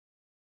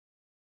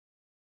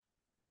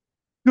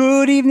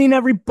Good evening,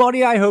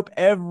 everybody. I hope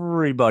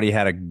everybody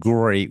had a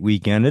great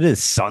weekend. It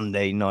is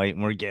Sunday night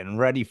and we're getting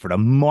ready for the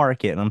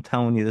market. And I'm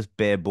telling you, this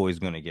bad boy is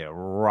going to get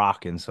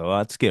rocking. So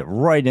let's get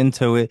right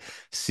into it,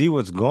 see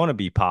what's going to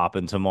be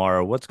popping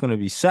tomorrow, what's going to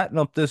be setting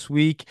up this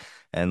week,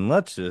 and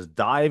let's just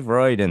dive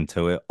right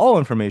into it. All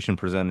information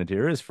presented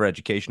here is for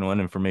educational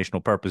and informational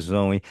purposes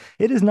only.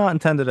 It is not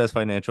intended as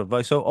financial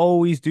advice. So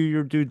always do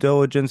your due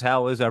diligence.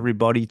 How is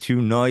everybody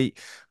tonight?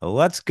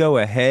 Let's go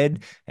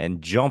ahead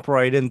and jump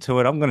right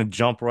into it. I'm going to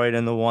jump right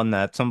into one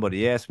that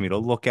somebody asked me to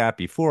look at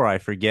before I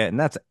forget, and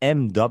that's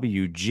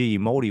MWG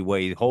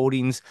Multiway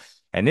Holdings.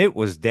 And it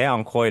was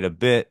down quite a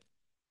bit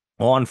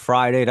on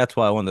Friday. That's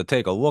why I wanted to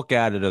take a look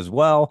at it as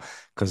well,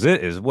 because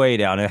it is way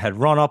down. It had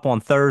run up on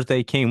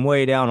Thursday, came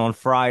way down on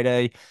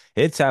Friday.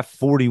 It's at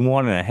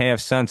 41.5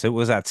 cents. It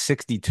was at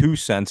 62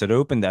 cents. It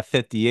opened at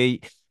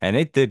 58, and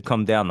it did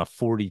come down to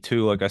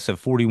 42. Like I said,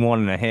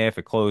 41.5.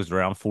 It closed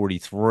around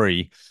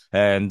 43.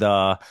 And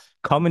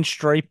coming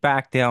straight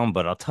back down.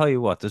 But I'll tell you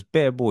what, this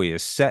bad boy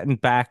is setting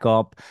back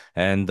up.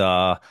 And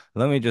let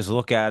me just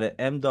look at it.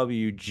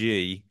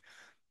 MWG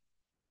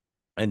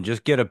and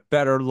just get a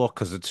better look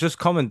because it's just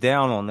coming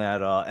down on that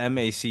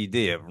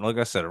MACD. Like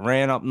I said, it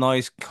ran up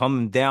nice,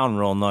 coming down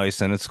real nice,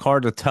 and it's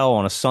hard to tell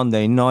on a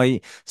Sunday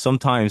night.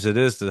 Sometimes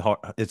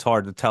it's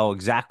hard to tell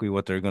exactly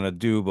what they're going to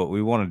do, but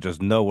we want to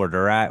just know where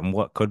they're at and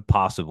what could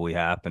possibly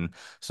happen.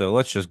 So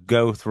let's just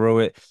go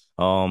through it.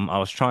 I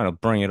was trying to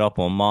bring it up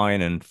on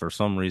mine, and for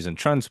some reason,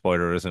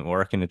 TrendSpider isn't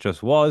working. It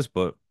just was,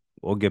 but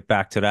we'll get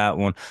back to that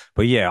one.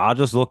 But yeah, I'll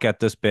just look at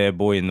this bad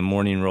boy in the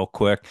morning real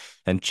quick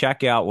and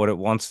check out what it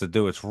wants to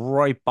do. It's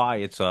right by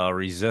its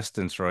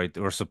resistance right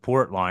or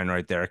support line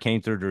right there. It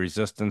came through the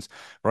resistance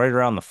right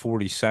around the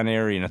 40 cent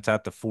area, and it's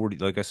at the 40,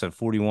 like I said,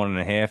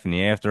 41.5 in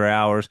the after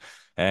hours,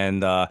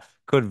 and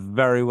could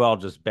very well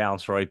just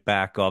bounce right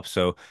back up.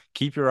 So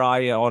keep your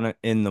eye on it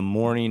in the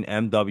morning,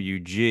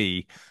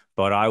 MWG.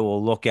 But I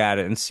will look at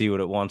it and see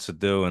what it wants to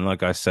do. And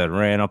like I said,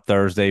 ran up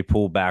Thursday,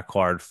 pulled back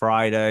hard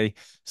Friday.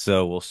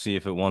 So we'll see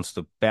if it wants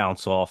to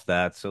bounce off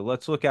that. So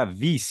let's look at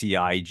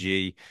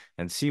VCIG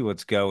and see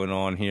what's going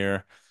on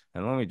here.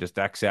 And let me just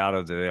X out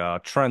of the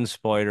trend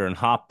spider and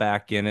hop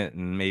back in it,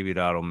 and maybe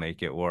that'll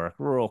make it work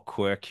real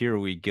quick. Here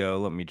we go.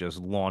 Let me just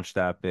launch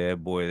that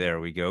bad boy.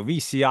 There we go.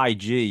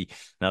 VCIG.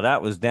 Now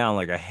that was down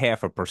like a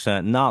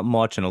 0.5%, not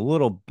much, and a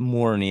little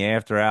more in the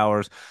after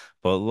hours.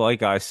 But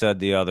like I said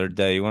the other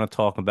day, you want to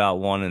talk about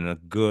one in a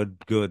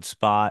good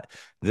spot.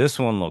 This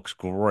one looks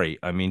great.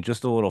 I mean,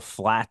 just a little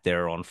flat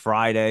there on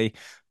Friday,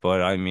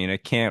 but I mean,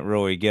 it can't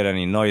really get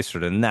any nicer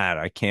than that.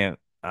 I can't.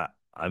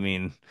 I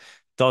mean,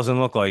 doesn't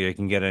look like it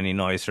can get any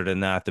nicer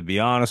than that, to be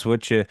honest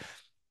with you.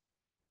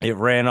 It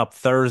ran up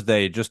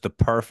Thursday, just a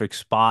perfect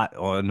spot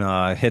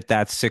on hit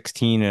that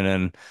 16, and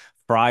then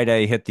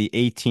Friday hit the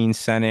 18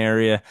 cent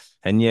area.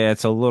 And yeah,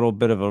 it's a little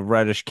bit of a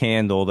reddish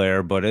candle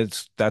there, but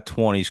it's that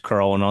 20's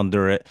curling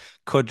under it.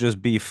 Could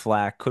just be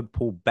flat, could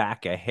pull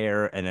back a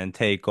hair and then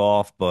take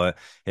off, but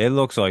it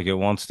looks like it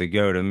wants to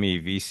go to me.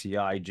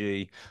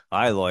 VCIG.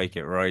 I like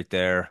it right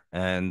there.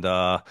 And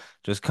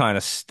just kind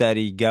of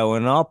steady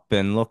going up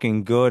and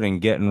looking good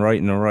and getting right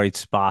in the right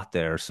spot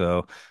there.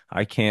 So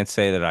I can't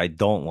say that I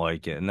don't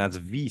like it. And that's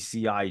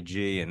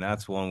VCIG, and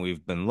that's one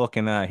we've been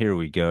looking at. Here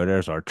we go.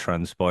 There's our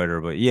trend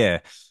spider. But yeah,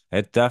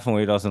 it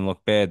definitely doesn't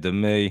look bad to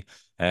me.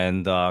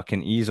 And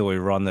can easily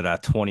run to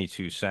that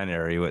 22 cent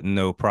area with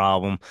no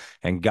problem.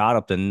 And got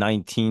up to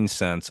 19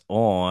 cents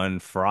on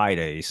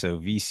Friday. So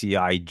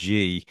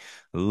VCIG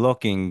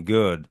looking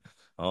good.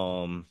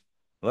 Um,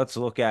 Let's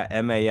look at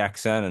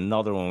MAXN,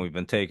 another one we've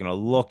been taking a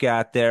look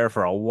at there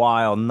for a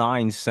while.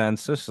 9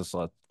 cents. This is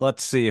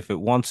let's see if it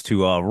wants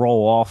to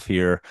roll off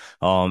here.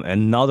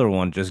 Another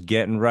one just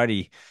getting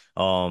ready.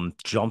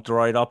 Jumped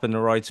right up in the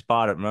right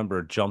spot. Remember,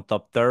 it jumped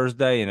up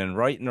Thursday and then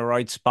right in the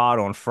right spot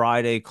on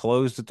Friday,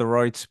 closed at the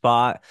right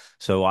spot.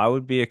 So I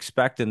would be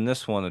expecting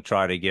this one to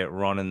try to get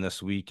running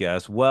this week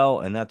as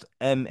well. And that's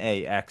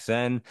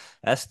MAXN,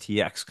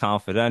 STX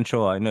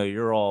Confidential. I know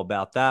you're all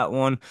about that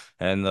one,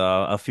 and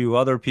a few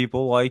other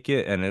people like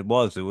it. And it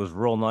was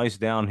real nice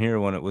down here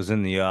when it was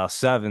in the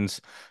sevens.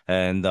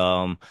 And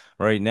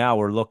right now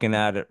we're looking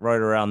at it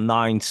right around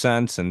 9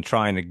 cents and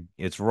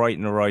it's right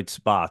in the right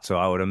spot. So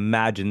I would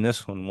imagine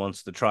this one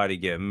wants to try to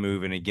get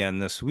moving again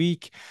this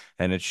week,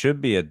 and it should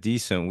be a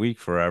decent week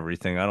for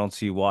everything. I don't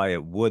see why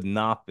it would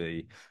not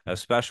be,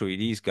 especially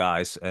these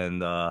guys.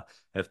 And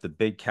if the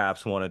big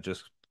caps want to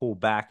just pull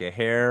back a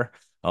hair.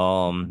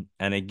 And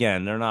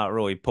again, they're not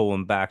really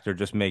pulling back. They're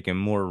just making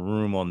more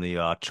room on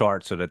the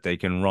chart so that they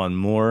can run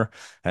more.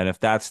 And if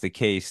that's the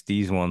case,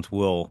 these ones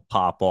will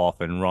pop off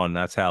and run.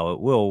 That's how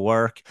it will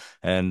work.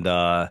 And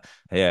yeah,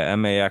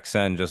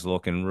 MAXN just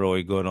looking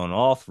really good on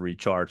all three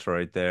charts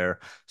right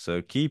there.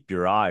 So keep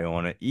your eye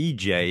on it.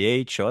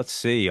 EJH, let's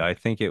see. I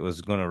think it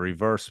was going to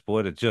reverse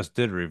split. It just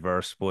did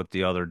reverse split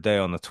the other day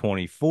on the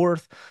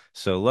 24th.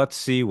 So let's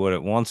see what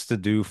it wants to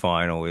do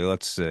finally.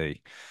 Let's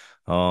see.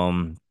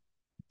 Um,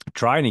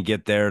 Trying to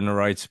get there in the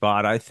right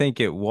spot. I think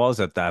it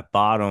was at that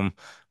bottom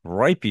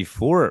right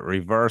before it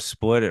reverse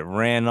split. It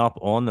ran up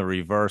on the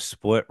reverse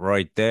split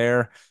right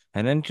there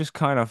and then just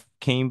kind of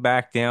came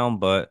back down.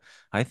 But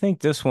I think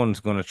this one's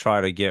going to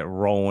try to get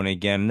rolling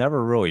again.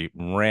 Never really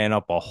ran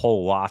up a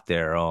whole lot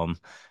there.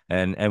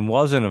 And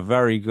was in a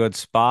very good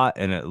spot.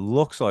 And it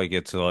looks like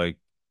it's like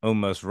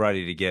almost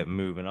ready to get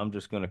moving. I'm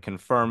just going to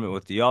confirm it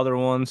with the other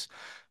ones.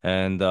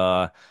 And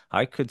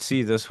I could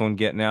see this one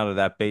getting out of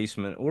that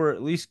basement or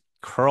at least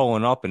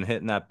curling up and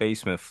hitting that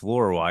basement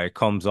floor while it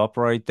comes up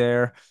right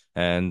there.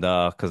 And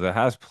because it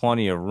has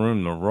plenty of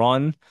room to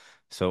run.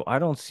 So I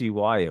don't see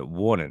why it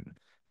wouldn't.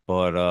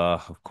 But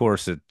of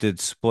course, it did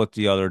split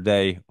the other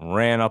day,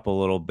 ran up a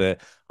little bit.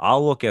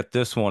 I'll look at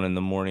this one in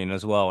the morning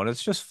as well. And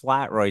it's just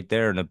flat right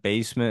there in the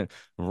basement,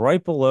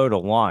 right below the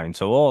line.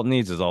 So all it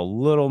needs is a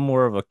little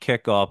more of a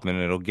kick up and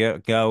it'll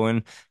get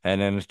going. And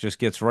then it just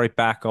gets right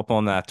back up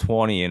on that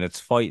 20 and it's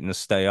fighting to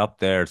stay up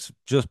there. It's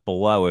just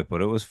below it,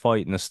 but it was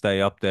fighting to stay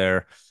up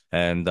there.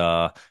 And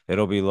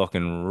it'll be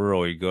looking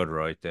really good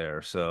right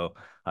there. So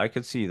I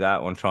could see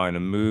that one trying to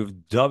move.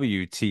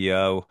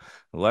 WTO.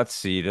 Let's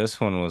see. This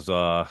one was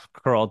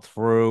curled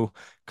through,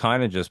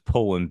 kind of just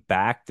pulling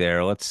back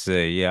there. Let's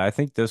see. Yeah, I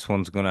think this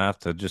one's gonna have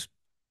to just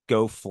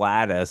go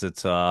flat as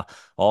it's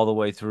all the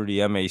way through the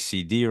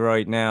MACD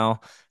right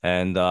now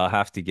and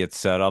have to get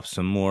set up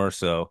some more.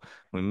 So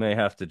we may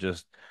have to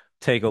just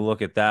take a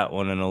look at that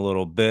one in a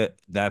little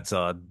bit. That's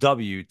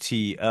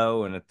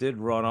WTO, and it did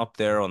run up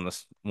there on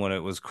the when it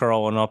was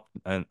curling up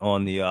and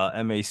on the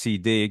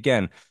MACD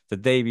again the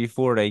day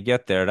before they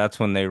get there. That's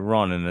when they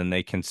run, and then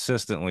they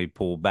consistently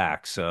pull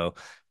back. So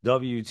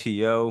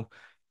WTO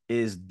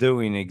is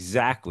doing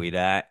exactly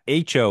that.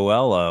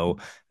 HOLO,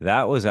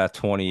 that was at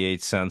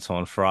 28 cents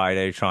on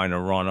Friday, trying to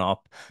run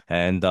up,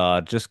 and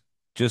just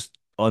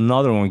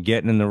another one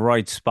getting in the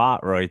right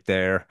spot right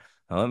there.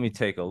 Now, let me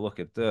take a look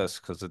at this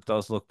because it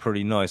does look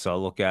pretty nice.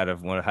 I'll look at it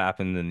when it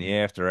happened in the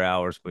after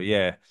hours. But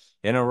yeah,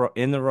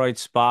 in the right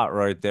spot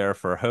right there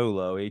for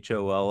Holo,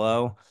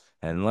 HOLO.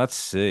 And let's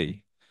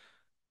see.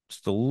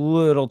 Just a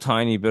little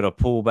tiny bit of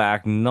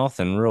pullback,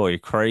 nothing really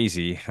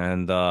crazy.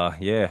 And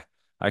yeah,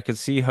 I could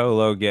see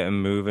Holo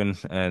getting moving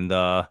and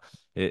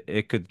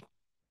it could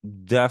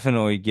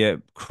definitely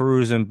get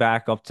cruising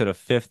back up to the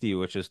 50,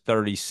 which is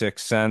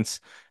 36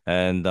 cents.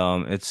 And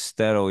it's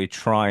steadily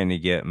trying to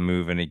get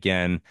moving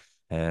again.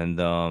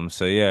 And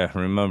so yeah,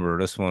 remember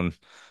this one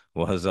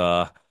was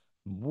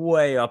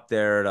way up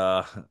there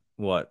at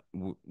what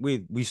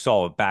we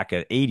saw it back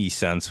at 80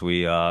 cents.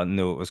 We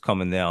knew it was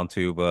coming down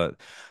to, but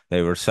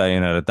they were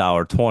saying at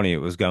 $1.20 it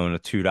was going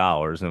to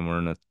 $2,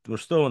 and we're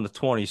still in the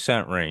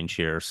 20-cent range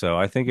here. So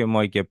I think it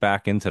might get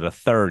back into the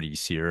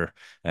 30s here,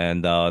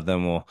 and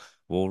then we'll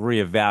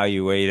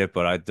reevaluate it.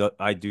 But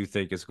I do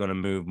think it's going to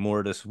move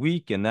more this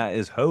week, and that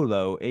is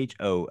HOLO,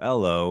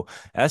 HOLO,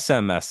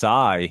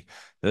 SMSI.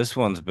 This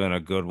one's been a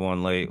good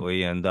one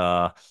lately, and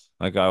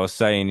like I was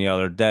saying the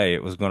other day,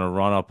 it was going to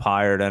run up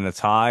higher than its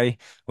high,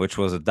 which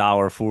was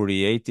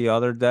 $1.48 the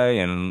other day,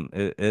 and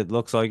it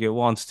looks like it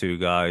wants to,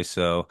 guys.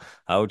 So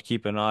I would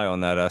keep an eye on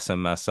that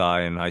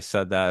SMSI, and I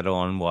said that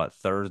on what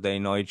Thursday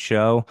night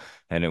show,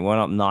 and it went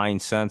up 9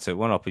 cents. It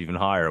went up even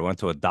higher. It went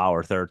to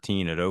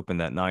 $1.13. It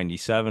opened at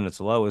 97. Its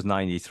low was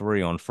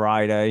 93 on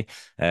Friday,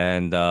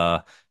 and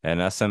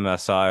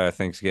SMSI I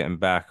think is getting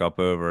back up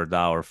over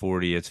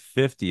 $1.40. Its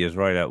 50 is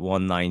right at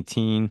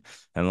 119.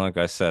 And like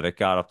I said, it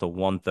got up to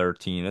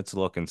 113. It's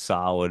looking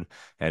solid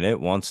and it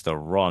wants to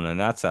run. And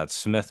that's that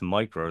Smith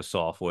Micro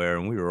software.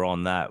 And we were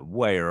on that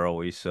way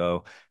early.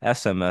 So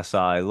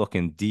SMSI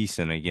looking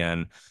decent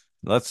again.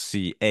 Let's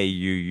see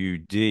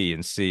AUUD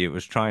and see. It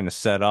was trying to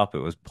set up. It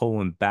was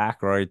pulling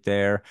back right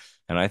there.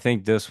 And I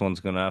think this one's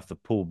going to have to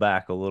pull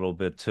back a little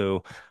bit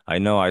too. I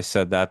know I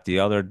said that the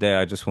other day.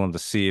 I just wanted to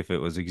see if it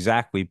was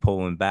exactly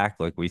pulling back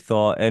like we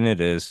thought. And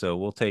it is. So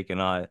we'll take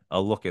a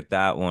look at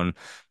that one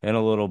in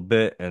a little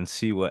bit and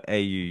see what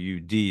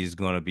AUUD is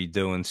going to be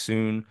doing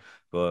soon.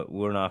 But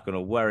we're not going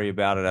to worry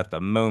about it at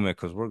the moment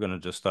because we're going to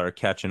just start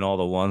catching all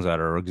the ones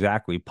that are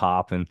exactly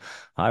popping.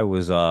 I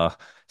was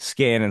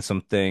scanning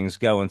some things,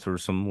 going through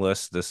some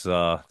lists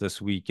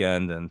this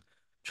weekend and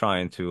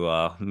trying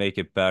to make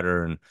it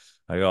better. And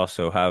I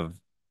also have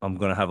I'm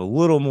going to have a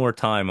little more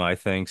time, I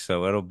think,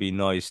 so it'll be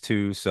nice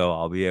too. So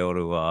I'll be able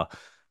to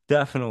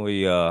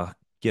definitely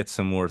get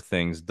some more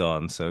things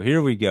done. So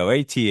here we go.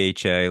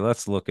 ATHA.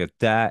 Let's look at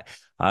that.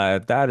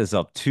 That is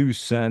up 2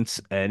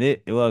 cents, and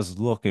it was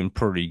looking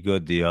pretty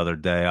good the other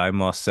day, I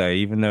must say.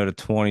 Even though the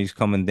 20's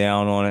coming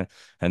down on it,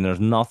 and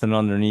there's nothing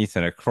underneath,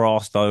 and it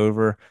crossed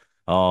over,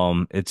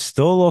 it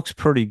still looks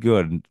pretty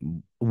good.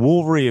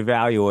 We'll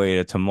reevaluate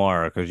it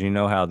tomorrow because you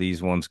know how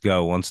these ones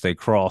go. Once they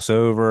cross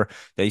over,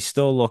 they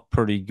still look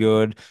pretty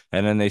good,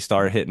 and then they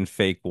start hitting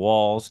fake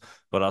walls.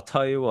 But I'll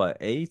tell you what,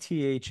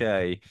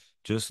 ATHA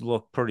just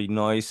looked pretty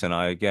nice. And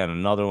again,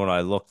 another one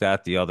I looked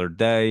at the other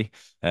day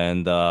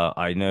and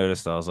I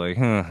noticed I was like,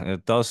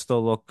 it does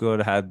still look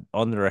good. Had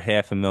under a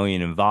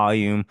 500,000 in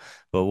volume,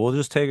 but we'll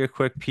just take a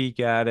quick peek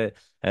at it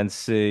and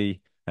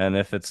see. And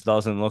if it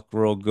doesn't look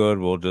real good,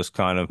 we'll just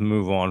kind of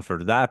move on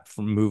from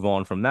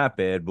that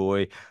bad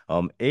boy.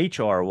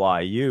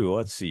 HRYU,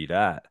 let's see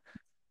that.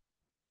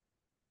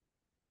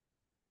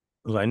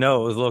 'Cause I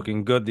know it was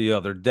looking good the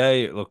other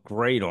day. It looked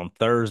great on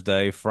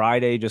Thursday.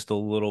 Friday, just a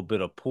little bit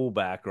of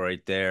pullback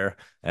right there.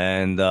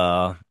 And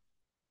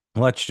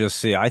let's just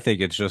see. I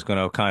think it's just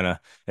going to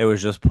it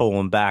was just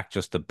pulling back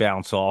just to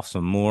bounce off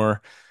some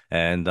more.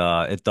 And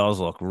it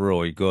does look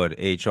really good,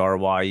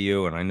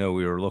 HRYU. And I know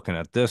we were looking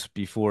at this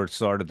before it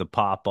started to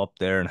pop up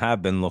there and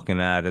have been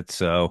looking at it.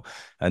 So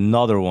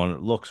another one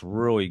that looks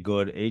really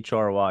good,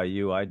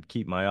 HRYU. I'd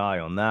keep my eye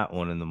on that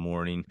one in the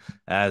morning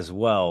as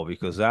well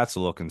because that's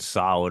looking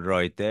solid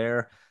right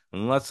there.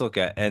 And let's look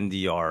at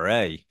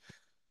NDRA.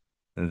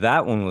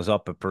 That one was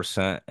up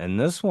 1%, and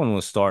this one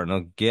was starting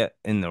to get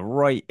in the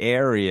right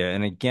area.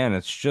 And again,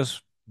 it's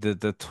just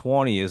the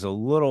 20 is a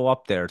little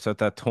up there. It's at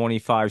that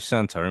 25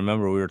 cents. I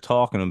remember we were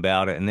talking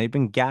about it, and they've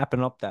been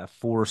gapping up that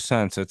 4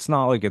 cents. It's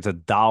not like it's a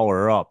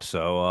dollar up.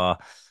 So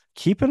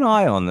keep an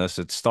eye on this.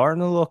 It's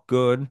starting to look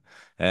good.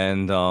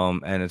 And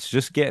it's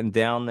just getting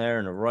down there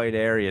in the right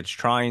area. It's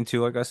trying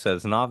to, like I said,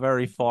 it's not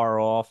very far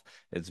off.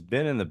 It's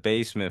been in the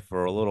basement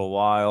for a little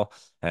while,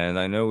 and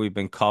I know we've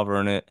been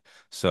covering it.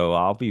 So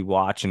I'll be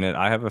watching it.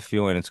 I have a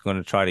feeling it's going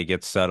to try to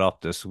get set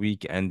up this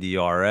week,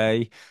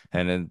 NDRA,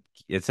 and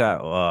it's at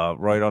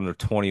right under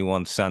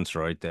 21 cents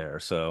right there.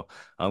 So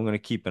I'm going to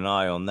keep an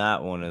eye on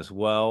that one as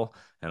well.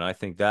 And I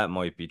think that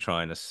might be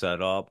trying to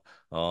set up.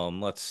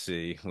 Let's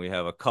see. We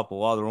have a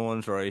couple other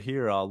ones right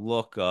here. I'll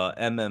look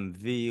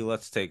MMV.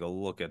 Let's take a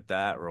look at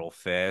that real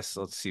fast.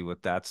 Let's see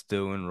what that's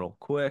doing real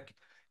quick.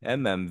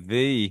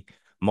 MMV,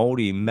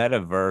 Multi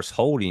Metaverse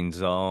Holdings.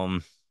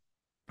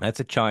 That's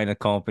a China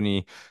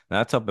company.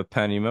 That's up a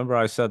penny. Remember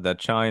I said that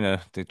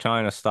the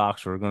China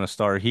stocks were going to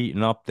start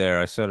heating up there.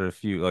 I said it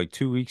like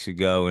 2 weeks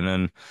ago, and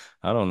then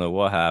I don't know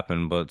what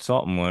happened, but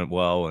something went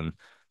well, and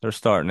they're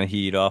starting to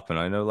heat up. And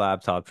I know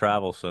Laptop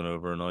Travel sent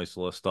over a nice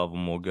list of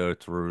them we'll go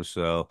through,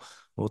 so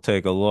we'll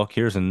take a look.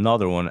 Here's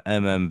another one,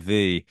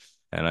 MMV,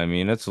 and I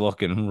mean it's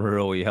looking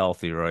really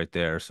healthy right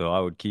there. So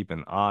I would keep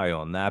an eye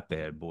on that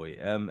bad boy,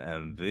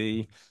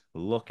 MMV,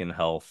 looking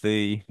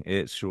healthy.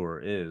 It sure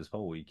is.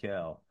 Holy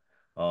cow.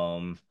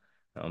 Um,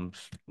 I'm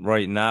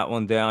writing that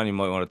one down. You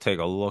might want to take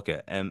a look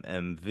at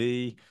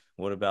MMV.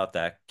 What about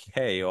that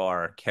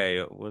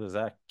KRK? What is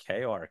that?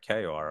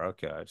 KRKR.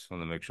 Okay, I just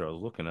want to make sure I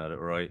was looking at it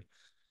right.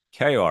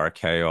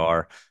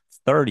 KRKR,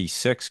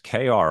 36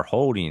 KR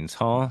Holdings,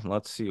 huh?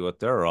 Let's see what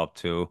they're up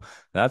to.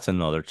 That's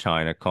another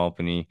China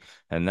company,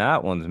 and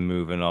that one's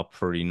moving up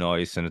pretty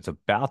nice, and it's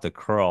about to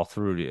crawl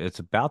through. It's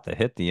about to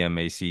hit the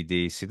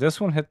MACD. See,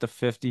 this one hit the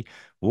 50.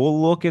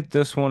 We'll look at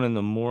this one in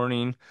the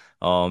morning,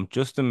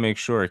 just to make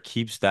sure it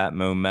keeps that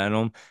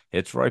momentum.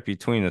 It's right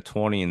between the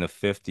 20 and the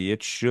 50.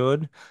 It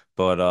should,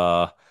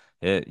 but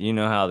you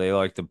know how they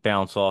like to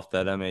bounce off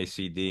that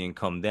MACD and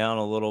come down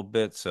a little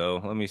bit. So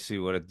let me see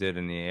what it did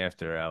in the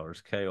after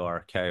hours.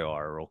 KR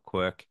real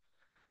quick.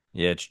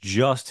 Yeah, it's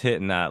just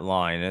hitting that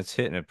line. It's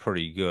hitting it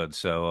pretty good.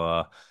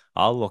 So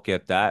I'll look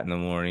at that in the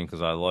morning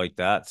because I like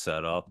that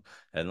setup.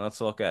 And let's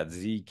look at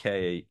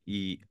ZKIN.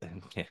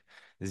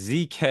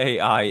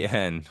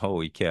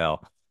 Holy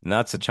cow. And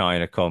that's a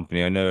China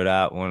company. I know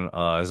that one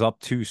is up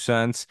 2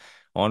 cents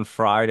on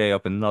Friday,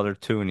 up another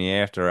two in the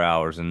after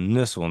hours. And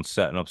this one's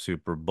setting up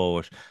super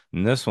bullish.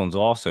 And this one's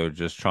also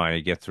just trying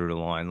to get through the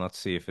line. Let's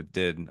see if it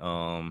did.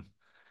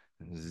 ZKIN.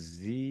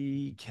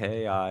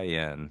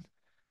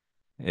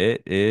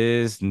 It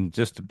is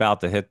just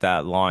about to hit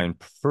that line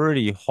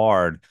pretty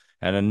hard.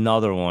 And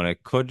another one,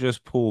 it could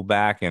just pull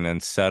back and then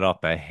set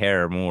up a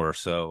hair more.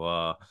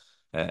 So,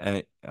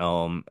 and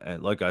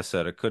like I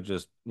said, it could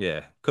just,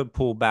 yeah, could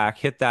pull back,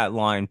 hit that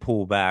line,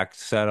 pull back,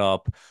 set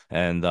up,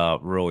 and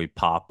really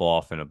pop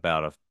off in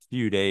about a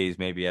few days,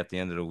 maybe at the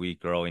end of the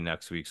week, early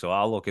next week. So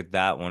I'll look at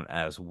that one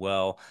as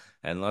well.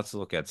 And let's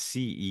look at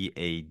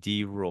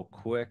CEAD real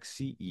quick.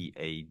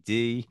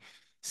 CEAD.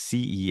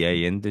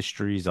 CEA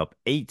Industries up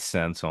 8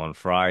 cents on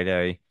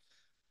Friday.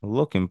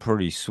 Looking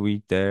pretty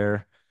sweet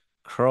there.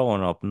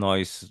 Curling up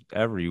nice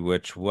every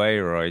which way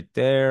right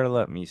there.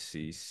 Let me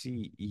see.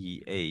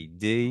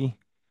 CEAD.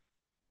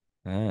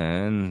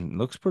 And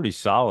looks pretty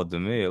solid to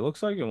me. It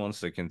looks like it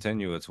wants to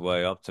continue its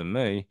way up to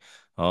me.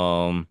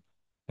 Um,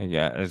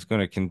 yeah, it's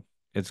gonna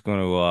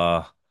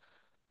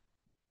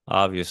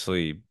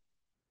obviously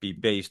be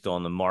based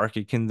on the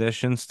market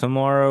conditions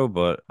tomorrow,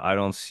 but I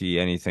don't see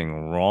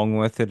anything wrong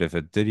with it. If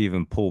it did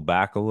even pull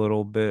back a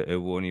little bit, it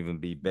wouldn't even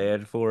be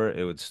bad for it.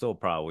 It would still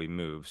probably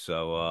move.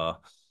 So,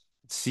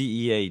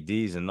 CEAD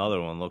is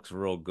another one. Looks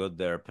real good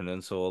there,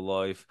 Peninsula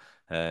Life.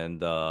 And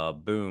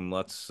boom,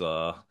 let's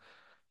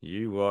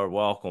You are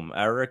welcome,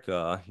 Eric.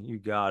 You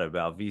got it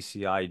about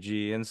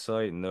VCIG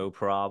Insight, no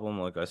problem.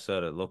 Like I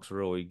said, it looks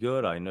really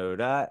good. I know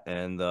that.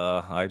 And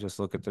I just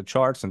look at the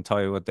charts and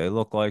tell you what they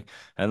look like.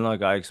 And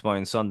like I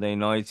explained Sunday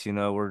nights,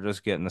 we're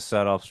just getting the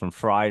setups from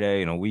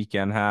Friday and a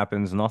weekend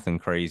happens. Nothing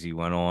crazy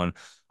went on.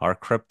 Our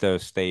crypto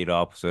stayed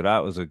up, so that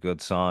was a good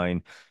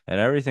sign. And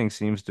everything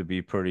seems to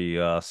be pretty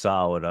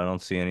solid. I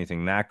don't see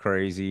anything that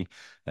crazy.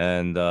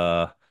 And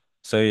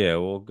so yeah,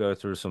 we'll go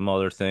through some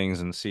other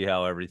things and see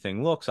how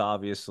everything looks,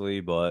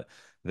 obviously, but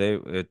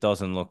it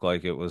doesn't look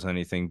like it was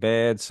anything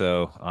bad.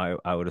 So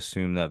I would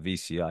assume that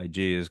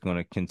VCIG is going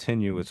to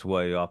continue its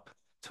way up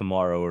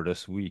tomorrow or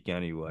this week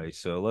anyway.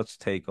 So let's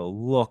take a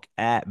look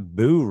at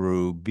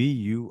Buru,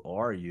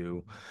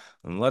 Buru,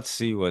 and let's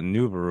see what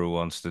Nubaru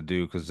wants to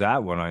do because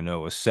that one I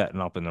know was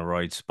setting up in the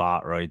right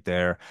spot right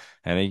there.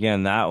 And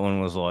again, that one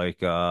was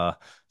like the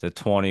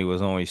 20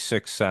 was only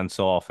 6 cents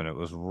off and it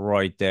was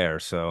right there.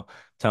 So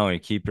telling you,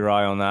 keep your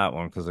eye on that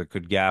one because it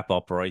could gap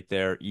up right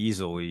there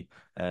easily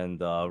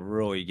and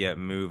really get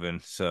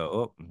moving. So,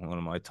 oh, what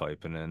am I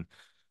typing in?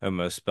 I'm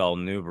gonna spell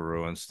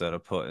Nubaru instead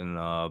of putting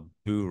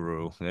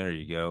Buru. There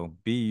you go.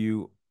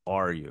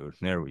 Buru.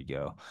 There we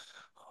go.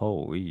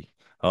 Holy.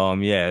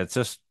 Yeah,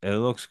 it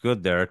looks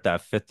good there at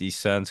that 50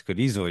 cents. Could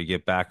easily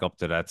get back up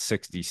to that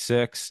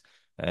 66.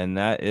 And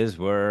that is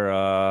where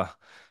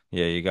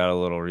yeah, you got a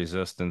little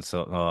resistance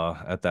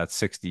at that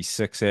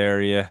 66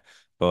 area.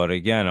 But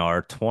again,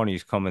 our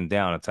 20's coming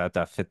down. It's at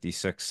that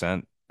 56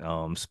 cent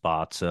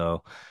spot.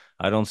 So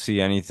I don't see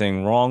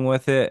anything wrong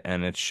with it,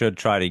 and it should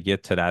try to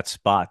get to that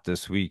spot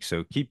this week.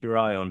 So keep your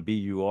eye on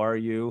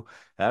BURU.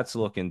 That's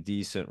looking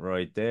decent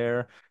right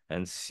there.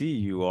 And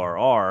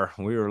CURR,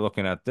 we were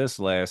looking at this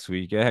last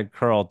week. It had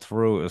curled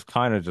through. It was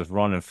kind of just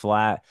running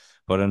flat.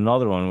 But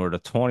another one where the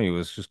 20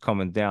 was just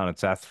coming down.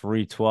 It's at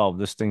 312.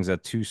 This thing's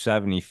at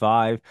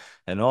 275.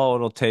 And all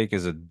it'll take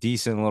is a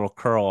decent little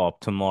curl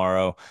up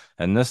tomorrow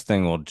and this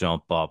thing will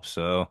jump up.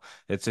 So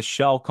it's a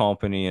shell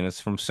company and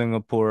it's from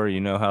Singapore.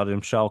 You know how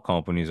them shell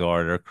companies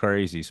are. They're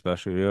crazy,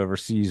 especially the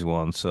overseas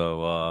ones.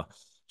 So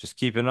just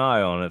keep an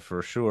eye on it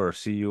for sure.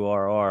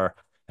 CURR.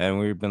 And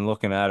we've been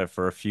looking at it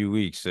for a few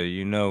weeks. So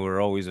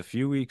we're always a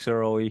few weeks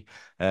early.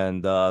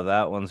 And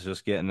that one's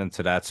just getting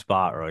into that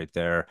spot right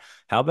there.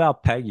 How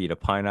about Peggy, the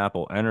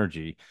Pineapple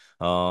Energy?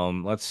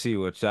 Let's see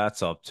what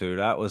that's up to.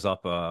 That was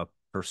up a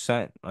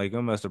percent, like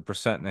almost a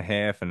percent and a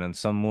half, and then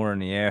some more in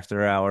the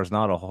after hours.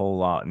 Not a whole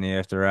lot in the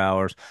after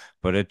hours,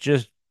 but it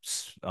just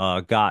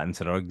got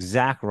into the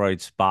exact right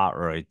spot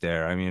right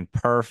there. I mean,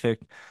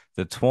 perfect.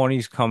 The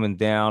 20's coming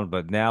down,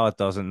 but now it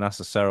doesn't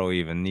necessarily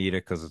even need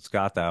it because it's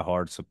got that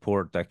hard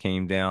support that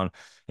came down.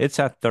 It's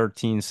at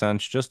 13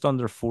 cents, just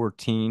under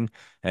 14,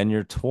 and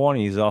your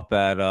 20's up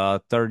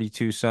at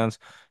 32 cents.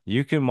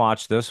 You can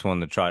watch this one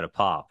to try to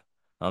pop.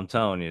 I'm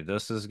telling you,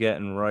 this is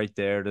getting right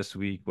there this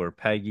week where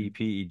Peggy,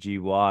 Peggy,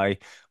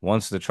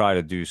 wants to try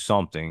to do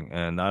something.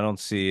 And I don't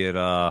see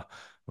it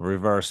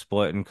reverse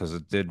splitting because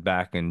it did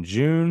back in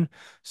June.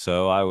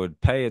 So I would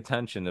pay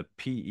attention to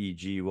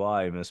Peggy,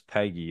 Miss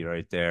Peggy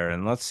right there.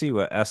 And let's see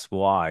what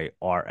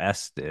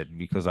SYRS did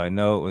because I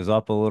know it was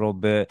up a little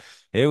bit.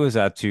 It was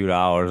at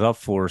 $2, up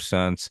 4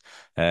 cents.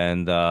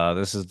 And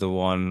this is the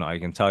one I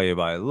can tell you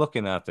by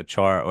looking at the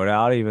chart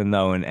without even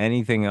knowing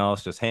anything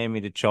else. Just hand me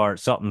the chart.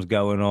 Something's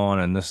going on.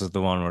 And this is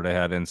the one where they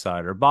had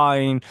insider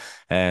buying.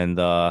 And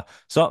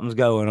something's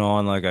going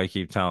on, like I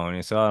keep telling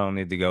you. So I don't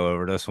need to go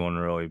over this one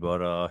really.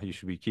 But you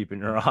should be keeping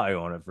your eye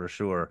on it for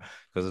sure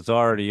because it's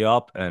already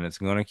up and it's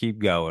going to keep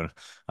going.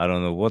 I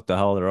don't know what the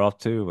hell they're up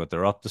to, but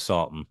they're up to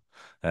something.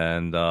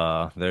 And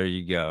there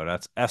you go.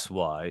 That's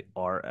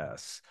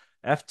SYRS.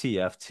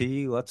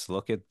 FTFT, let's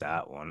look at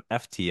that one.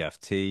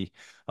 FTFT,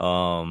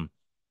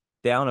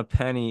 down a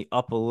penny,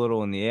 up a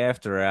little in the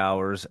after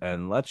hours,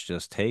 and let's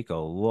just take a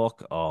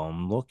look.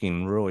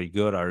 Looking really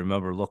good. I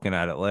remember looking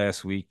at it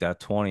last week. That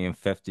 20 and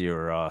 50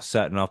 are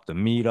setting up to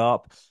meet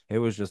up. It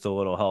was just a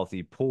little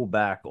healthy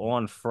pullback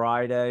on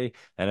Friday,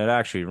 and it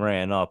actually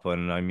ran up.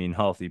 And I mean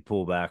healthy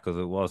pullback because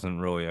it wasn't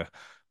really a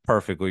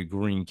perfectly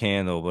green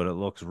candle, but it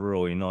looks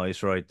really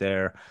nice right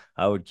there.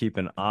 I would keep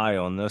an eye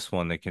on this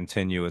one to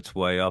continue its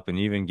way up and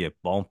even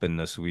get bumping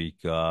this week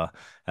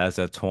as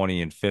that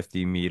 20 and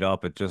 50 meet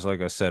up. It just,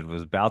 like I said,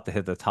 was about to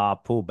hit the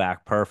top, pull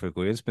back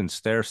perfectly. It's been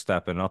stair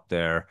stepping up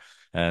there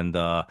and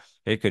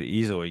it could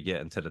easily get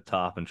into the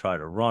top and try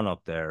to run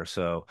up there.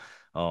 So,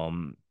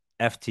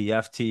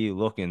 FTFT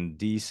looking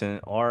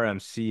decent.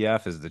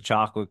 RMCF is the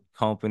chocolate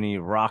company,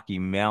 Rocky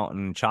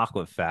Mountain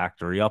Chocolate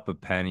Factory up a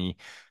penny.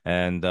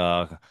 And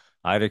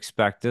I'd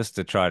expect this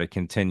to try to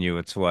continue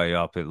its way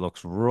up. It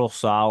looks real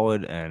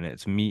solid and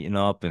it's meeting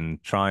up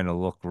and trying to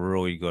look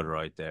really good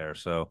right there.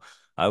 So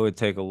I would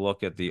take a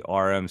look at the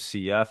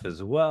RMCF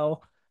as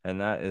well. And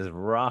that is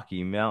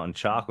Rocky Mountain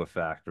Chocolate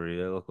Factory.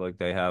 They look like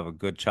they have a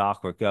good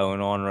chocolate going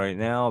on right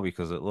now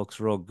because it looks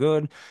real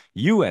good.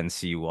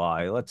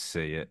 UNCY, let's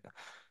see it.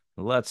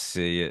 Let's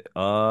see it.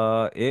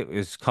 It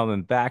is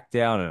coming back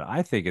down, and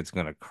I think it's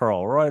gonna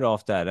curl right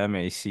off that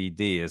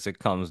MACD as it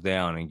comes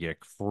down and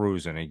get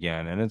cruising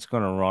again. And it's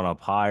gonna run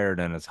up higher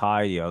than its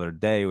high the other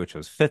day, which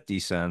was 50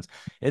 cents.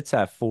 It's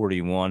at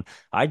 41.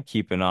 I'd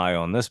keep an eye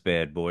on this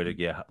bad boy to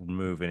get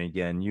moving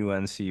again.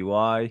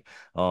 UNCY.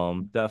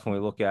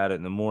 Definitely look at it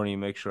in the morning,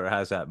 make sure it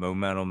has that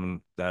momentum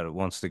and that it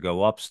wants to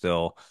go up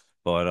still.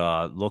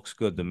 But looks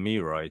good to me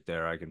right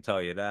there. I can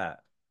tell you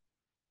that.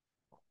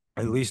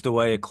 At least the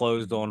way it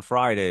closed on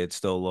Friday, it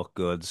still looked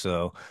good.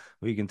 So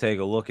we can take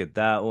a look at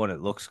that one.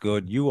 It looks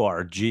good.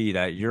 URG,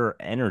 that your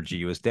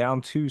energy was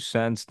down 2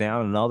 cents,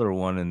 down another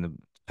one in the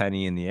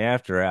penny in the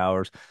after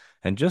hours.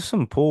 And just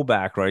some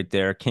pullback right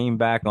there. Came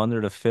back under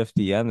the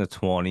 50 and the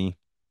 20.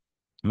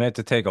 I may have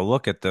to take a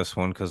look at this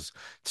one because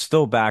it's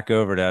still back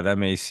over that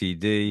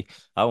MACD.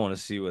 I want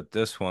to see what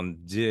this one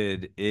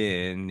did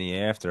in the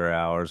after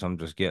hours. I'm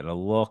just getting a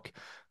look.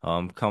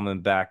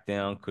 Coming back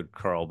down, could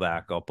curl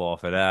back up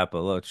off of that,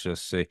 but let's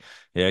just see.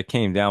 Yeah, it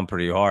came down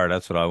pretty hard.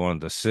 That's what I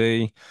wanted to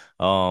see.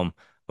 Um,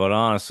 but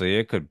honestly,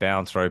 it could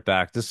bounce right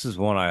back. This is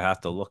one I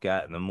have to look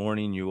at in the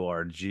morning,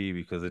 URG,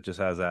 because it just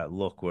has that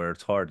look where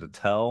it's hard to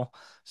tell.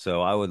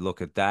 So I would look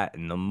at that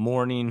in the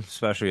morning,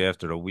 especially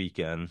after the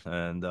weekend.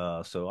 And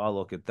so I'll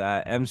look at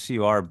that.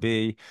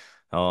 MCRB,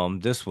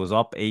 this was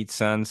up 8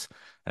 cents.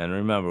 And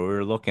remember, we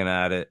were looking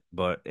at it,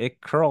 but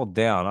it curled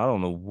down. I don't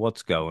know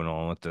what's going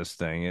on with this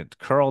thing. It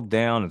curled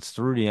down. It's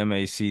through the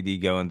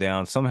MACD going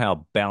down,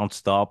 somehow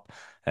bounced up.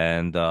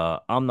 And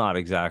I'm not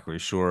exactly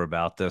sure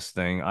about this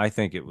thing. I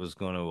think it was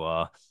going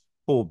to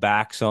pull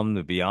back some,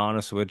 to be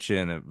honest with you,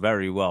 and it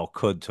very well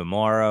could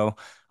tomorrow.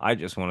 I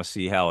just want to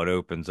see how it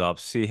opens up,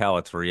 see how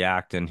it's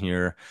reacting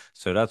here.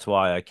 So that's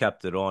why I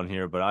kept it on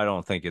here, but I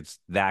don't think it's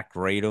that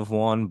great of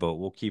one, but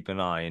we'll keep an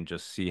eye and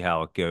just see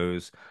how it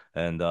goes.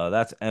 And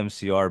that's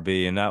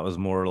MCRB, and that was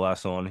more or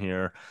less on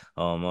here.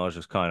 I was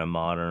just kind of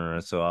monitoring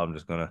it, so I'm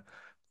just gonna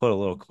put a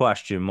little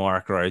question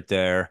mark right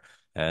there.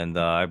 And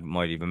I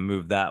might even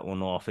move that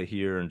one off of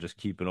here and just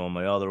keep it on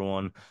my other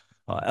one.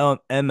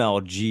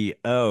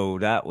 MLGO,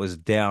 that was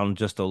down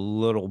just a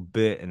little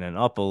bit and then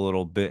up a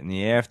little bit in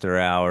the after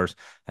hours.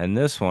 And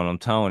this one, I'm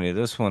telling you,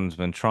 this one's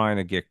been tried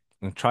to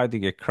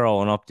get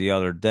curling up the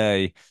other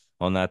day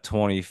on that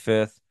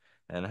 25th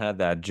and had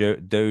that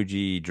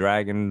Doji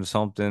Dragon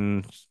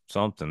something.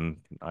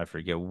 I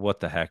forget what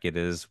the heck it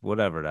is,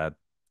 whatever that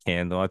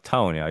candle. I'm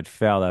telling you, I'd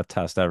fail that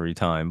test every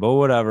time. But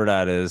whatever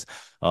that is,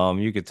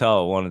 you could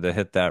tell it wanted to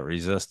hit that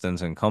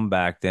resistance and come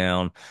back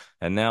down.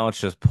 And now it's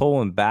just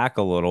pulling back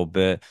a little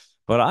bit.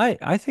 But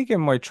I think it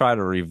might try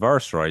to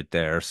reverse right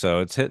there. So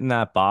it's hitting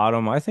that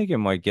bottom. I think it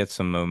might get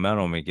some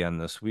momentum again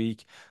this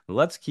week.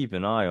 Let's keep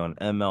an eye on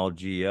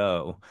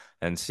MLGO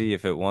and see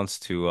if it wants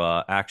to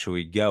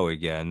actually go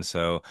again.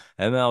 So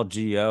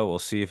MLGO, we'll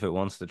see if it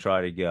wants to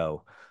try to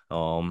go.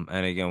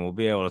 And again, we'll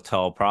be able to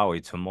tell probably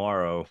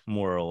tomorrow,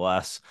 more or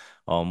less,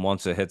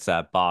 once it hits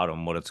that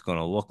bottom, what it's going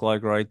to look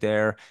like right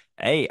there.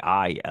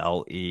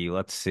 AILE,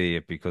 let's see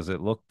it because it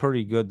looked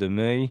pretty good to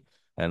me.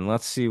 And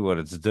let's see what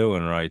it's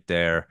doing right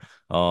there.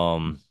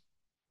 Um,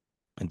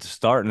 it's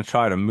starting to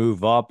try to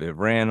move up. It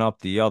ran up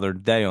the other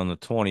day on the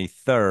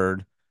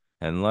 23rd.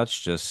 And let's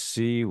just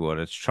see what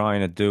it's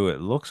trying to do. It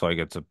looks like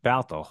it's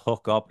about to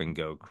hook up and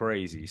go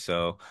crazy.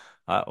 So,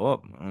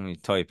 let me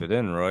type it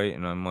in right,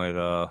 and I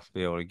might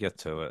be able to get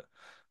to it.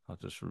 I'll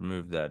just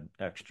remove that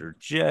extra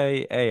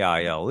J,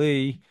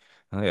 AILE.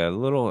 Yeah, a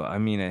little, I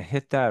mean, it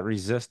hit that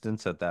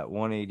resistance at that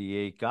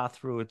 188, got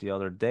through it the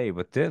other day,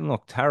 but didn't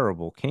look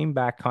terrible. Came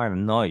back kind of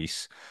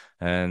nice.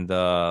 And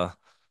let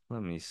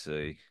me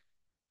see.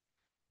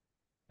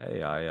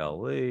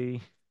 AILE.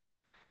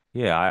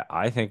 Yeah,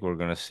 I think we're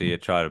going to see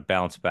it try to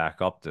bounce back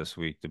up this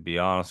week, to be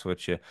honest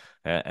with you.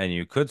 And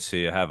you could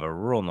see it have a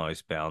real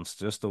nice bounce,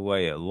 just the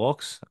way it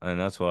looks. And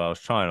that's what I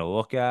was trying to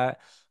look at.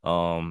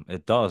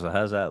 It does. It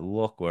has that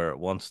look where it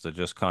wants to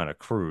just kind of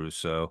cruise.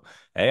 So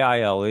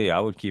AILE, I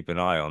would keep an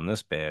eye on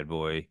this bad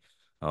boy.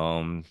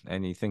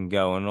 Anything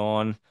going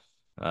on?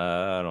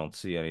 I don't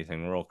see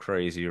anything real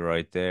crazy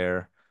right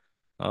there.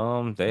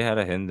 They had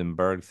a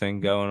Hindenburg thing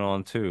going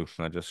on too.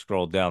 I just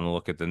scrolled down to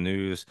look at the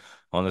news.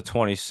 On the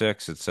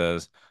 26th, it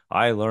says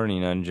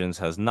iLearning Engines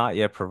has not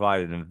yet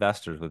provided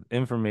investors with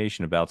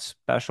information about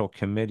special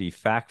committee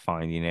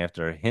fact-finding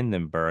after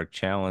Hindenburg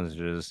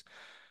challenges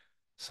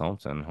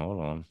something. Hold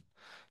on.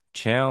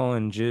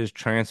 Challenges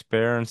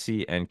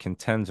transparency and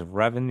contends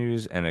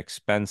revenues and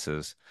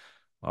expenses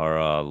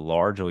are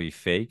largely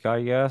fake,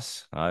 I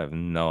guess. I have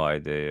no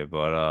idea,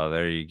 but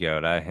there you go.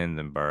 That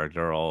Hindenburg,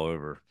 they're all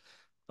over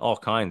all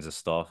kinds of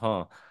stuff,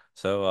 huh?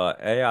 So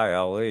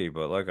AILE,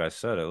 but like I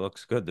said, it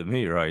looks good to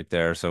me right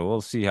there. So we'll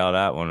see how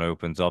that one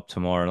opens up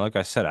tomorrow. And like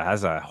I said, it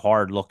has a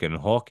hard looking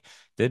hook.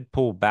 Did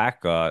pull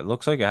back. It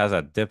looks like it has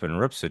a dip and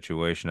rip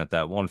situation at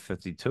that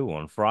 152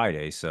 on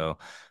Friday. So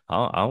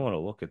I want to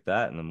look at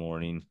that in the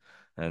morning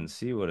and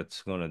see what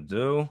it's going to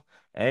do.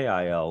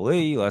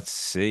 AILE, let's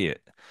see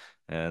it.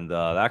 And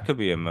that could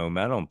be a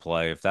momentum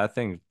play. If that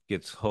thing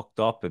gets hooked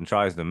up and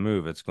tries to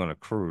move, it's going to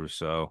cruise.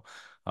 So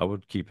I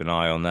would keep an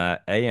eye on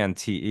that.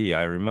 ANTE,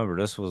 I remember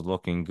this was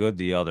looking good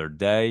the other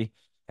day.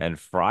 And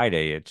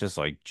Friday, it just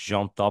like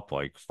jumped up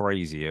like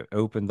crazy. It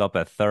opened up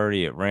at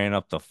 30, it ran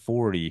up to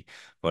 40,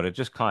 but it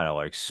just kind of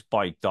like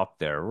spiked up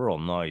there real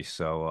nice.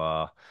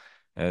 So,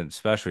 and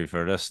especially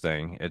for this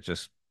thing, it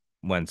just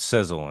went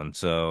sizzling.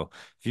 So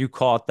if you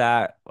caught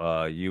that,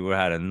 you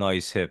had a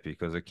nice hit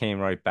because it came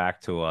right back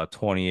to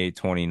 28,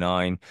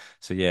 29.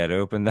 So yeah, it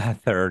opened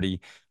at 30,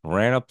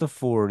 ran up to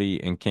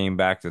 40, and came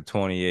back to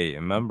 28.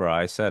 And remember,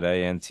 I said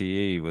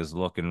ANTE was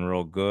looking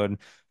real good,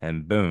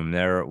 and boom,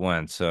 there it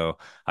went. So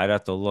I'd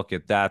have to look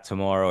at that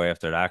tomorrow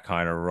after that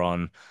kind of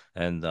run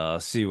and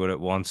see what it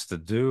wants to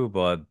do.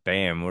 But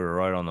bam, we're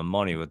right on the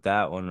money with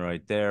that one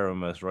right there,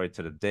 almost right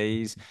to the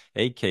days.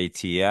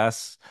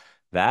 AKTS,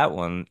 that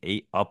one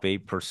up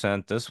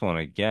 8%. This one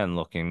again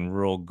looking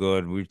real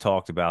good. We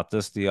talked about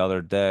this the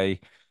other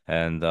day,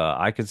 and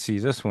I could see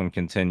this one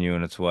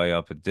continuing its way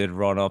up. It did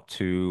run up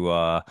to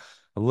a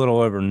little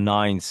over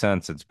 9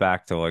 cents. It's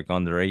back to like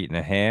under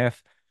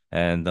 8.5,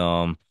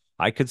 and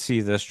I could see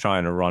this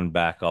trying to run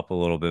back up a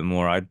little bit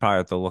more. I'd probably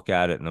have to look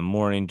at it in the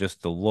morning,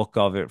 just the look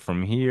of it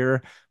from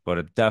here, but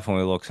it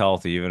definitely looks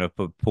healthy. Even if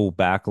it pulled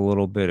back a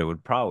little bit, it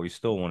would probably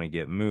still want to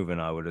get moving,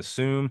 I would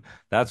assume.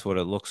 That's what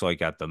it looks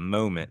like at the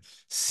moment.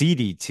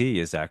 CDT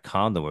is that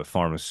conduit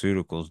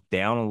pharmaceuticals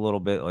down a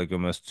little bit, like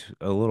almost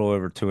a little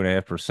over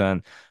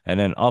 2.5%, and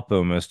then up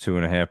almost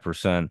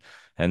 2.5%.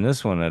 And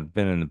this one had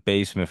been in the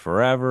basement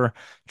forever,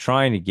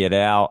 trying to get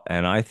out.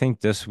 And I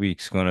think this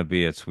week's going to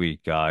be its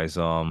week, guys.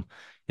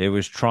 It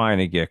was trying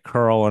to get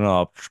curling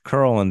up,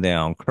 curling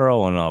down,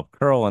 curling up,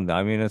 curling down.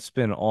 I mean, it's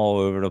been all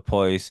over the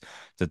place.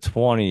 The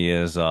 20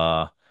 is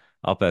up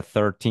at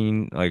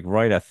 13, like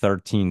right at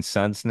 13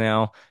 cents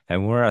now,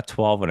 and we're at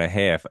 12 and a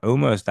half,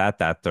 almost at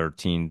that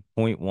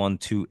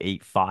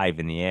 13.1285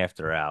 in the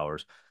after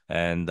hours.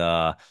 And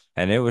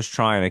it was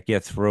trying to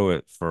get through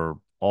it for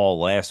all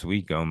last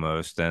week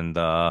almost, and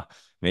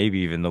maybe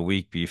even the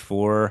week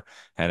before,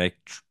 and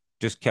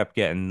just kept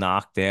getting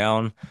knocked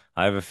down.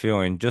 I have a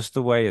feeling just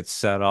the way it's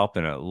set up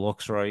and it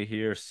looks right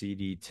here,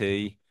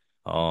 CDT,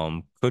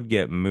 could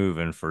get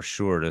moving for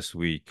sure this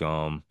week.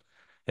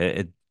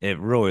 It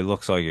really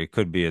looks like it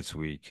could be its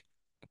week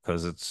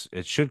because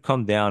it should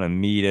come down and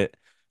meet it,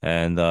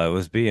 and it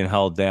was being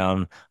held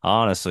down.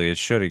 Honestly, it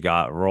should have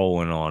got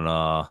rolling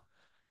on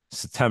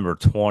September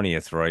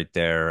 20th right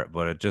there,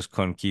 but it just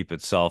couldn't keep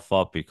itself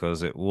up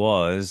because it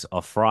was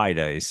a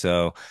Friday.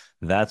 So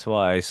that's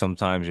why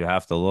sometimes you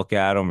have to look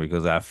at them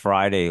because that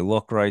Friday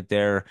look right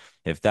there,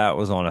 if that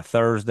was on a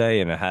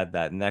Thursday and it had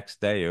that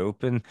next day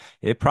open,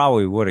 it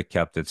probably would have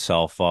kept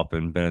itself up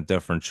and been a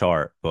different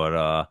chart.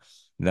 But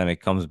then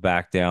it comes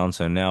back down.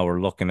 So now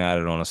we're looking at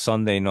it on a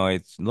Sunday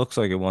night. Looks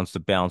like it wants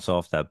to bounce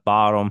off that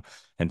bottom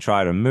and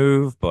try to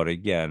move, but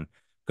again,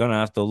 gonna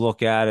have to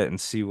look at it and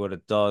see what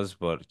it does,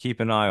 but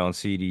keep an eye on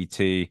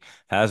CDT.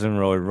 Hasn't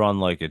really run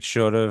like it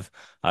should have.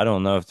 I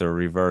don't know if they're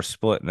reverse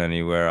splitting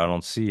anywhere. I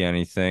don't see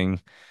anything,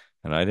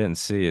 and I didn't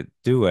see it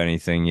do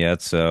anything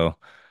yet. So,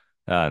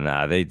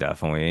 nah, they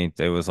definitely ain't.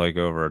 It was like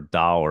over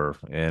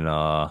 $1 in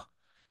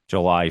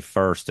July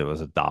 1st. It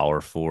was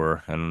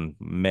 $1.04, and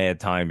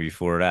mad time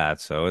before that.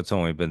 So it's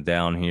only been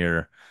down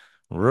here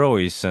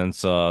really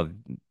since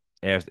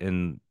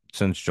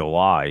since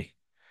July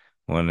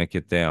when it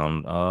get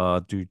down.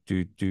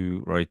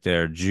 Right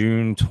there.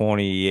 June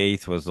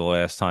 28th was the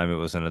last time it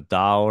was in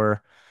 $1.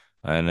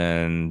 And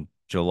then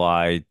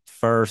July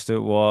 1st it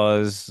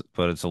was,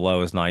 but it's the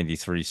low as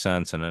 93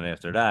 cents. And then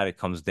after that it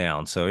comes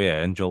down. So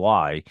yeah, in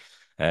July.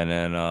 And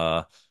then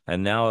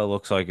and now it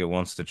looks like it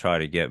wants to try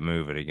to get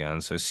moving again.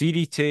 So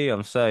CDT,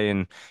 I'm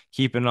saying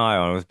keep an eye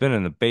on it. It's been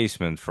in the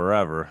basement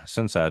forever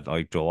since that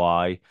like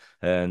July.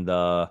 And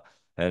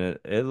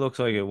it looks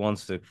like it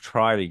wants to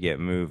try to get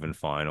moving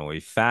finally.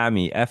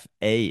 FAMI,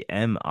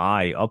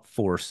 FAMI, up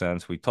 4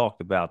 cents. We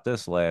talked about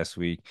this last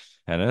week,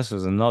 and this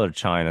is another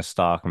China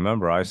stock.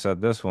 Remember, I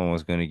said this one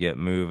was going to get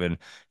moving,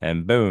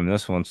 and boom,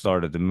 this one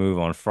started to move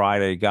on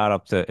Friday. Got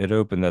up to, it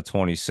opened at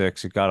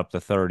 26. It got up to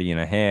 30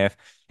 and a half.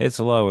 Its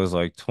low was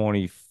like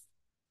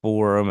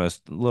 24,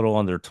 almost a little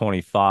under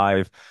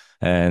 25,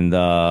 and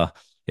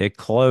it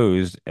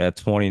closed at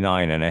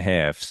 29 and a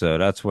half. So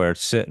that's where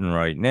it's sitting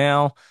right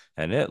now,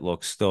 and it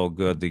looks still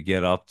good to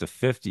get up to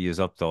 50 is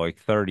up to like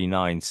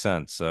 39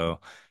 cents. So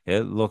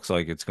it looks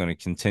like it's going to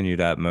continue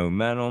that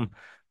momentum.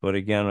 But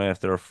again,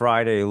 after a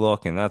Friday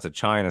look, and that's a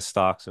China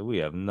stock, so we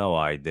have no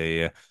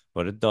idea.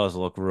 But it does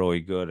look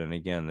really good. And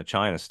again, the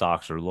China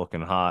stocks are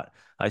looking hot.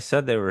 I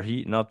said they were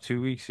heating up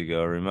 2 weeks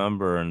ago,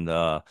 remember? And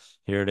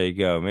here they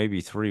go.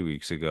 Maybe 3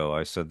 weeks ago,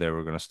 I said they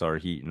were going to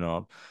start heating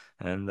up.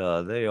 And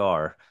they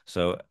are.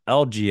 So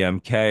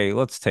LGMK,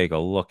 let's take a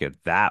look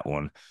at that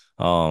one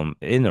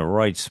in the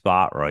right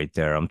spot right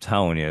there. I'm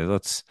telling you,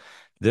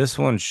 this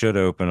one should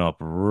open up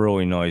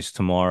really nice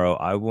tomorrow.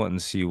 I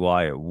wouldn't see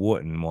why it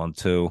wouldn't want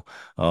to.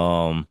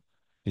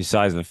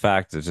 Besides the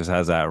fact it just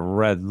has that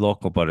red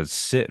look, but it's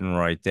sitting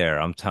right there.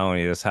 I'm telling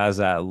you, this has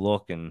that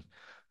look, and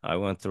I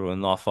went through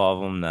enough of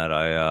them that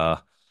I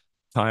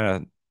kind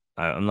of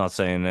I'm not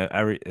saying that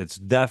it's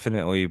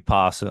definitely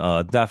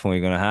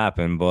definitely going to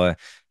happen, but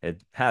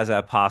it has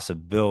that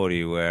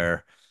possibility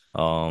where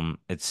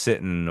it's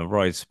sitting in the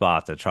right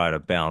spot to try to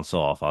bounce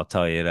off. I'll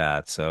tell you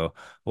that. So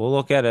we'll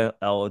look at a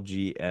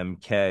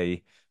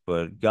LGMK,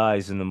 but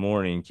guys in the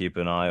morning, keep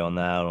an eye on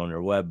that on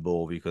your web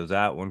bull because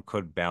that one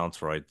could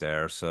bounce right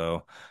there.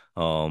 So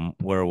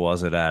where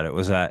was it at?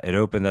 It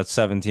opened at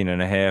 17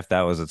 and a half.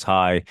 That was its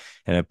high,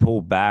 and it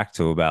pulled back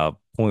to about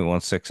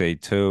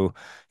 0.1682.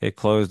 It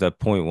closed at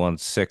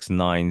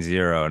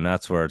 0.1690, and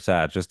that's where it's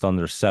at, just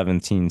under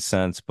 17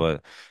 cents,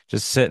 but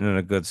just sitting in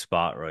a good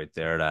spot right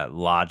there, that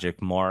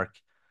logic mark.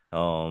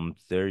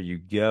 There you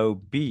go.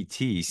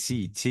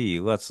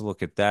 BTCT. Let's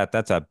look at that.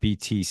 That's a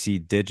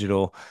BTC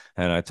digital.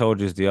 And I told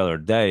you the other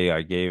day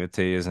I gave it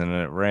to you, and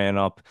it ran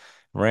up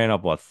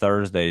what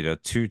Thursday to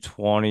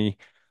 220.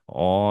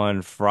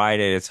 On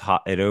Friday,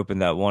 it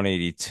opened at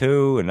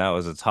 182, and that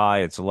was its high.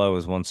 Its low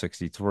is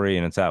 163,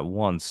 and it's at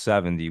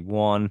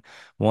 171.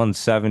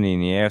 170 in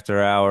the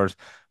after hours,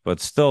 but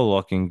still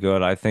looking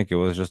good. I think it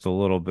was just a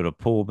little bit of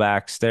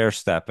pullback, stair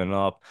stepping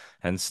up,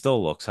 and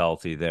still looks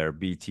healthy there,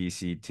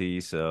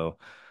 BTCT. So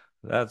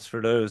that's for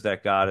those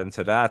that got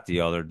into that the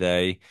other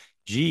day.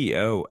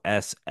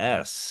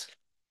 GOSS.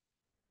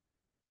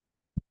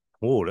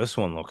 Oh, this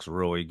one looks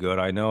really good.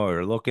 I know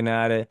you're looking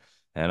at it,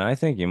 and I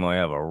think you might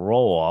have a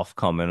roll off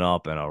coming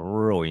up and a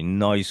really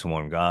nice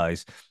one,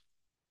 guys.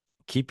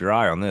 Keep your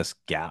eye on this.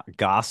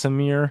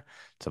 Gossamer.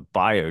 It's a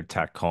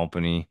biotech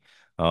company.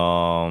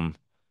 Um,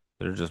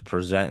 they're just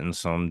presenting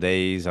some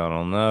days. I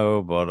don't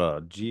know,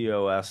 but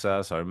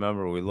GOSS. I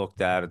remember we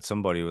looked at it.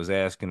 Somebody was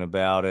asking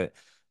about it,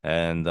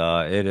 and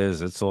it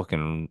is. It's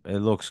looking. It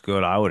looks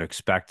good. I would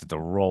expect it to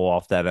roll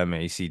off that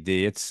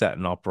MACD. It's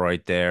setting up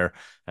right there,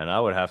 and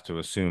I would have to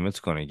assume it's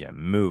going to get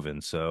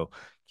moving. So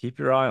keep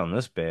your eye on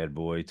this bad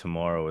boy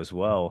tomorrow as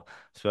well,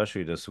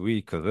 especially this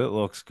week because it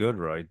looks good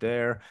right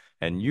there.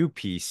 And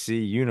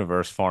UPC,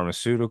 Universe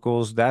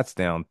Pharmaceuticals, that's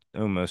down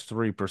almost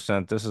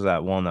 3%. This is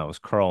that one that was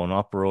curling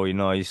up really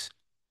nice.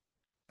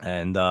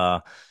 And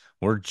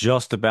we're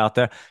just about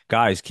there.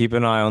 Guys, keep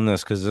an eye on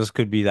this because this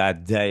could be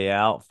that day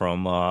out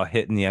from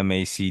hitting the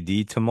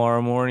MACD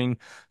tomorrow morning.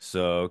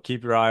 So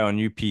keep your eye on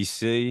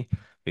UPC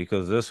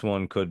because this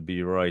one could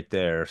be right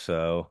there.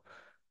 So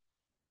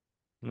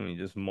let me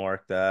just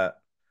mark that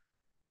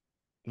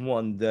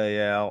one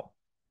day out.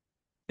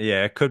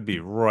 Yeah, it could be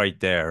right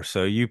there.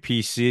 So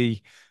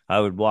UPC, I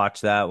would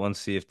watch that one,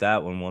 see if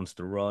that one wants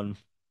to run.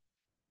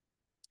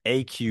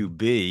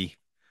 AQB,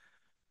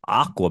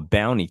 Aqua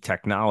Bounty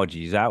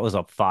Technologies, that was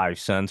up 5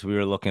 cents. We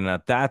were looking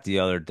at that the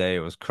other day.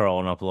 It was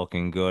curling up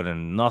looking good,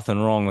 and nothing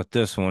wrong with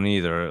this one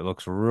either. It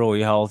looks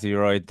really healthy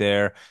right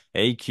there.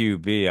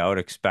 AQB, I would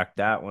expect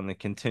that one to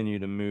continue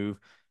to move.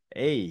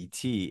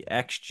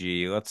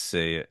 ATXG, let's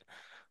see it.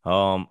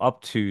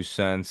 Up 2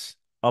 cents,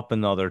 up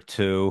another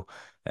two,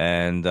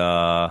 and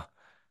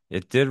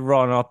it did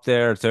run up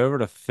there. It's over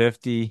to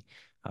 50.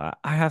 I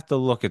have to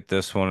look at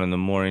this one in the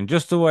morning,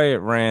 just the way it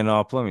ran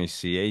up. Let me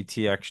see.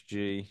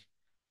 ATXG.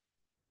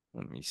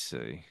 Let me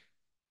see.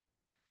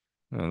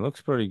 It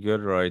looks pretty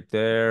good right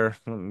there.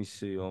 Let me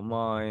see on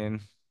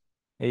mine.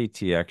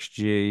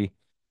 ATXG.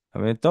 I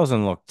mean, it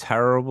doesn't look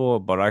terrible,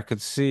 but I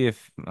could see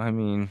I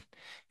mean,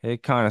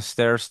 it kind of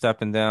stair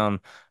stepping down.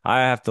 I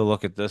have to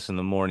look at this in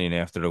the morning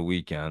after the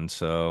weekend.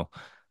 So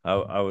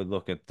I would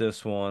look at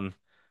this one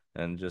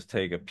and just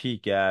take a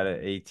peek at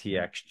it.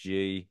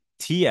 ATXG.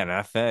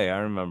 TNFA. I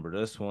remember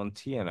this one.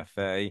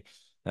 TNFA.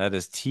 That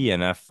is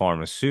TNF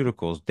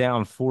Pharmaceuticals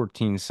down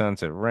 14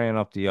 cents. It ran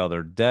up the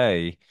other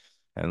day.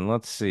 And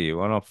let's see, it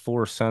went up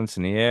 4 cents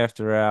in the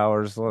after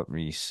hours. Let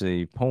me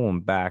see,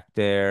 pulling back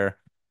there.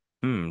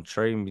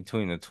 Trading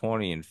between the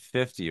 20 and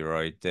 50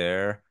 right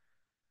there.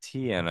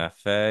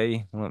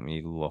 TNFA. Let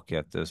me look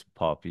at this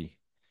puppy.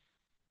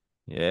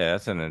 Yeah,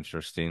 that's an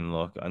interesting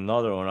look.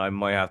 Another one, I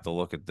might have to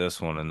look at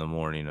this one in the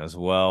morning as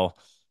well.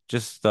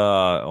 Just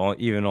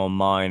even on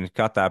mine, it's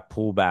got that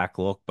pullback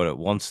look, but it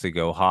wants to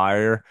go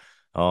higher.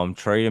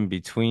 Trading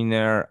between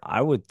there,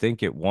 I would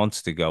think it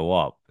wants to go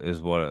up,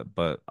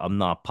 but I'm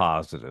not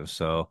positive.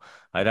 So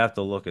I'd have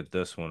to look at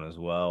this one as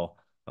well.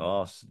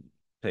 I'll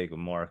take a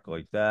mark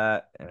like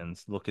that and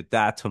look at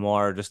that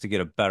tomorrow just to get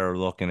a better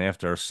look. And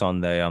after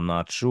Sunday, I'm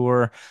not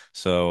sure.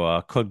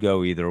 So could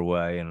go either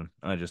way, and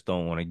I just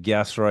don't want to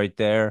guess right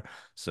there.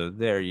 So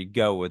there you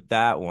go with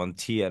that one,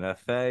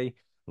 TNFA.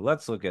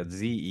 Let's look at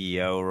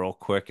ZEO real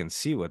quick and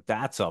see what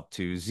that's up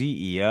to.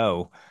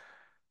 ZEO.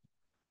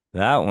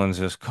 That one's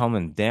just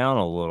coming down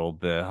a little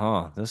bit,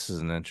 huh? This is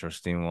an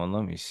interesting one.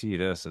 Let me see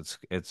this.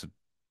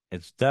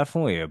 It's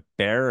definitely a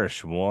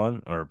bearish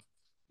one, or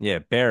yeah,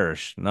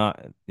 bearish,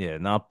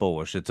 not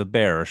bullish. It's a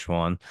bearish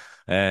one.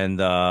 And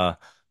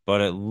but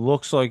it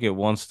looks like it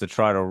wants to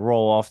try to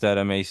roll off that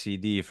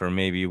MACD for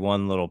maybe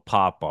one little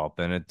pop up.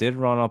 And it did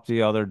run up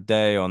the other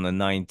day on the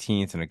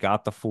 19th and it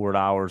got the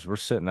 $4. We're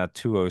sitting at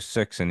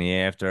 206 in the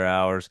after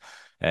hours.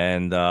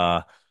 And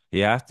we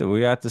have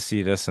to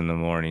see this in the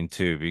morning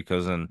too,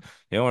 because then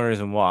the only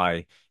reason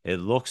why it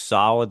looks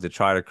solid to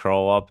try to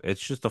curl up,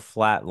 it's just a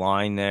flat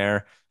line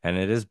there. and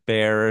it is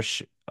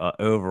bearish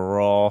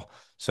overall.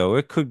 So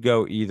it could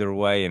go either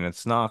way, and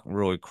it's not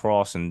really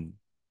crossing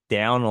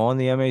down on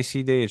the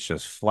MACD. It's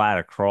just flat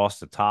across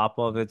the top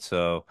of it.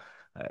 So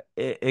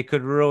it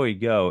could really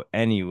go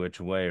any which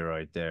way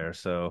right there.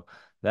 So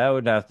that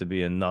would have to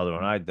be another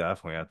one. I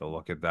definitely have to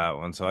look at that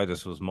one. So I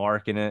just was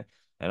marking it,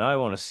 and I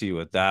want to see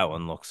what that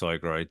one looks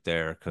like right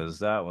there because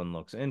that one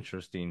looks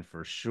interesting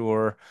for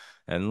sure.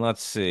 And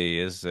let's see,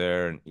 is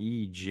there an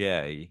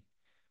EJ?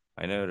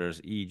 I know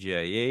there's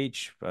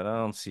EJH, but I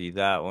don't see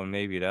that one.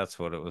 Maybe that's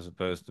what it was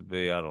supposed to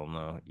be. I don't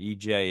know.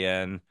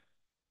 EJN.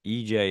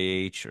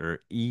 EJH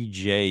or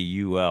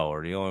EJUL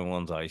are the only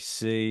ones I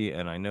see,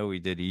 and I know we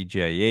did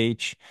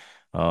EJH.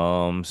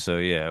 So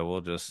yeah, we'll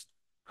just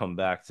come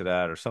back to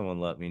that, or someone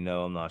let me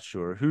know. I'm not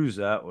sure whose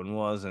that one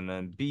was. And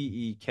then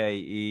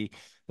BEKE.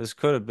 This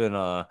could have been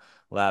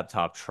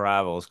laptop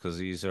travels because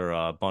these are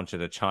a bunch of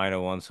the China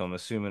ones. So I'm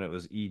assuming it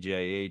was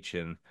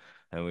EJH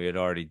and we had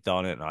already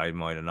done it. And I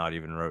might have not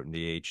even written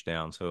the H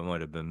down, so it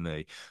might have been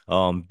me.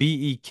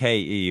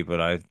 BEKE,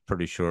 but I'm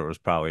pretty sure it was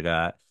probably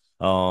that.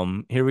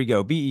 Here we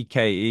go.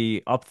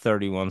 BEKE up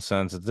 31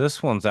 cents.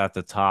 This one's at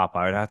the top.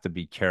 I'd have to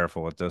be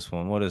careful with this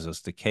one. What is this?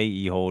 The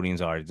KE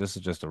Holdings. All right, this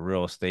is just a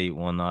real estate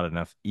one, not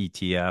an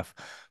ETF.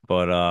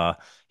 But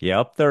yeah,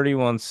 up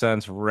 31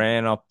 cents,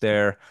 ran up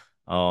there.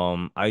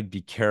 I'd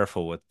be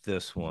careful with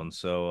this one.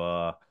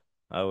 So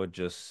I would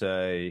just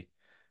say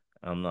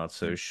I'm not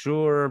so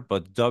sure,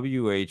 but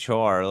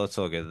WHR, let's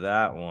look at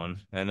that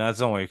one. And that's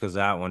only because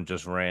that one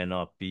just ran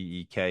up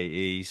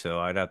BEKE,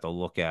 so I'd have to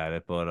look at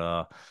it.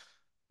 But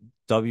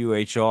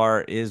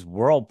WHR is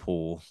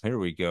Whirlpool. Here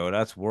we go.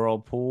 That's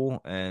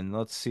Whirlpool. And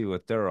let's see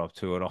what they're up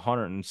to at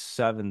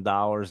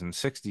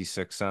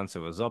 $107.66. It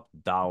was up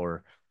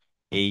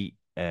 $1.08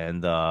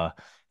 and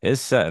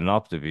it's setting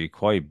up to be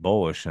quite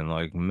bullish in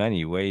like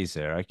many ways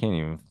there. I can't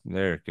even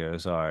there it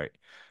goes. All right.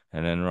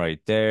 And then right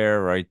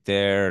there,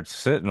 it's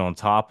sitting on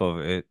top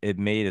of it. It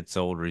made its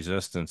old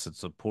resistance and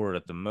support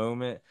at the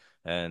moment.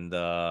 And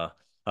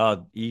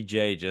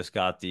EJ just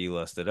got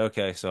delisted.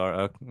 Okay,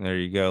 so there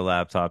you go,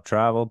 laptop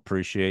travel.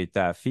 Appreciate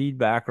that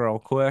feedback real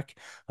quick.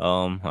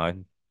 I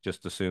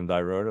just assumed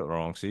I wrote it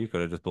wrong, so you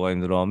could have just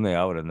blamed it on me.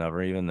 I would have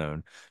never even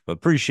known. But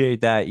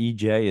appreciate that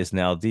EJ is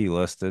now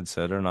delisted,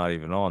 so they're not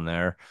even on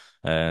there.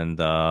 And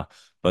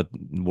but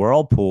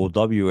Whirlpool,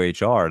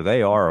 WHR,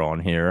 they are on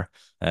here.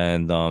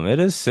 And it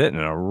is sitting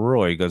in a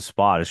really good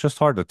spot. It's just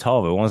hard to tell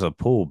if it wants to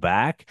pull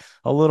back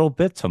a little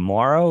bit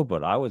tomorrow,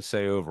 but I would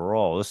say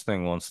overall, this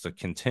thing wants to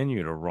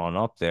continue to run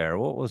up there.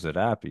 What was it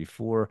at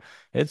before?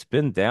 It's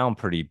been down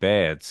pretty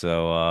bad.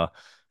 So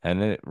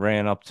and it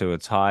ran up to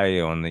its high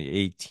on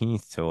the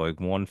 18th to like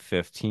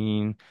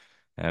 115,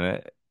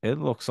 and it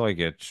looks like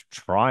it's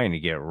trying to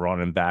get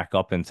running back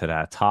up into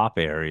that top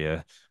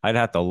area. I'd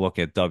have to look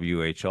at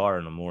WHR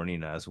in the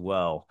morning as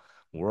well.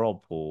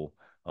 Whirlpool.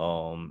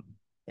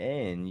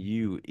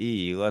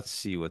 NUE, let's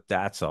see what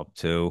that's up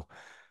to.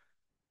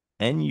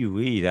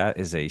 NUE, that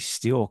is a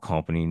steel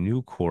company,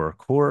 Nucor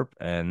Corp,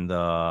 and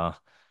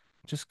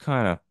just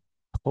kind of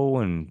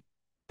pulling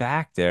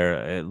back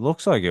there. It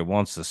looks like it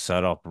wants to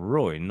set up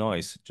really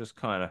nice. It just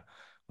kind of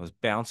was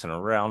bouncing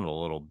around a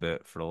little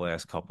bit for the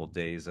last couple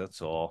days.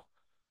 That's all.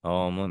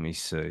 Let me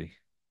see.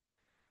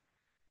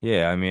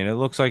 Yeah, I mean, it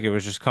looks like it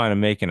was just kind of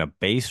making a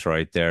base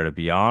right there, to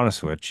be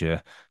honest with you.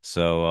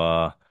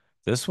 So,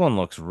 this one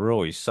looks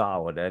really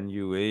solid.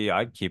 NUE,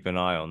 I'd keep an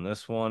eye on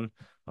this one.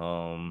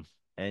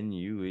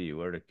 NUE,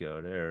 where'd it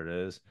go? There it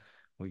is.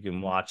 We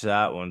can watch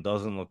that one.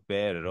 Doesn't look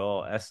bad at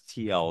all.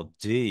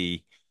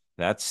 STLD,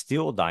 that's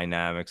Steel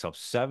Dynamics up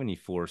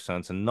 74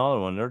 cents. Another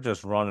one, they're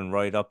just running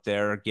right up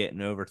there,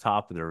 getting over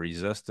top of the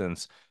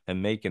resistance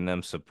and making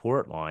them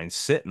support lines,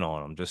 sitting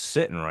on them, just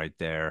sitting right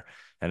there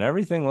and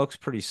everything looks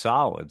pretty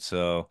solid.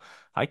 So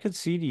I could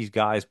see these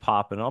guys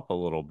popping up a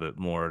little bit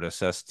more, this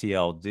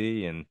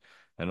STLD and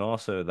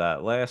also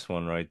that last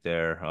one right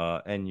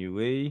there,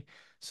 NUE.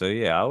 So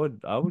yeah,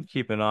 I would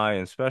keep an eye,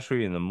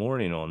 especially in the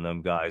morning on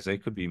them guys. They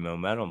could be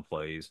momentum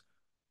plays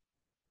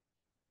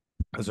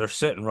because they're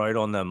sitting right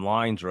on them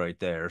lines right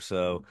there.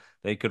 So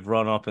they could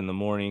run up in the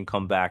morning,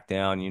 come back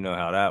down. You know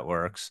how that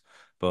works.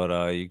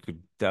 But you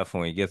could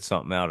definitely get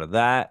something out of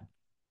that.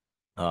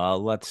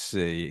 Let's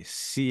see.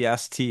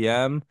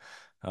 CSTM,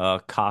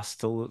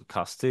 Castillum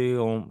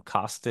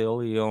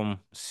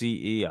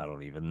CE, I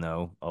don't even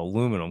know.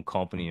 Aluminum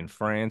company in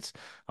France.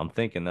 I'm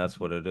thinking that's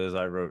what it is.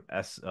 I wrote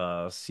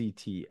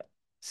CST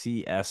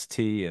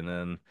and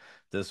then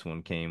this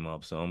one came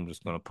up. So I'm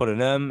just gonna put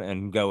an M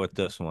and go with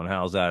this one.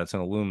 How's that? It's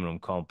an aluminum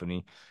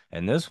company.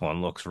 And this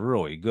one looks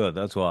really good.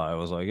 That's why I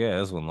was like, yeah,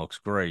 this one looks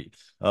great.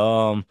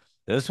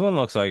 This one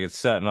looks like it's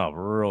setting up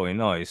really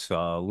nice.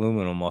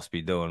 Aluminum must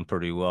be doing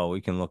pretty well.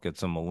 We can look at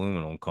some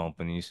aluminum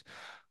companies.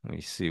 Let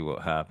me see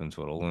what happens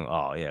with aluminum.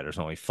 Oh, yeah, there's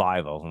only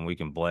five of them. We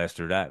can blast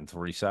through that in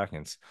 3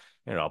 seconds.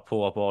 Here, I'll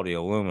pull up all the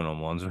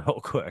aluminum ones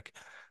real quick.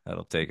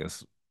 That'll take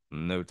us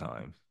no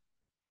time.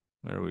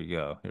 There we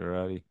go. You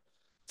ready?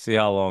 See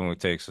how long it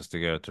takes us to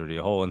go through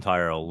the whole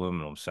entire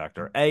aluminum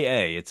sector.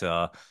 AA, it's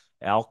a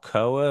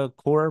Alcoa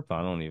Corp.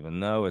 I don't even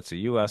know. It's a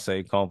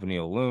USA company,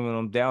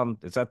 aluminum down.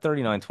 It's at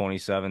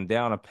 39.27,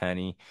 down a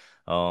penny.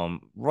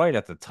 Right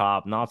at the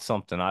top. Not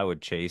something I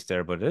would chase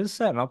there, but it is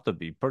setting up to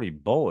be pretty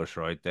bullish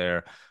right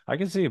there. I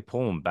can see it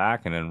pulling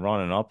back and then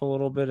running up a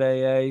little bit,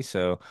 AA.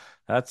 So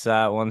that's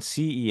that one.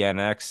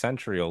 CENX,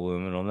 Century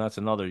Aluminum. That's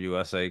another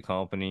USA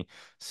company.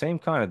 Same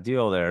kind of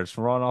deal there. It's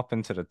run up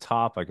into the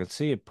top. I could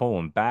see it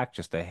pulling back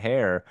just a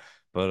hair,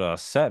 but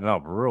setting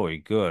up really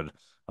good.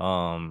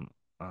 Um,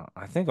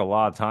 I think a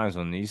lot of times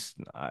when yeah,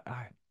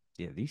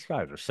 these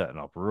guys are setting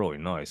up really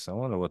nice. I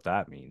wonder what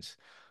that means.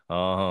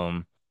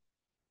 Um,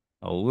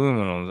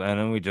 Aluminum, and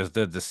then we just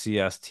did the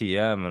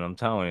CSTM, and I'm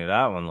telling you,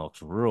 that one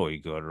looks really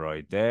good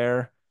right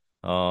there.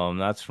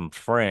 That's from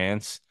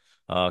France.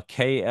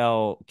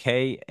 KALU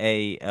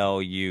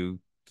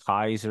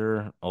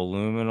Kaiser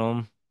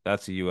Aluminum.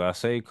 That's a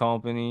USA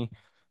company.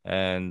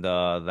 And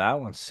that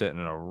one's sitting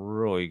in a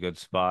really good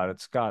spot.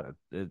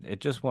 It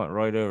just went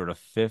right over to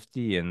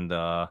 50, and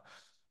I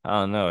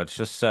don't know, it's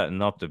just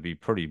setting up to be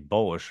pretty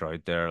bullish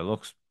right there. It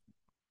looks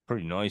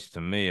pretty nice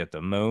to me at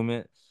the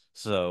moment.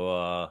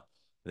 So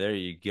there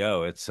you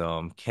go. It's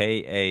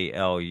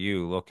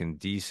KALU looking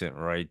decent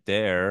right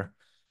there.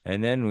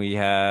 And then we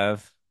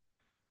have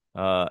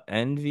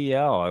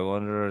NVL. I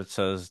wonder, it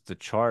says the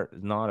chart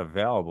is not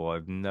available.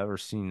 I've never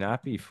seen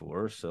that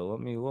before. So let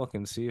me look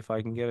and see if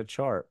I can get a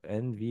chart.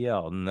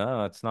 NVL.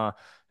 No, it's not.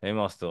 They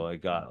must have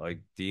like got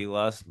like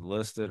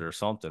delisted or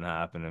something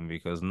happening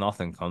because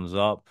nothing comes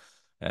up.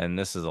 And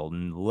this is a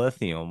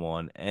lithium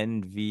one.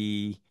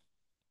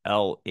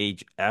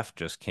 LHF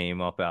just came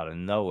up out of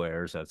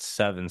nowhere. It's at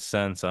 7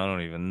 cents. I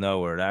don't even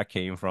know where that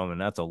came from. And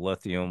that's a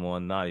lithium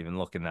one, not even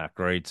looking that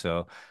great.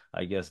 So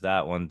I guess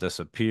that one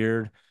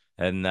disappeared.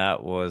 And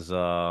that was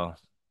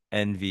NVL.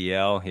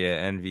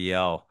 Yeah,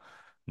 NVL.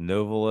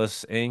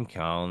 Novelis Inc.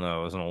 I don't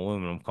know. It was an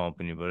aluminum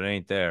company, but it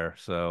ain't there.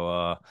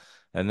 So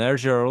and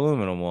there's your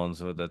aluminum ones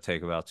that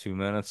take about 2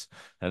 minutes.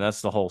 And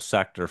that's the whole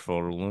sector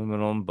for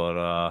aluminum.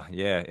 But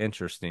yeah,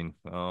 interesting.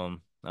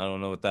 I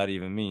don't know what that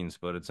even means,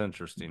 but it's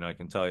interesting. I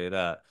can tell you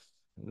that.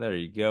 There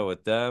you go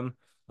with them.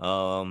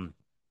 Um,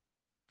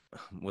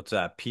 what's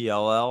that?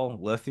 PLL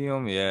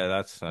lithium? Yeah,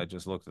 that's I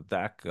just looked at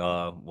that.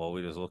 Well,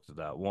 we just looked at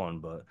that one,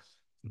 but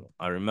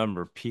I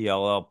remember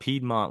PLL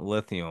Piedmont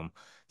Lithium.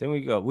 Then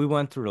we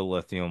went through the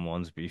lithium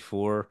ones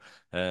before,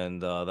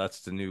 and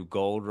that's the new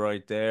gold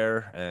right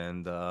there.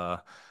 And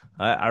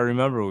I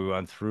remember we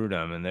went through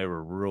them, and they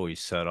were really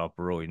set up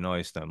really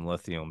nice, them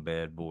lithium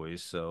bad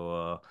boys.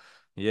 So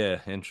yeah,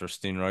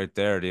 interesting right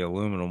there. The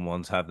aluminum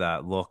ones have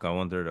that look. I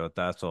wonder what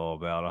that's all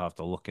about. I'll have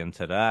to look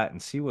into that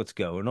and see what's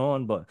going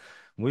on, but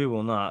we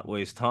will not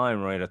waste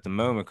time right at the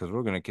moment because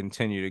we're going to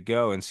continue to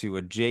go and see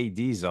what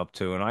JD's up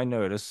to. And I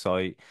know this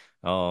site,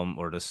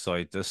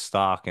 this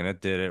stock, and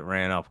it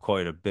ran up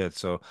quite a bit.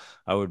 So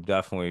I would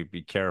definitely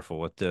be careful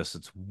with this.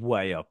 It's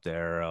way up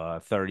there,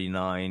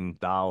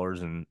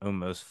 $39 and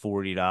almost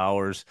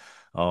 $40.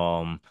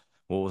 Um,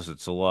 what was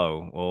its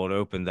low? Well, it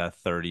opened at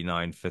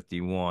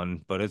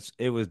 39.51, but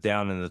it was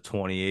down in the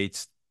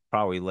 28s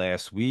probably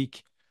last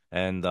week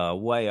and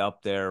way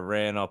up there,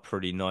 ran up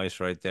pretty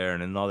nice right there.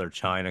 And another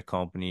China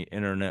company,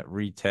 Internet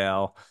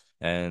Retail,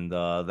 and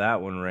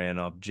that one ran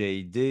up.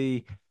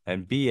 JD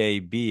and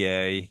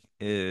BABA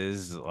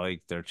is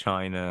like their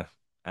China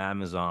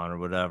Amazon or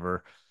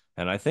whatever.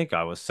 And I think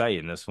I was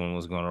saying this one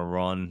was going to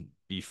run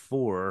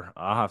before.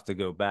 I'll have to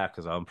go back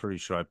because I'm pretty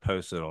sure I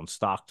posted on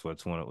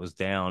StockTwits when it was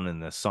down in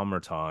the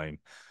summertime,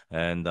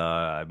 and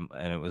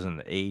it was in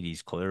the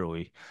 80s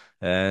clearly.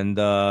 And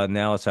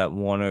now it's at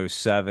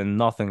 107.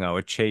 Nothing I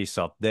would chase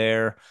up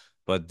there,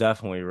 but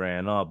definitely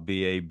ran up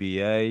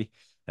BABA.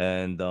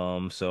 And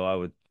so I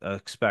would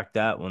expect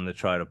that one to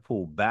try to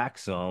pull back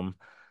some.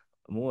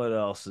 What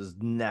else is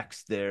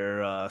next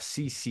there?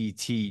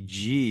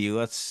 CCTG.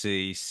 Let's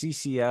see.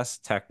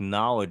 CCS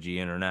Technology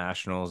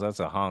Internationals. That's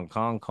a Hong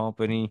Kong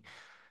company.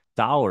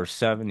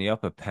 $1.70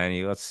 up a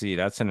penny. Let's see.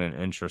 That's in an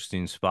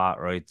interesting spot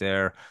right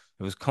there.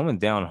 It was coming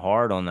down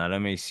hard on that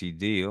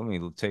MACD. Let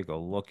me take a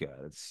look at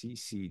it.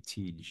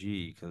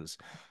 CCTG, because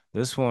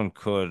this one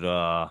could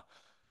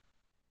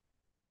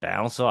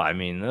bounce off. I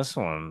mean, this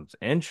one's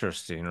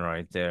interesting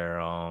right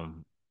there.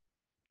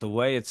 The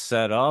way it's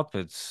set up,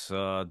 it's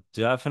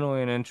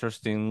definitely an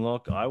interesting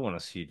look. I want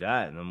to see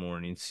that in the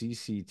morning.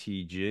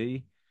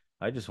 CCTG.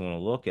 I just want to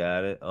look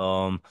at it.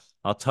 I'll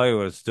tell you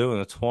what it's doing.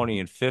 The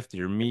 20 and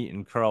 50 are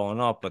meeting, curling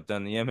up, but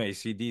then the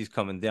MACD is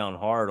coming down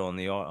hard on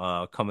the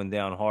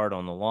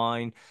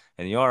line,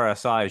 and the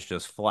RSI is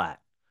just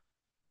flat.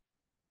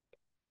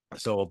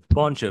 So a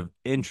bunch of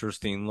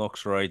interesting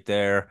looks right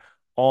there,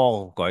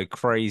 all like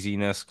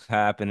craziness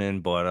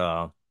happening,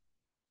 but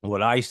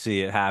what I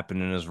see it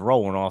happening is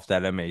rolling off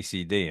that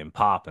MACD and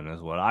popping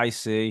is what I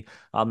see.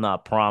 I'm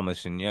not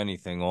promising you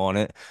anything on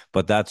it,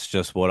 but that's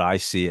just what I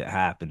see it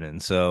happening.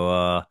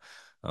 So,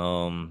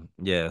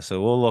 yeah,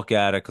 so we'll look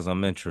at it because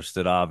I'm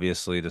interested,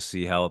 obviously, to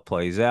see how it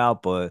plays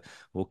out, but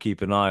we'll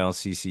keep an eye on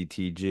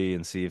CCTG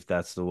and see if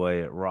that's the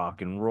way it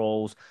rock and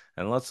rolls.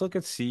 And let's look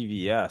at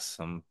CVS.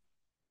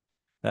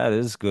 That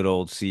is good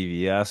old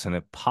CVS, and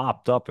it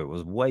popped up. It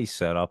was way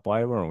set up.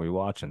 Why weren't we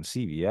watching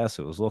CVS?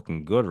 It was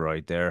looking good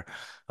right there.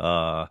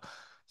 Uh,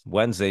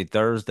 Wednesday,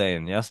 Thursday,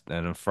 and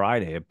then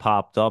Friday, it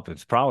popped up.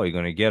 It's probably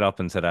going to get up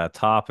into that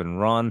top and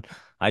run.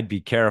 I'd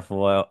be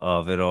careful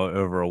of it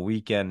over a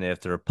weekend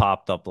after it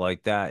popped up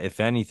like that. If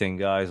anything,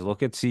 guys,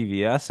 look at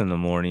CVS in the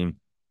morning.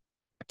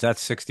 It's at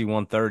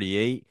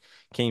 61.38.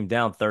 Came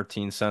down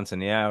 13 cents in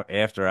the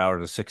after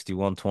hours to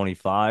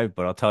 61.25.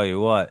 But I'll tell you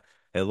what,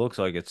 it looks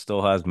like it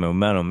still has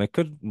momentum. It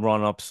could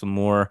run up some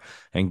more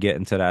and get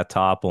into that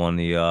top on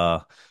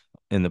the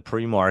in the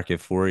pre-market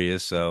for you.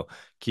 So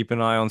keep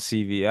an eye on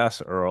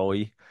CVS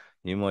early.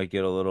 You might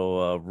get a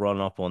little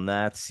run up on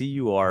that.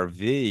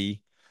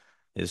 CURV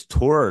is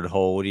Torrid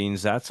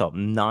Holdings. That's up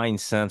 9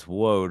 cents.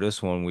 Whoa,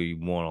 this one we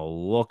want to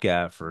look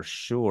at for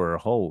sure.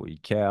 Holy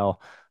cow.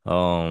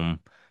 Um,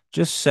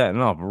 just setting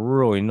up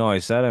really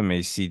nice. That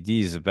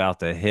MACD is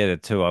about to hit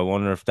it too. I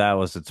wonder if that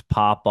was its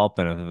pop up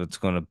and if it's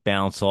going to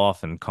bounce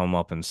off and come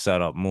up and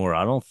set up more.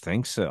 I don't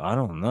think so. I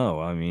don't know.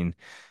 I mean,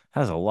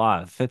 has a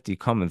lot. 50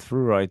 coming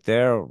through right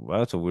there.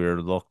 That's a weird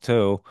look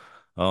too.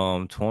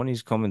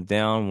 20's coming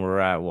down. We're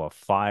at what,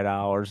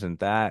 $5 and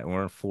that.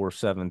 We're at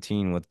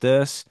 417 with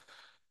this.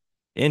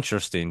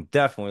 Interesting.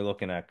 Definitely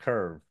looking at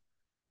curve.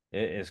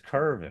 It is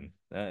curving.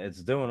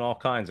 It's doing all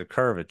kinds of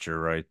curvature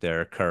right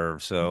there,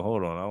 curve. So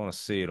hold on, I want to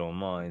see it on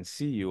mine.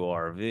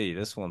 CURV.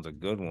 This one's a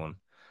good one.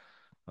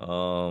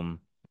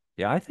 Um,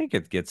 yeah, I think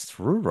it gets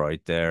through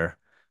right there.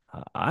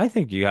 I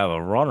think you have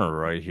a runner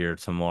right here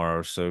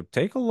tomorrow. So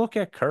take a look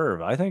at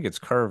curve. I think it's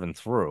curving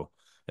through,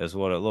 is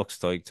what it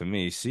looks like to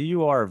me.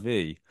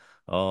 CURV.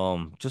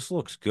 Just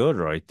looks good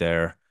right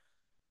there.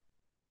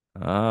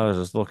 I was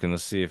just looking to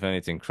see if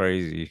anything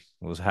crazy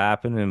was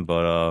happening,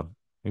 but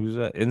it was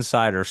an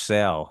insider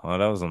sale. Oh,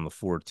 that was on the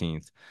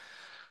 14th.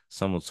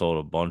 Someone sold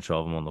a bunch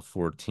of them on the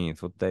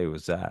 14th. What day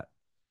was that?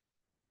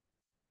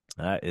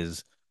 That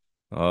is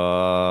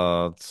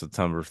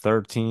September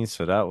 13th.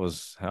 So that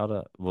was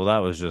that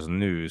was just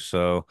news.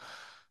 So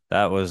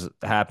that was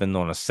happened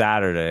on a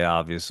Saturday,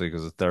 obviously,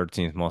 because the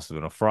 13th must have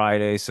been a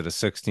Friday. So the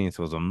 16th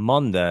was a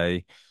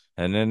Monday.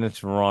 And then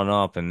it's run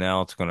up and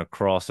now it's gonna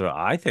cross there.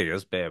 I think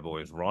this bad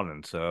boy is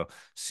running. So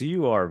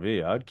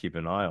CURV, I'd keep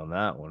an eye on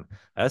that one.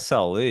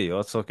 SLE,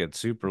 let's look at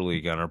Super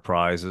League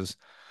Enterprises.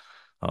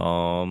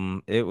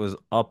 It was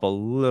up a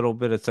little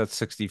bit. It's at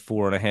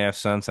 64.5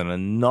 cents. And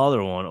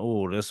another one.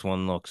 Oh, this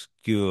one looks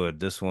good.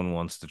 This one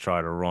wants to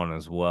try to run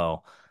as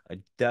well.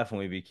 I'd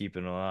definitely be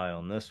keeping an eye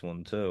on this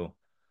one too.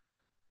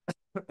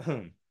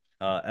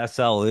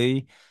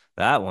 SLE,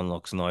 that one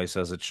looks nice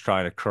as it's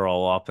trying to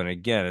curl up. And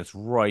again, it's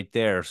right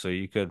there. So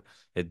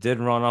it did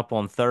run up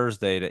on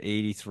Thursday to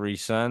 83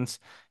 cents.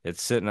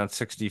 It's sitting at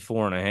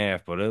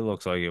 64.5, but it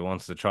looks like it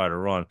wants to try to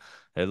run.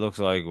 It looks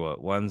like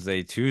what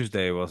Wednesday,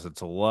 Tuesday was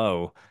its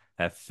low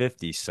at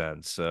 50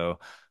 cents. So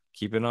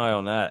keep an eye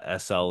on that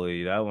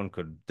SLE. That one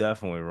could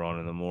definitely run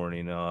in the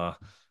morning.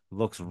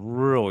 Looks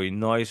really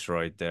nice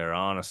right there,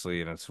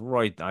 honestly. And it's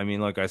right. I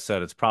mean, like I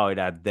said, it's probably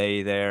that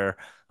day there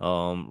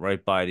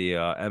right by the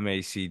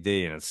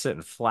MACD, and it's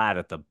sitting flat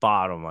at the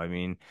bottom. I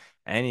mean,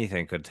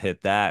 anything could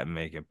hit that and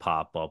make it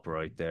pop up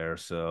right there.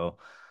 So,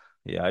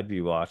 yeah, I'd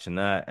be watching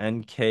that.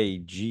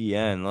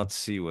 NKGN, let's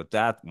see what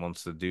that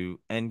wants to do.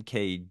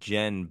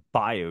 NKGen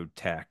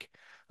Biotech.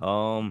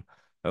 Um,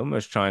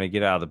 almost trying to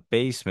get out of the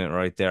basement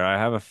right there. I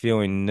have a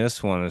feeling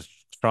this one is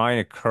trying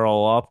to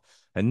curl up.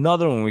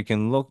 Another one we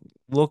can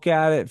look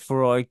at it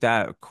for like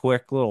that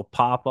quick little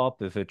pop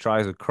up. If it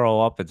tries to curl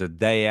up, it's a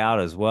day out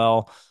as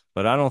well.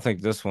 But I don't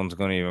think this one's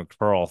going to even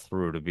crawl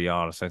through, to be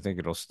honest. I think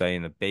it'll stay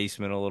in the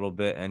basement a little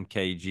bit,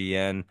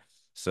 NKGN.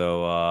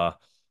 So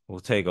we'll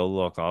take a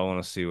look. I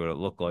want to see what it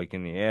looked like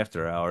in the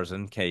after hours,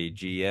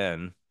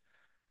 NKGN.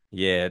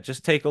 Yeah,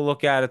 just take a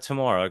look at it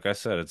tomorrow. Like I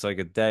said, it's like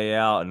a day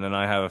out, and then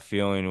I have a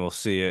feeling we'll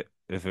see it.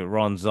 If it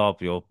runs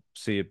up, you'll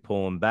see it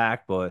pulling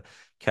back, but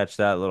catch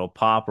that little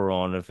popper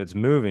on. If it's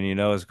moving, you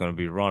know it's going to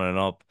be running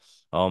up.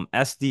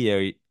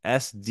 SDOT,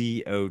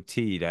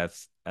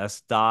 that's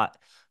S dot.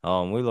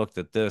 We looked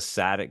at this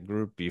static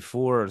group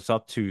before. It's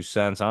up 2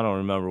 cents. I don't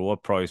remember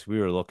what price we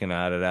were looking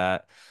at it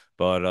at,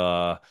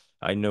 but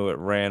I knew it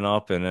ran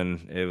up and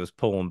then it was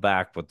pulling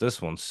back. But this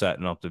one's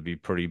setting up to be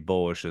pretty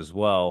bullish as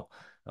well.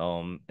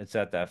 It's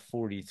at that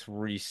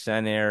 43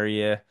 cent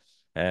area,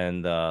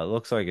 and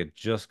looks like it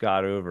just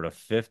got over to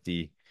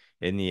 50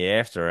 in the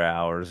after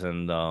hours.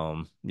 And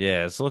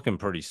yeah, it's looking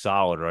pretty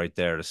solid right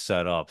there to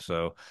set up.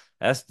 So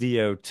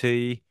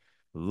SDOT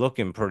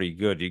looking pretty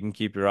good. You can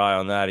keep your eye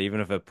on that, even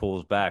if it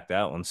pulls back.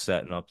 That one's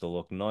setting up to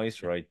look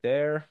nice right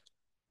there.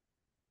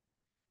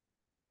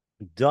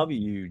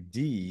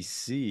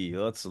 WDC,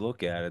 let's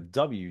look at it.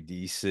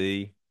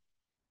 WDC.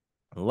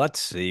 Let's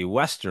see,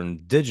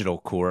 Western Digital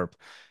Corp.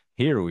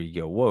 Here we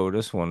go. Whoa,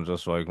 this one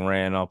just like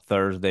ran up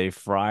Thursday,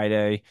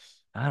 Friday.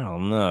 I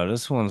don't know.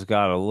 This one's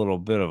got a little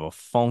bit of a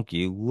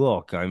funky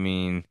look. I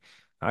mean,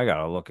 I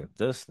gotta look at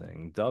this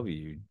thing.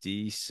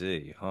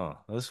 WDC, huh?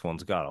 This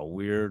one's got a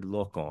weird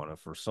look on it.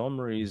 For some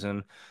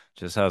reason,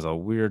 just has a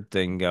weird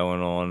thing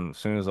going on. As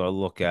soon as I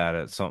look at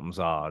it, something's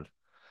odd.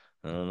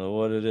 I don't know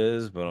what it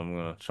is, but I'm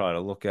gonna try to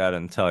look at it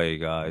and tell you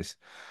guys.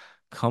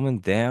 Coming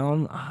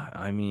down,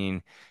 I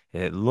mean,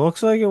 it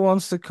looks like it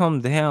wants to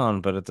come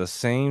down, but at the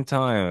same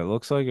time, it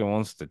looks like it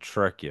wants to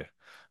trick you.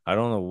 I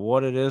don't know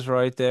what it is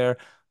right there.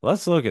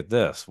 Let's look at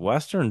this.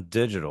 Western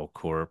Digital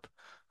Corp.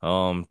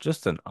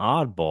 Just an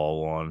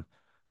oddball one.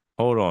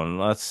 Hold on,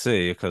 let's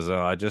see, because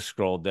I just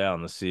scrolled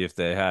down to see if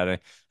they had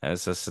it. And it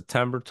says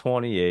September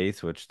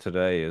 28th, which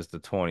today is the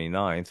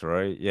 29th,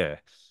 right? Yeah.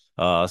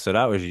 So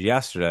that was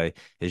yesterday.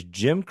 Is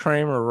Jim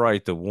Cramer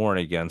right to warn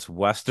against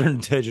Western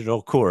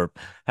Digital Corp?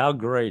 How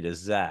great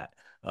is that?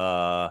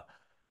 Uh,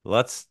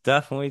 let's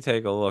definitely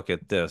take a look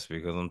at this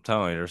because I'm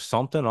telling you, there's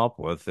something up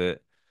with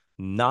it.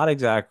 Not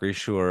exactly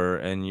sure,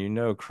 and you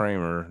know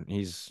Kramer,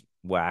 he's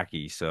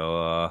wacky,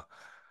 so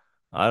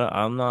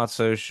I'm not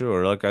so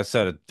sure. Like I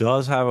said, it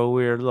does have a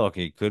weird look.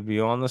 He could be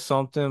on to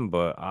something,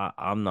 but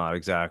I'm not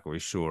exactly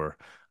sure.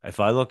 If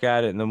I look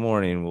at it in the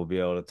morning, we'll be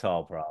able to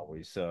tell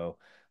probably. So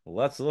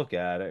let's look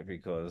at it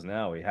because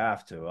now we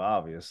have to,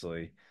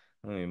 obviously.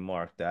 Let me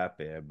mark that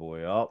bad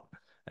boy up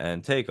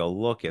and take a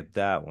look at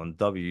that one,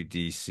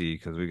 WDC,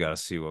 because we got to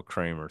see what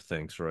Kramer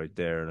thinks right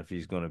there and if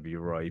he's going to be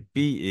right.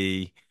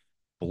 BE,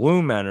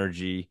 Bloom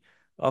Energy,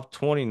 up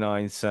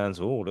 29 cents.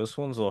 Oh, this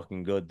one's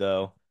looking good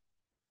though.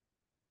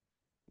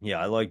 Yeah,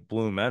 I like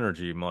Bloom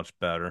Energy much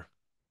better.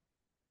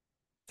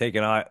 Take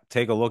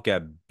a look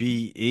at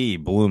BE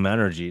Bloom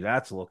Energy.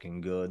 That's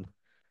looking good.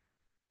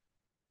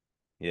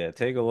 Yeah,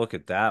 take a look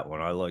at that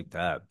one. I like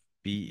that.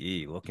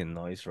 BE looking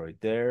nice right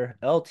there.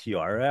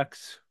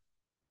 LTRX.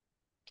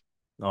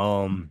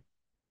 Um,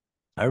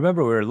 I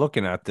remember we were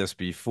looking at this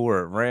before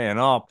it ran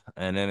up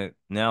and then it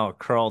now it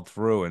curled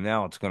through and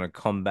now it's going to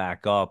come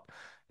back up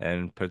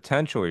and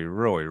potentially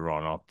really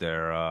run up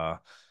there.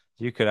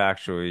 You could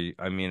actually,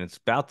 I mean, it's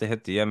about to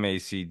hit the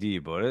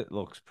MACD, but it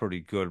looks pretty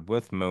good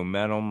with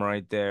momentum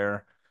right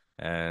there.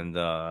 And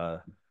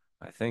I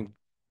think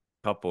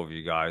couple of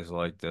you guys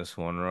like this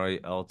one,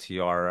 right?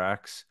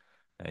 LTRX.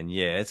 And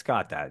yeah, it's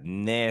got that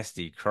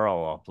nasty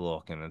curl up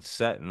look and it's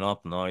setting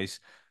up nice.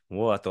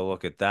 We'll have to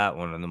look at that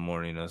one in the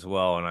morning as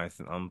well. And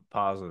I'm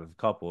positive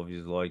a couple of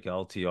you like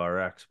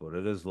LTRX, but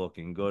it is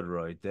looking good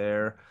right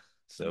there.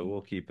 So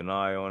we'll keep an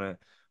eye on it.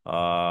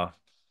 Uh,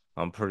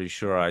 I'm pretty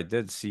sure I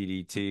did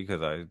CDT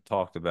because I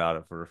talked about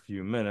it for a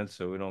few minutes,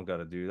 so we don't got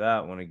to do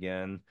that one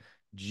again.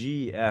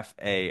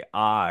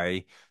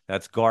 GFAI,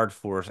 that's Guard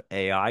Force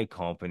AI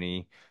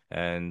Company.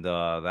 And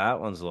that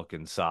one's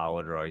looking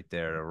solid right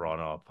there to run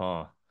up,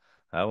 huh?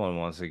 That one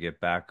wants to get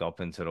back up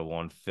into the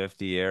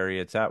 150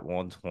 area. It's at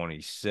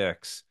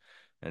 126.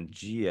 And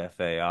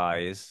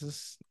GFAI is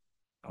this.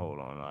 Hold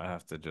on, I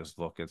have to just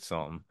look at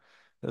something.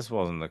 This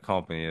wasn't the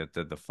company that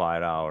did the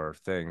 5 hour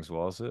things,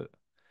 was it?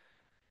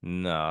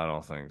 No, I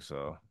don't think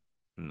so.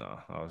 No,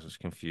 I was just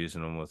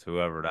confusing them with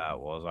whoever that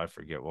was. I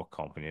forget what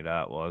company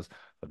that was.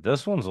 But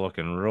this one's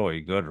looking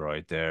really good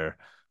right there.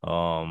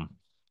 Um,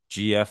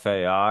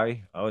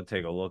 GFAI, I would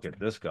take a look at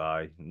this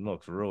guy. It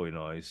looks really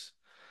nice.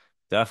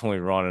 Definitely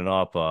running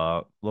up.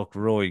 Looked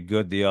really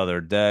good the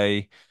other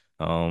day.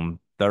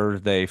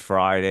 Thursday,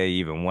 Friday,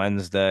 even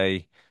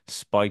Wednesday.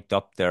 Spiked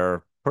up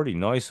there pretty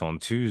nice on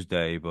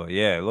Tuesday. But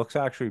yeah, it looks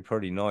actually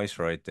pretty nice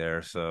right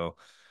there. So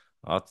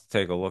I'll have to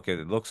take a look at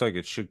it. It looks like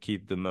it should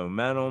keep the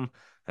momentum.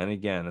 And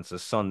again, it's a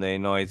Sunday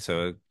night,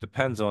 so it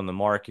depends on the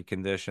market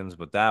conditions,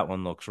 but that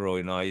one looks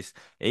really nice.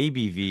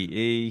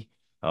 ABVE,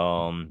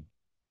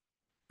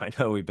 I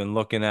know we've been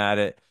looking at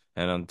it,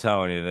 and I'm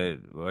telling you that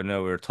I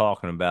know we were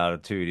talking about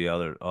it too the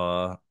other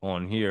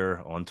on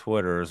here on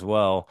Twitter as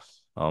well.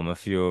 A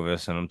few of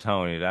us, and I'm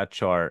telling you that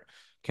chart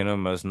can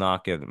almost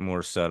not get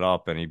more set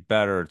up any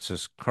better. It's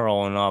just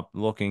curling up,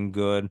 looking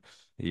good.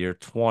 Your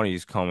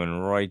 20's coming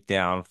right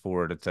down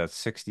for it. It's at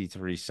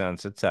 63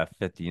 cents. It's at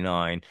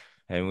 59.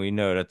 And we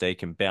know that they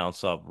can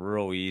bounce up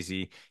real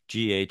easy.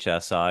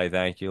 GHSI,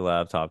 thank you,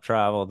 Laptop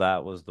Travel.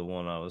 That was the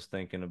one I was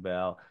thinking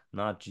about,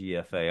 not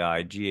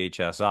GFAI.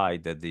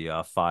 GHSI did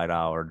the 5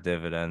 hour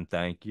dividend.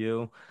 Thank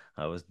you.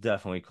 I was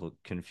definitely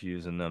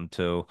confusing them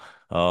too.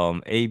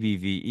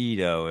 ABVE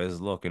though is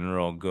looking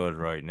real good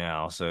right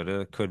now, so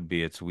that could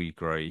be its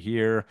week right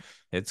here.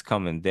 It's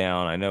coming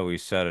down. I know we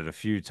said it a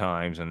few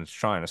times, and it's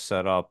trying to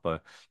set up,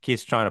 but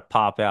keeps trying to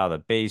pop out of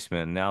the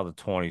basement. And now the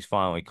 20's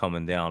finally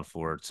coming down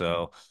for it.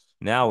 So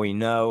now we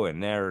know,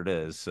 and there it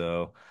is.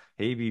 So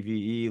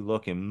ABVE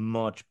looking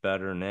much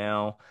better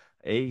now.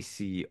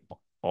 ACRV.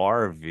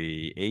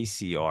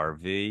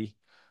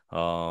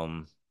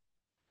 Um,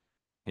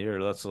 Here,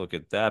 let's look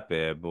at that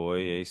bad boy,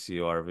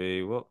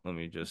 ACRV. Well, let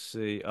me just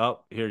see.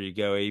 Oh, here you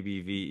go,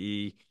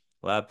 ABVE.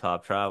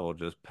 Laptop Travel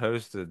just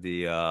posted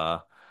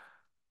the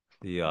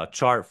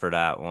chart for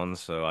that one,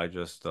 so I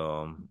just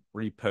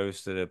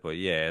reposted it. But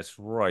yeah, it's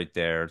right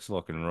there. It's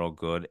looking real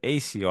good.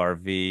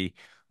 ACRV.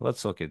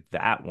 Let's look at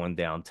that one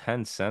down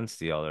 10 cents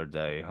the other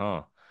day,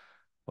 huh?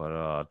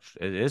 But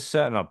it is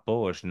setting up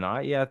bullish.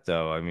 Not yet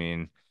though. I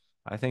mean,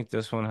 I think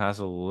this one has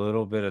a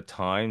little bit of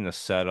time to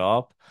set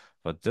up,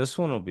 but this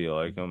one will be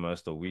like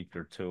almost a week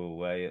or two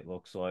away, it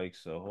looks like.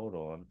 So hold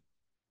on.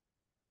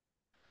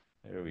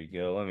 There we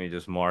go. Let me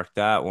just mark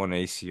that one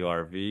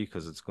ACRV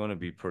because it's going to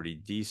be pretty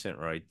decent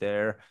right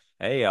there.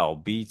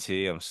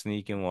 ALBT, I'm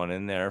sneaking one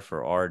in there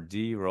for RD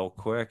real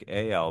quick.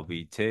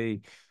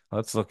 ALBT.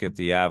 Let's look at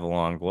the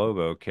Avalon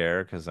Globo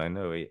Care because I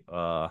know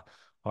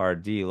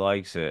RD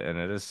likes it and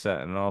it is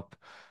setting up.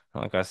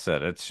 Like I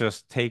said, it's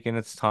just taking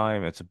its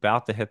time. It's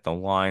about to hit the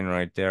line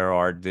right there,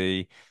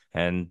 RD.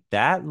 And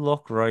that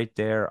look right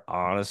there,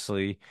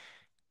 honestly,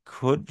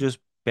 could just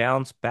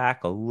bounce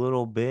back a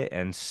little bit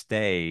and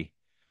stay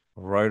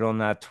right on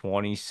that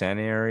 20 cent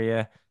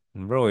area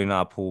and really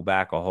not pull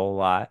back a whole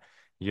lot.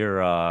 Your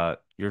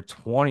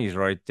 20s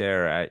right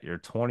there at your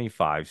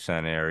 25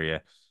 cent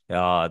area.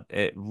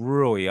 It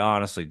really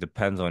honestly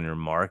depends on your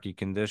market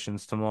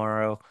conditions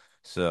tomorrow.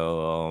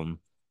 So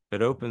if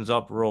it opens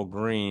up real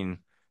green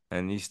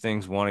and these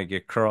things want to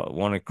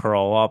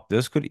curl up,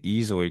 this could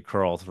easily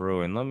curl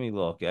through. And let me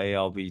look,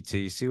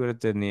 ALBT, see what it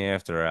did in the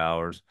after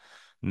hours.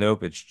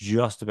 Nope, it's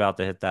just about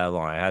to hit that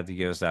line. I had to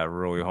give us that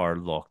really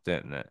hard look,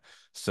 didn't it?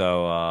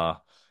 So,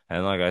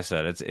 and like I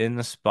said, it's in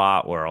the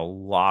spot where a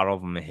lot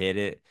of them hit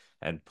it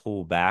and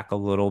pull back a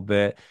little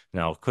bit.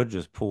 Now, it could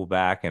just pull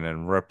back and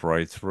then rip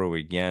right through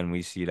again.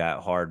 We see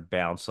that hard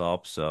bounce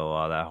up,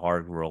 so that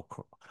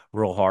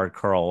real hard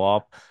curl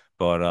up.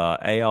 But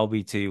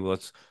ALBT,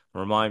 let's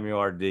remind me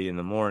RD in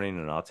the morning,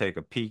 and I'll take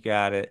a peek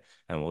at it,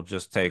 and we'll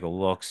just take a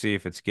look, see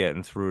if it's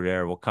getting through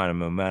there, what kind of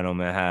momentum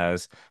it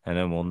has, and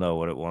then we'll know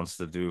what it wants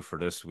to do for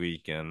this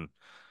week and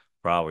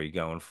probably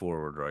going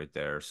forward right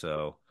there.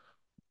 So.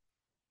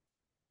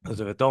 Because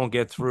if it don't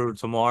get through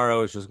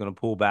tomorrow, it's just going to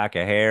pull back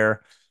a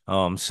hair,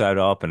 set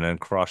up, and then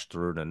crush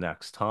through the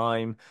next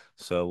time.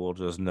 So we'll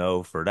just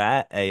know for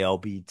that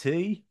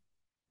ALBT.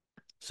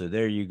 So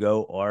there you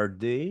go,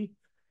 RD.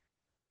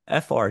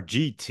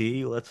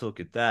 FRGT, let's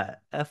look at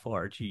that.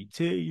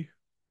 FRGT.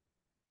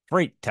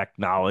 Freight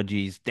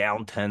Technologies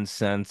down 10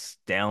 cents,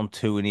 down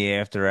 2 in the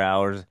after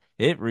hours.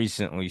 It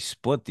recently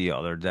split the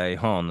other day,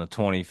 huh, on the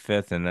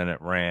 25th, and then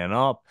it ran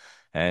up.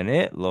 And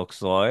it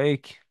looks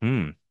like,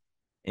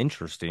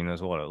 interesting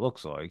is what it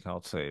looks like.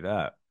 I'll say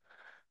that.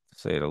 To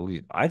say the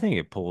least. I think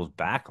it pulls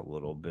back a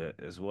little bit,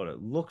 is what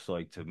it looks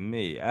like to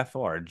me.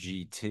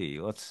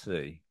 FRGT. Let's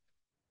see.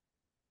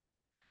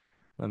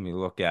 Let me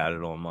look at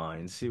it on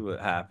mine. See what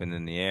happened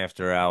in the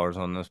after hours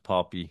on this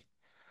puppy.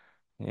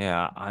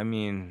 Yeah, I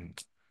mean,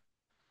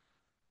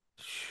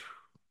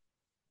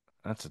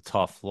 that's a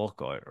tough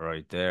look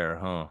right there,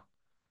 huh?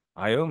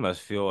 I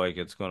almost feel like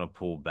it's going to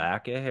pull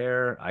back a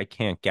hair. I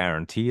can't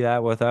guarantee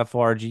that with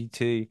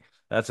FRGT.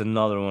 That's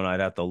another one I'd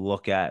have to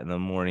look at in the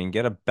morning,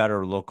 get a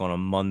better look on a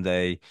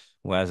Monday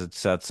as it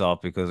sets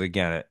up. Because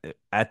again,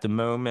 at the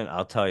moment,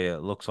 I'll tell you,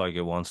 it looks like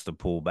it wants to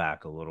pull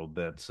back a little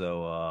bit.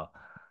 So,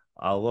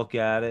 I'll look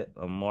at it.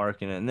 I'm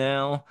marking it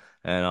now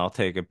and I'll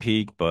take a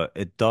peek, but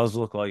it does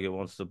look like it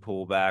wants to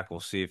pull back. We'll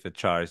see if it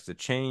tries to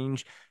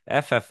change.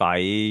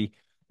 FFIE.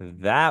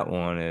 That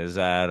one is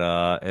at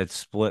it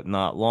split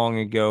not long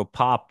ago,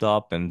 popped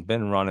up and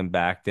been running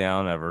back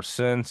down ever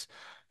since.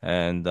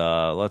 And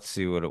let's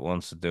see what it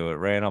wants to do. It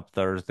ran up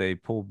Thursday,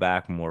 pulled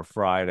back more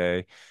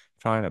Friday,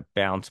 trying to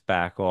bounce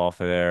back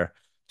off of there.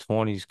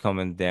 20's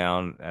coming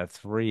down at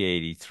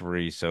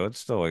 383, so it's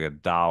still like a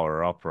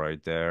dollar up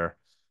right there.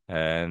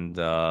 And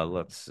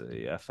let's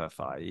see,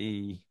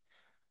 FFIE,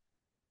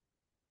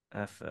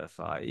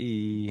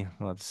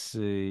 let's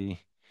see.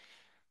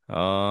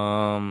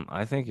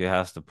 I think it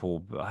has to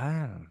pull.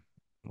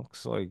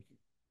 Looks like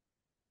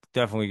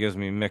definitely gives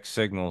me mixed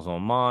signals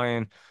on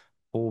mine.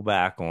 Pull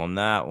back on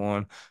that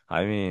one.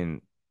 I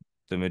mean,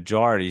 the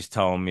majority's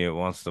telling me it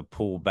wants to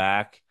pull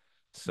back.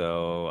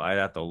 So I'd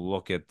have to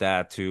look at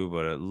that too,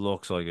 but it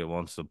looks like it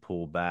wants to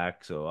pull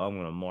back. So I'm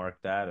gonna mark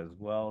that as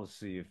well to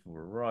see if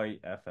we're right.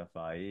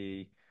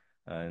 FFIE.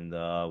 And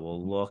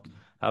we'll look.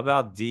 How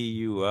about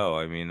DUO?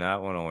 I mean,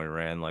 that one only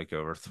ran like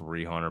over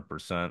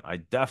 300%. I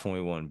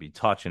definitely wouldn't be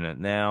touching it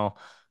now,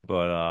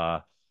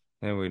 but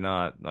maybe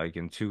not. Like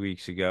in 2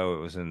 weeks ago,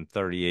 it was in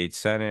 38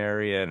 cent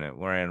area and it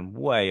ran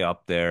way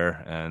up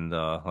there. And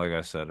like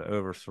I said,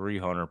 over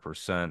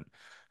 300%.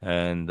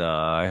 And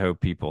I hope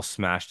people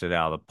smashed it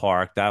out of the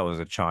park. That was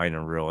a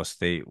China real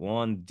estate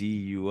one,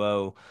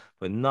 DUO,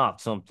 but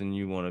not something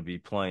you want to be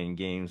playing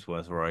games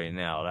with right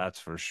now. That's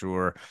for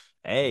sure.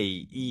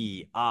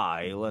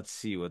 AEI, let's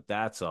see what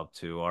that's up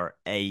to. Our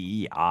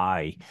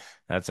AEI,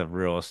 that's a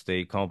real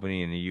estate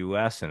company in the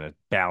US and it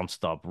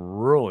bounced up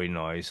really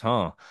nice,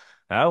 huh?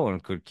 That one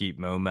could keep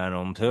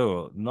momentum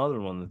too. Another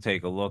one to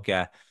take a look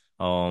at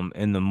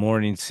in the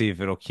morning, see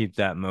if it'll keep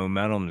that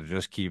momentum to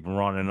just keep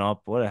running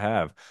up. What I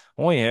have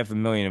only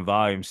 500,000 in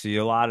volume. See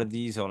a lot of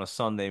these on a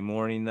Sunday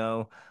morning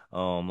though.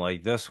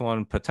 Like this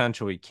one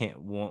potentially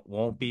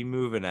won't be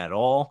moving at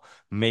all.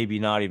 Maybe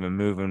not even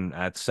moving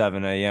at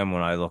 7 a.m.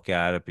 when I look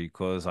at it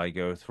because I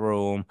go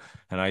through them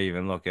and I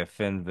even look at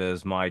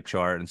FinViz, my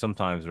chart, and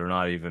sometimes they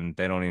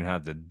don't even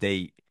have the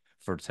date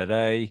for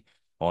today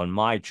on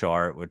my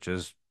chart, which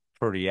is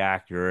pretty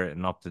accurate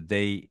and up to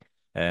date.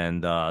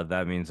 And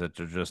that means that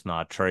they're just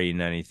not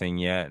trading anything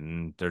yet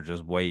and they're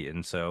just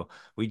waiting. So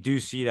we do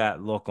see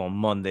that look on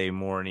Monday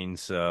morning.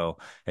 So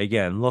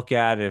again, look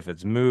at it. If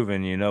it's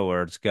moving, you know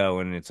where it's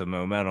going. It's a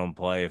momentum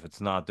play. If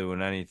it's not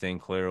doing anything,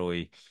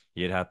 clearly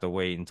you'd have to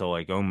wait until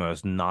like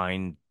almost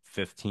 9:15,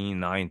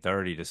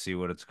 9:30 to see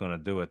what it's going to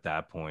do at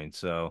that point.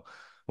 So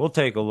we'll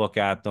take a look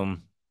at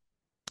them.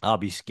 I'll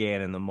be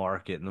scanning the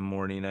market in the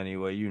morning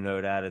anyway. You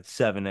know that at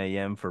 7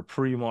 a.m. for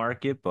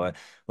pre-market, but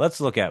let's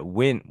look at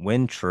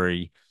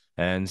Wintry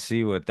and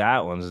see what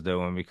that one's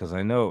doing because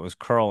I know it was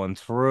curling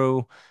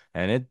through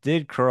and it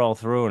did curl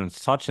through and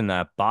it's touching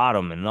that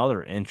bottom.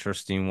 Another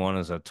interesting one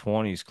is a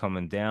 20's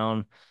coming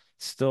down.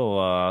 Still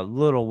a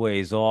little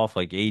ways off,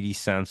 like 80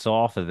 cents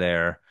off of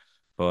there,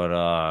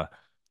 but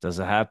does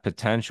it have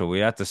potential?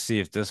 We have to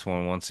see if this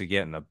one wants to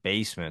get in the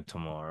basement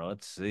tomorrow.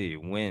 Let's see.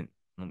 Let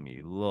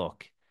me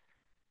look.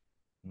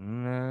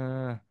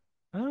 Nah,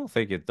 I don't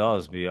think it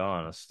does, be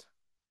honest.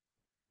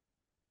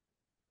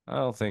 I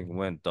don't think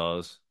Went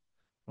does.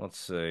 Let's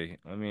see.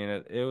 I mean,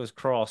 it was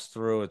crossed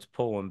through. It's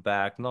pulling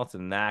back.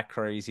 Nothing that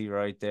crazy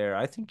right there.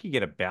 I think you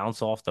get a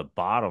bounce off the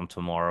bottom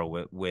tomorrow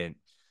with Went.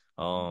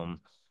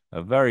 Um,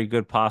 a very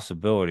good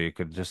possibility. It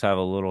could just have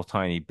a little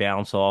tiny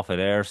bounce off of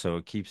there, so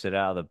it keeps it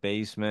out of the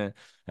basement.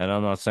 And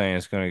I'm not saying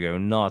it's going to go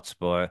nuts,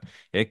 but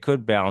it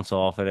could bounce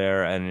off of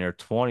there. And your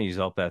 20's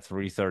up at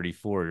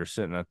 334. You're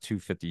sitting at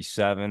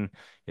 257.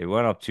 It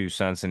went up 2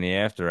 cents in the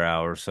after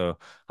hours, so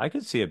I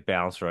could see a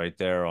bounce right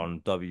there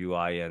on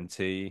WINT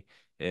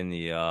in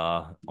the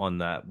on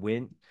that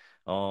win.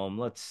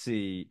 Let's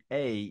see.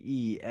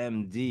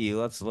 AEMD.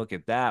 Let's look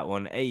at that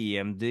one.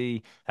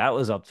 AEMD. That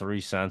was up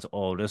 3 cents.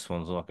 Oh, this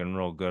one's looking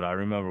real good. I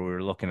remember we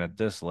were looking at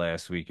this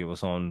last week. It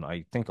was on,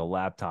 I think, a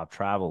laptop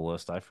travel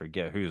list. I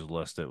forget whose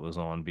list it was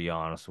on, be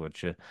honest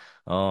with you.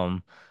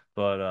 Um,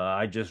 but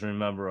I just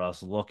remember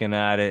us looking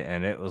at it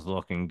and it was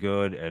looking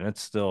good and it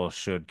still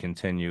should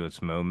continue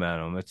its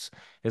momentum.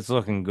 It's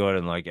looking good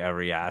in like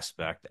every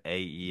aspect,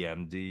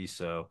 AEMD.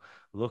 So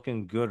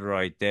looking good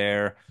right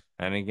there.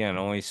 And again,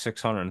 only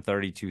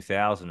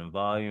 632,000 in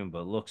volume,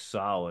 but looks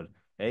solid.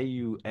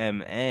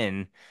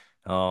 AUMN,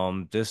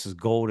 this is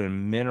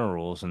Golden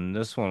Minerals, and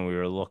this one we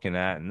were looking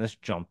at, and this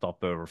jumped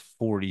up over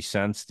 40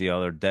 cents the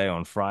other day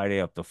on Friday,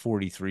 up to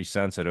 43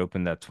 cents. It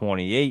opened at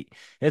 28.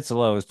 Its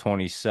low is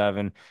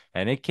 27,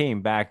 and it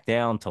came back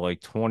down to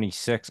like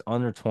 26,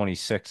 under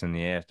 26 in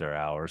the after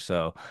hour.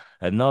 So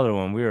another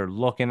one we were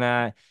looking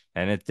at.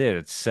 And it did.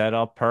 It set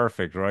up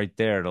perfect right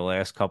there the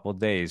last couple of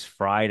days.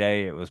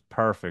 Friday, it was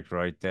perfect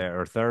right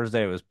there. Or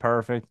Thursday, it was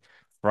perfect.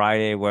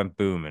 Friday went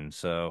booming.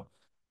 So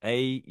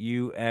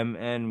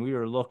AUMN, we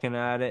were looking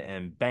at it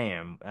and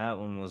bam, that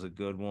one was a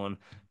good one.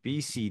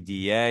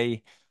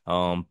 BCDA,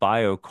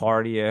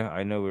 Biocardia.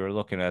 I know we were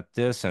looking at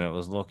this and it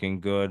was looking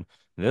good.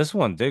 This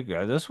one did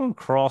good. This one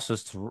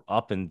crosses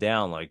up and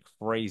down like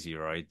crazy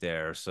right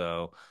there.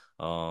 So,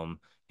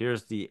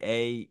 here's the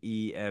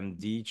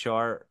AEMD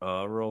chart,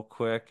 real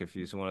quick, if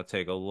you just want to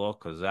take a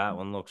look, because that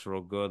one looks real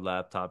good.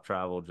 Laptop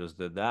Travel just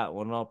did that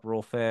one up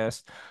real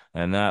fast,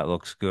 and that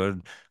looks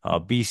good.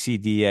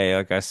 BCDA,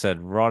 like I said,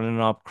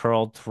 running up,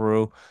 curled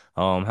through.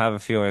 Have a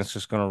feeling it's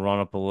just going to run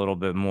up a little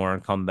bit more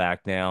and come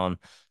back down.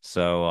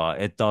 So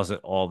it does it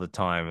all the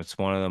time. It's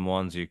one of them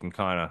ones you can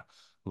kind of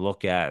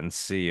look at and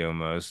see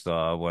almost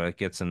when it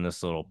gets in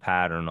this little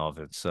pattern of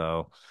it.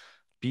 So.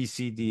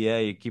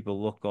 BCDA, you keep a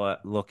look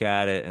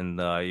at it, and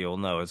you'll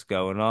know it's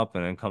going up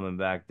and then coming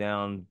back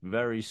down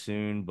very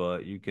soon.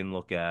 But you can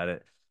look at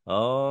it.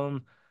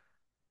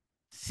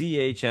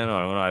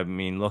 CHNR. When I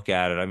mean look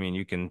at it, I mean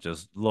you can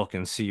just look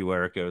and see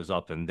where it goes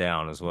up and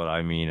down. Is what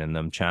I mean in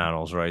them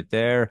channels right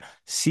there.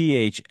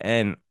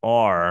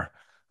 CHNR.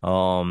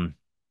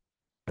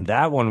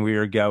 That one we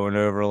were going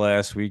over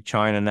last week,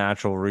 China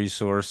Natural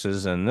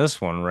Resources, and this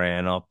one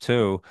ran up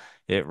too.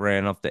 It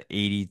ran up to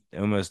 80,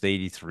 almost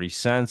 83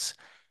 cents.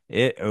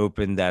 It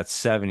opened at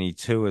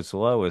 72. Its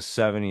low is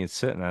 70. It's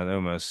sitting at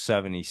almost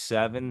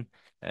 77.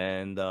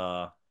 And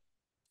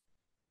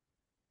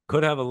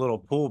could have a little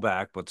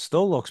pullback, but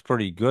still looks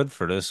pretty good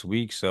for this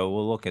week. So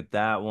we'll look at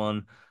that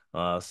one,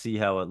 see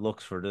how it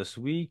looks for this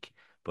week.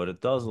 But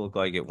it does look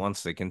like it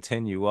wants to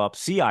continue up.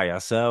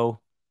 CISO.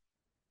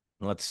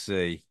 Let's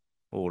see.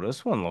 Oh,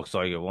 this one looks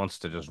like it wants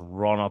to just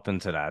run up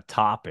into that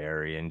top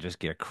area and just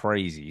get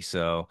crazy.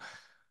 So,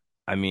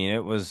 I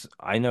mean,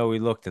 I know we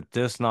looked at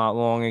this not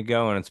long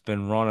ago and it's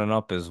been running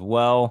up as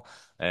well.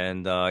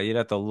 And you'd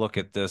have to look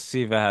at this,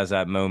 see if it has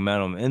that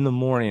momentum. In the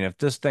morning, if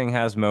this thing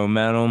has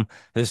momentum,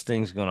 this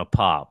thing's gonna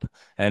pop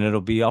and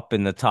it'll be up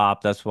in the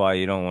top. That's why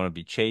you don't want to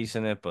be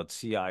chasing it. But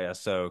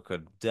CISO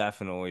could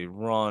definitely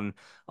run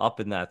up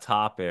in that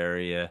top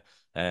area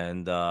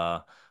and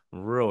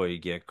really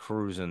get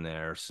cruising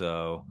there.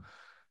 So.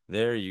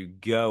 There you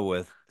go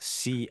with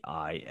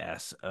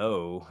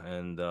CISO.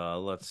 And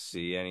let's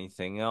see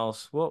anything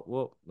else. Whoop,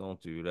 whoop, don't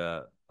do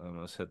that. I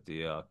almost hit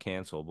the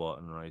cancel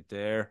button right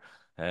there.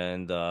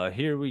 And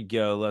here we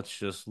go. Let's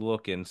just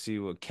look and see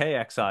what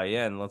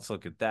KXIN. Let's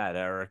look at that,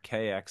 Eric.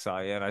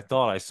 KXIN. I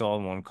thought I saw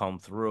one come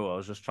through. I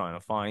was just trying to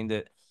find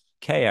it.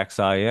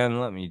 KXIN.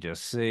 Let me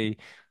just see.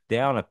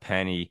 Down a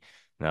penny.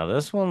 Now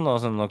this one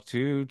doesn't look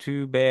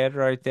too bad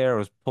right there. It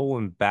was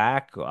pulling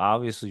back.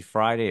 Obviously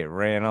Friday it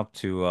ran up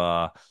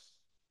to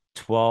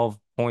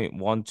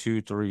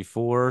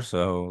 12.1234,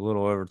 so a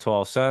little over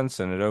 12 cents,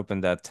 and it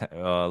opened at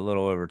a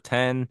little over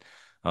 10,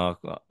 a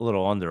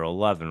little under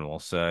 11, we'll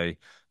say.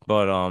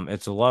 But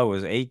its low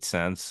is 8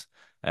 cents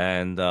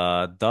and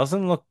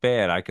doesn't look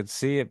bad. I could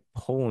see it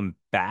pulling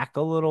back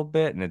a little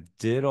bit, and it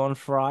did on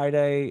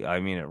Friday. I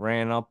mean, it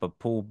ran up but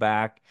pulled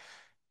back.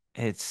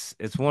 It's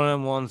one of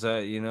them ones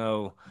that,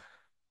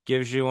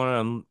 gives you one of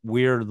them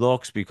weird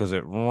looks because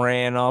it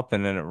ran up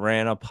and then it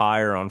ran up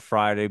higher on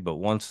Friday, but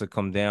wants to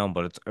come down,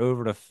 but it's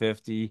over the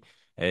 50.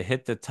 It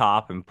hit the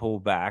top and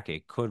pulled back.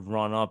 It could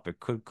run up,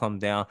 it could come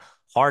down.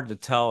 Hard to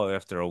tell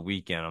after a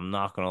weekend. I'm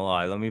not gonna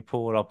lie. Let me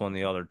pull it up on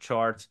the other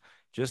charts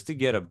just to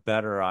get a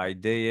better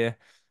idea.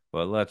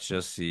 But let's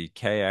just see.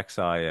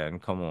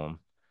 KXIN. Come on.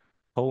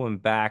 Pulling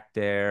back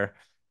there.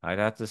 I'd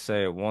have to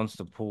say it wants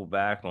to pull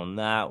back on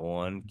that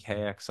one.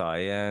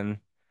 KXIN,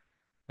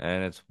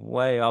 and it's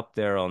way up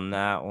there on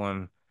that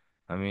one.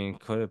 I mean,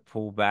 could it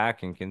pull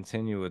back and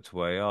continue its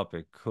way up?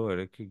 It could.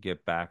 It could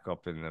get back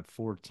up in the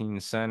 14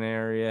 cent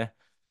area.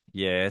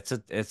 Yeah,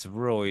 it's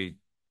really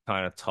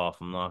kind of tough.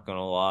 I'm not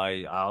gonna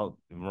lie. I'll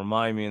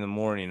remind me in the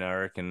morning,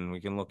 Eric, and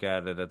we can look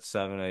at it at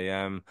 7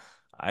 a.m.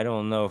 I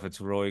don't know if it's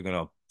really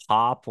gonna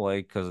pop,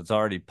 like, because it's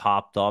already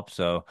popped up,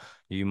 so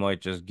you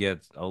might just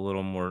get a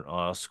little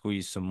more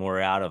squeeze some more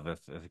out of it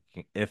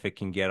if it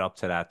can get up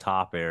to that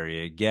top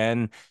area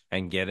again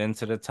and get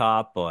into the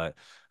top, but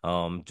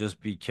just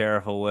be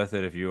careful with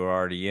it if you're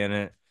already in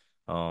it.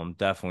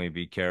 Definitely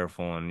be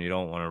careful, and you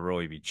don't want to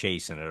really be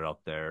chasing it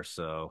up there.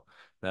 So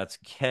that's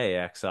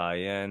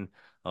KXIN.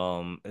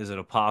 Is it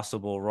a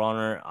possible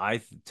runner?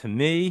 To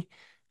me,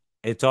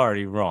 it's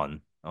already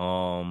run.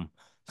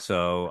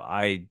 So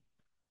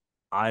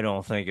I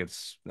don't think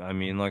I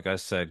mean, like I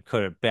said,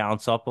 could it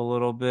bounce up a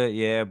little bit?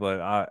 Yeah,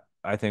 but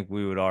I think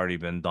we would already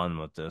been done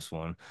with this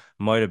one.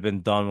 Might have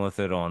been done with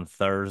it on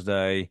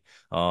Thursday.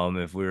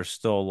 If we were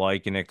still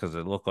liking it because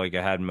it looked like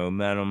it had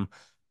momentum,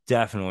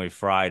 definitely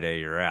Friday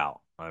you're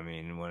out. I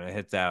mean, when it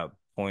hit that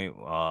point,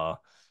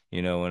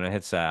 when it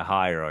hits that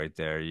high right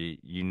there,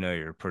 you know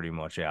you're pretty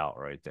much out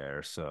right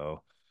there.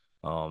 So,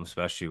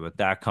 especially with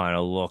that kind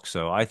of look.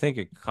 So I think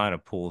it kind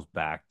of pulls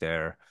back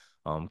there.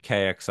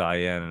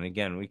 KXIN. And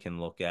again, we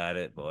can look at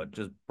it, but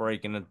just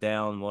breaking it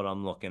down, what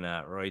I'm looking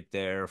at right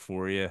there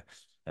for you.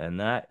 And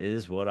that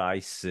is what I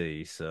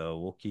see. So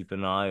we'll keep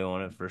an eye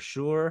on it for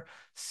sure.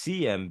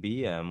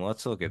 CMBM,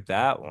 let's look at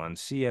that one.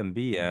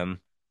 CMBM.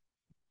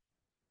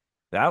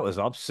 That was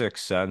up 6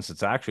 cents.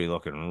 It's actually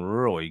looking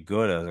really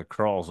good as it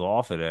crawls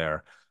off of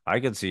there. I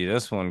could see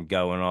this one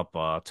going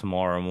up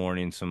tomorrow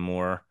morning some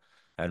more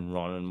and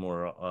running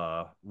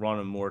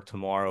more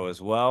tomorrow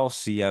as well.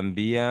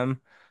 CMBM.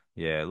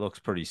 Yeah, it looks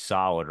pretty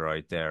solid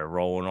right there.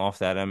 Rolling off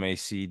that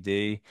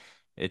MACD.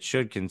 It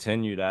should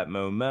continue that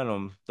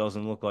momentum.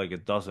 Doesn't look like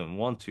it doesn't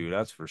want to,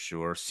 that's for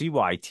sure.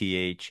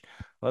 CYTH.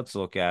 Let's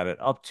look at it.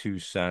 Up 2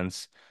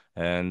 cents.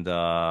 And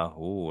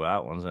ooh,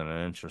 that one's an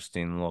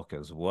interesting look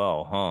as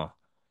well, huh?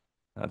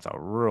 That's a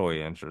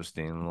really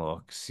interesting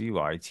look.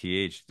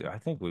 CYTH, I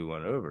think we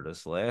went over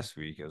this last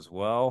week as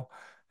well.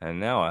 And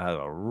now it has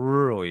a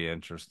really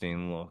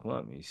interesting look.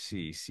 Let me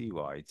see.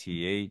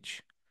 CYTH.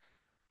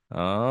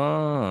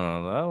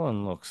 Oh, that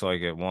one looks like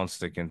it wants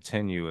to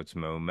continue its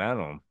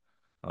momentum.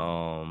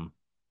 Um,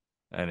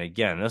 and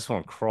again, this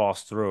one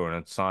crossed through and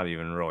it's not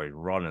even really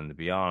running, to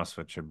be honest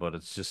with you, but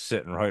it's just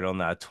sitting right on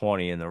that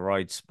 20 in the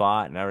right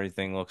spot and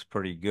everything looks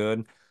pretty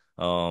good.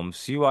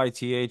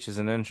 CYTH is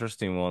an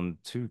interesting one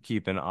to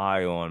keep an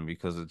eye on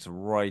because it's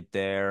right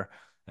there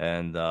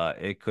and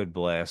it could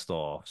blast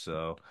off.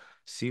 So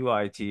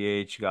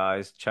CYTH,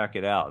 guys, check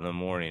it out in the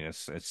morning.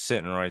 It's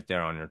sitting right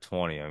there on your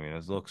 20. I mean,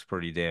 it looks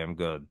pretty damn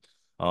good.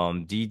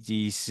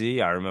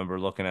 DDC, I remember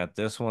looking at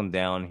this one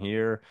down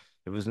here.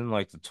 It was in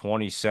like the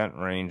 20 cent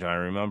range. I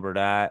remember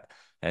that.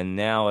 And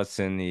now it's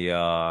in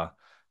the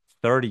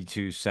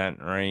 32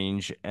 cent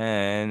range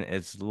and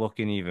it's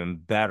looking even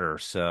better.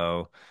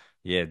 So,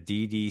 yeah,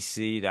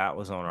 DDC, that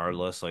was on our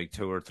list like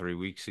 2 or 3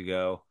 weeks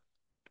ago.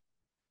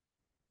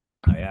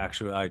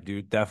 I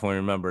do definitely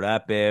remember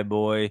that bad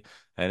boy,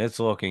 and it's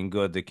looking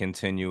good to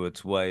continue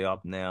its way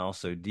up now.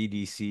 So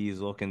DDC is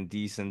looking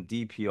decent.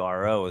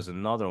 DPRO is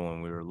another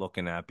one we were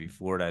looking at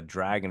before, that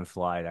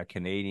Dragonfly, that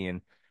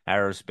Canadian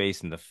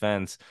Aerospace and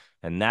Defense.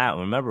 And that,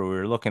 remember, we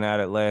were looking at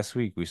it last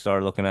week. We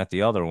started looking at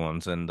the other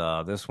ones, and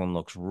this one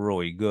looks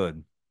really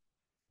good.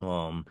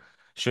 Um,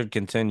 should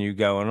continue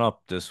going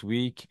up this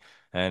week,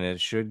 and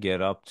it should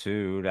get up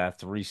to that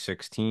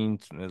 316,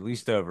 at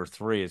least over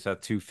three. It's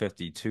at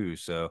 252.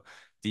 So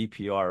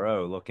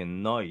DPRO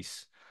looking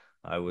nice.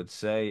 I would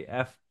say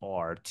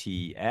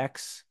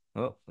FRTX.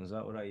 Oh, is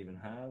that what I even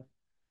have?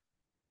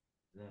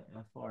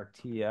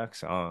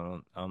 FRTX.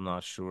 I'm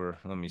not sure.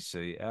 Let me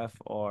see.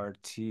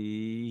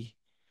 FRTY.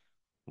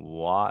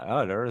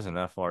 Oh, there is an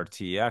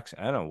FRTX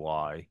and a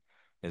Y.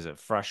 Is it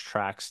Fresh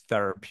Tracks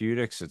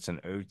Therapeutics? It's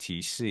an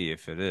OTC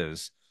if it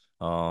is.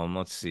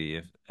 Let's see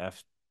if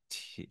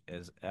FT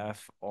is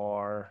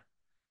FRTY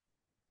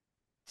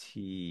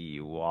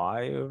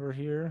over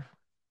here.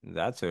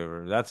 That's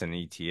over. That's an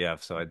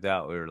ETF, so I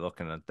doubt we were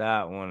looking at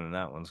that one, and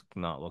that one's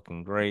not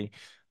looking great.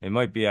 It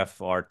might be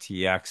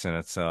FRTX, and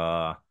it's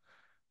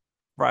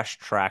Fresh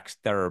Tracks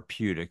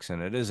Therapeutics,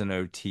 and it is an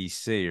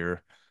OTC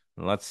or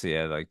let's see,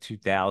 at like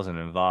 2000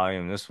 in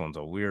volume. This one's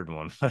a weird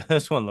one.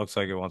 This one looks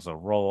like it wants to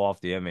roll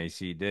off the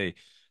MACD.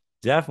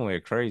 Definitely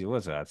a crazy,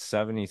 what's that?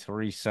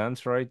 73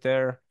 cents right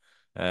there.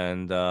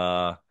 And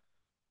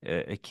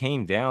it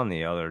came down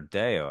the other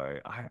day.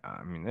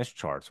 I mean, this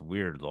chart's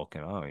weird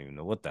looking. I don't even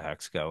know what the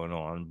heck's going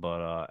on,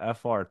 but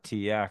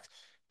FRTX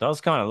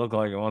does kind of look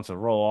like it wants to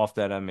roll off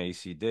that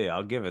MACD.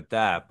 I'll give it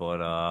that,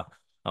 but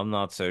I'm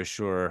not so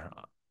sure.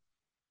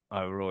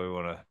 I really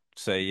want to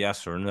say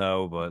yes or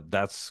no, but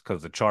that's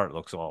because the chart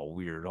looks all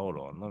weird. Hold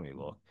on, let me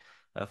look.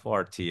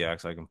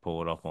 FRTX, I can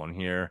pull it up on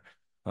here.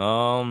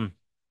 Um,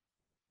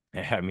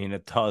 yeah, I mean,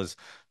 it does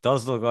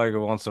look like it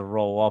wants to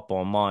roll up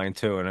on mine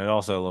too, and it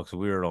also looks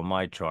weird on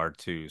my chart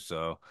too.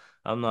 So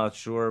I'm not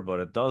sure, but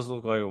it does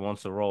look like it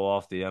wants to roll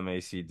off the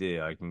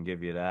MACD. I can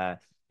give you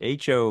that.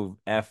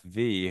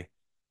 HOFV,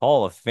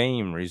 Hall of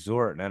Fame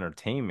Resort and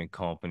Entertainment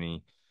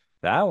Company.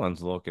 That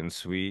one's looking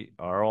sweet.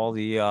 Are all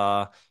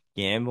the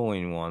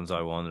gambling ones?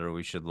 I wonder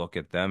we should look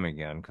at them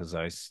again because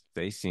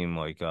they seem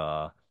like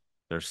they're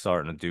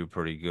starting to do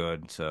pretty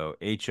good. So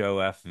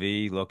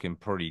HOFV looking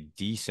pretty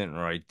decent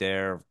right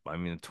there. I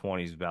mean, the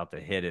 20 is about to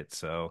hit it.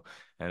 So,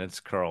 and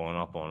it's curling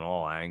up on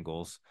all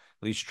angles,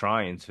 at least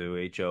trying to.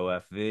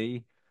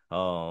 HOFV,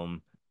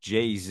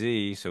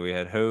 JZ. So we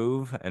had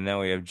Hove, and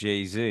now we have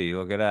JZ.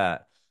 Look at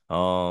that.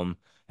 And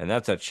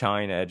that's a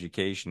China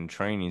Education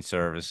Training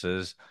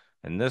Services.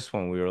 And this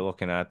one we were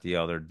looking at the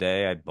other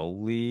day, I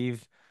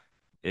believe.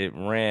 It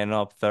ran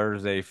up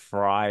Thursday,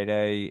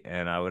 Friday,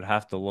 and I would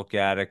have to look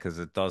at it because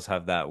it does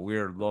have that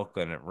weird look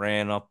and it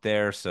ran up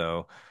there.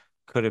 So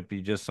could it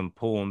be just some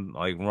pulling,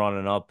 like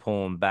running up,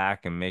 pulling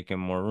back, and making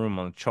more room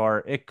on the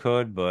chart? It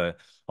could, but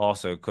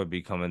also it could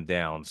be coming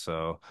down.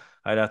 So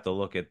I'd have to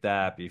look at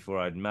that before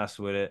I'd mess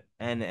with it.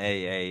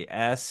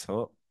 NAAS.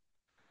 Oh,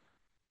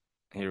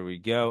 here we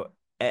go.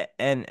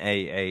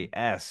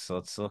 NAAS.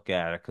 Let's look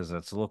at it because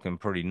it's looking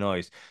pretty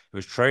nice. It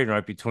was trading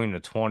right between the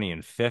 20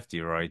 and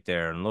 50 right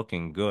there and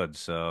looking good.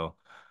 So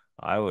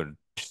I would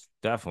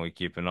definitely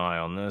keep an eye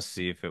on this,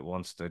 see if it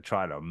wants to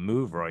try to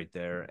move right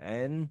there.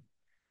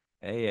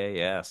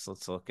 NAAS.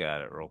 Let's look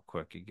at it real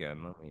quick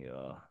again. Let me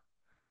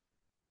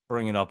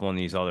bring it up on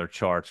these other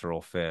charts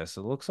real fast.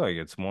 It looks like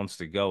it wants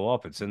to go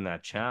up. It's in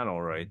that channel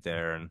right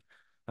there, and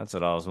that's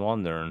what I was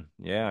wondering.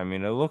 Yeah, I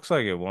mean, it looks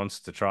like it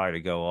wants to try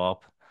to go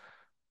up.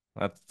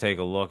 I have to take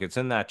a look. It's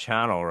in that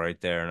channel right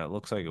there, and it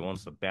looks like it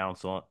wants to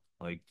bounce on,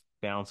 like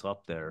bounce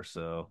up there.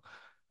 So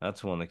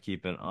that's one to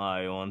keep an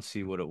eye on,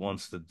 see what it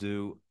wants to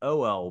do.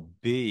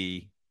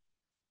 OLB,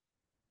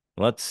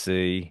 let's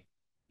see.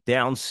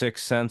 Down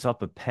 6 cents,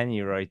 up a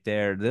penny right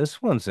there.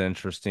 This one's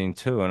interesting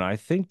too, and I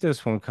think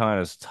this one kind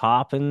of is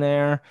top in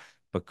there,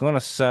 but gonna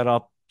set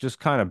up, just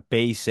kind of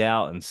base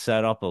out and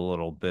set up a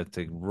little bit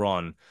to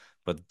run.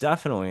 But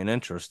definitely an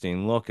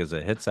interesting look as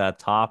it hits that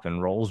top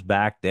and rolls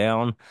back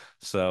down.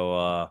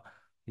 So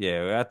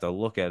yeah, we have to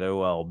look at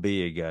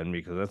OLB again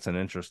because that's an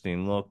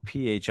interesting look.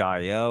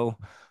 PHIO,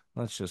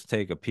 let's just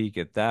take a peek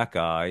at that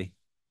guy.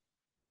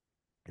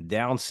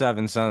 Down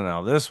 7 cents.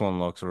 Now this one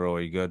looks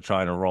really good,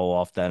 trying to roll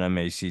off that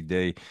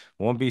MACD.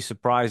 Won't be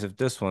surprised if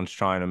this one's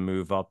trying to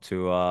move up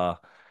to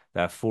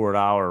that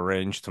 $4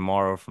 range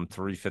tomorrow from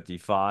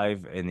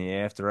 355 in the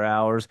after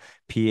hours.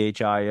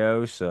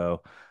 PHIO.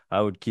 So I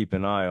would keep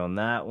an eye on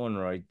that one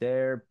right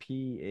there.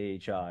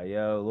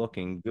 PHIO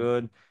looking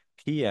good.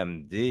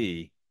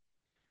 PMD.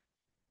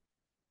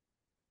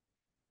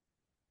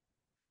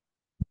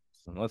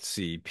 Let's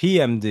see.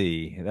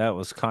 PMD. That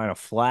was kind of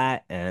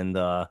flat and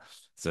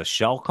it's a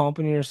shell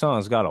company or something.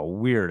 It's got a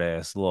weird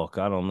ass look.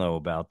 I don't know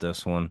about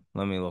this one.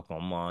 Let me look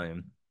on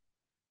mine.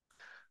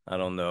 I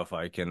don't know if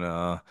I can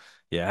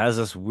yeah, it has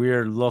this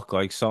weird look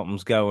like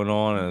something's going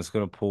on and it's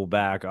gonna pull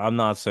back. I'm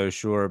not so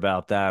sure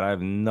about that. I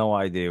have no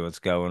idea what's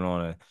going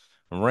on. It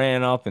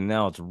ran up and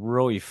now it's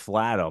really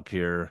flat up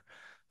here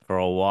for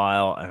a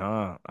while. And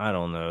I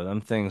don't know. Them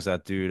things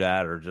that do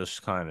that are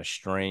just kind of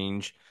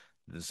strange.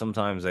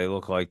 Sometimes they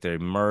look like they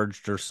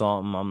merged or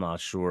something. I'm not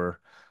sure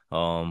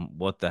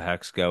what the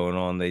heck's going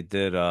on. They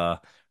did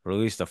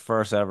released the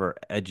first ever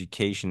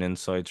Education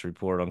Insights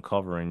report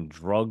uncovering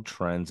drug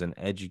trends in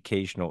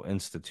educational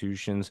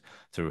institutions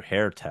through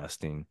hair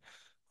testing.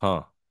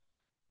 Huh.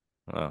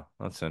 Oh,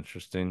 that's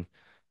interesting.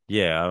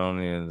 Yeah, I don't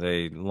even,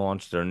 they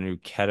launched their new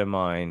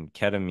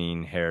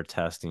ketamine hair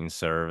testing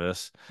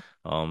service,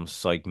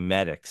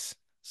 Psychmedics.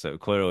 So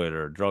clearly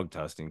they're a drug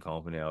testing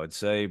company, I would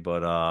say.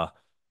 But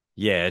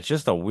yeah, it's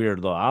just a weird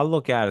look. I'll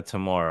look at it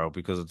tomorrow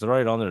because it's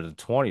right under the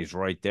 20s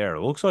right there.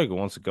 It looks like it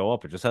wants to go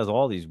up. It just has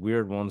all these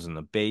weird ones in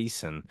the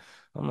base, and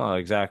I'm not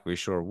exactly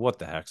sure what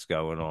the heck's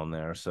going on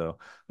there. So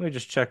let me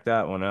just check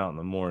that one out in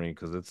the morning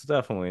because it's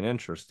definitely an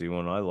interesting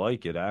one. I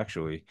like it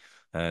actually,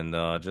 and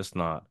just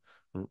not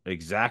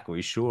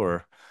exactly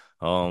sure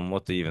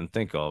what to even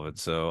think of it.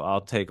 So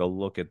I'll take a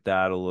look at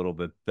that a little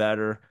bit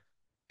better.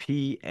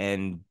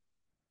 PNBK.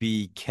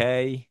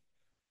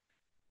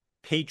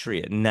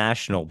 Patriot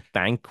National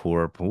Bank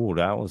Corp. Ooh,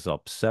 that was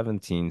up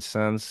 17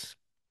 cents,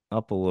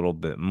 up a little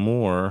bit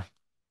more.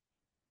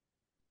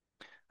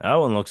 That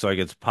one looks like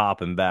it's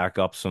popping back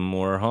up some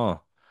more, huh?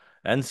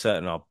 And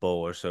setting up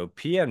bullish. So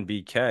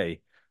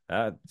PNBK,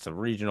 that's a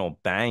regional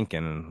bank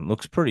and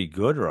looks pretty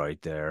good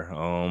right there.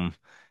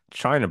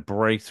 Trying to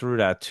break through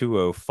that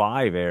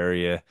 205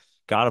 area,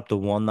 got up to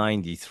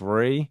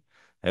 193.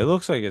 It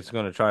looks like it's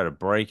going to try to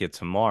break it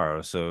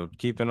tomorrow. So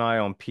keep an eye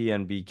on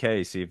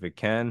PNBK, see if it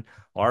can.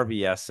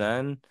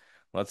 RVSN,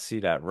 let's see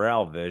that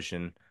rail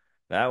vision.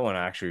 That one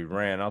actually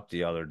ran up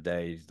the other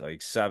day,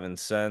 like 7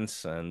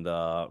 cents, and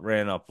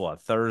ran up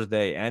what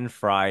Thursday and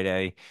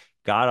Friday.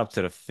 Got up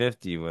to the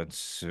 50 with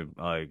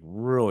like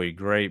really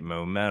great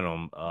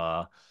momentum.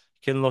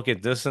 Can look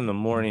at this in the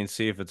morning,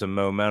 see if it's a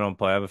momentum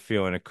play. I have a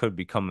feeling it could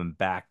be coming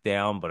back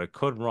down, but it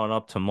could run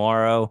up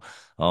tomorrow,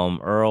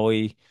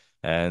 early,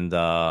 and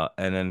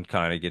then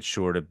kind of get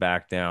shorted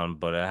back down.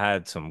 But it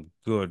had some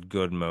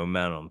good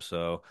momentum,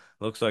 so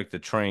looks like the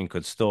train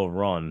could still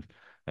run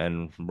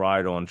and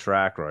right on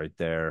track right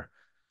there.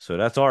 So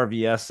that's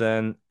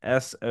RVSN,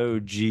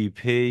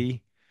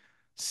 SOGP,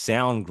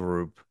 Sound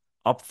Group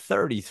up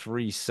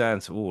 33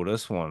 cents. Ooh,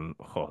 this one,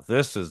 oh,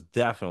 this is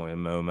definitely a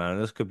momentum.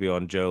 This could be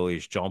on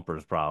Jolie's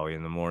jumpers probably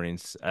in the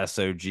mornings.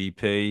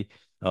 SOGP.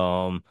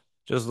 Um,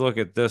 just look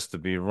at this to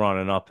be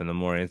running up in the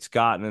morning. It's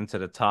gotten into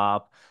the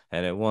top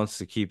and it wants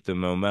to keep the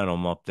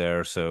momentum up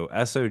there. So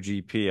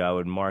SOGP, I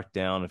would mark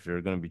down if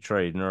you're going to be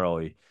trading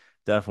early.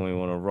 Definitely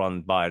want to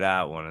run by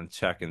that one and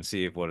check and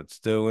see if what it's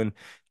doing.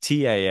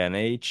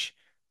 TANH.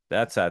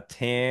 That's a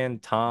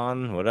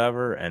ton,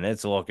 whatever, and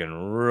it's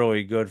looking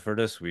really good for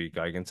this week.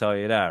 I can tell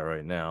you that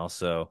right now.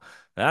 So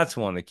that's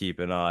one to keep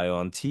an eye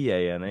on.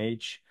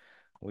 TANH.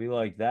 We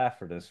like that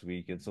for this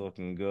week. It's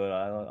looking good.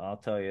 I'll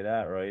tell you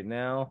that right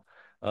now.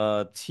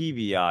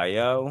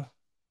 TVIO.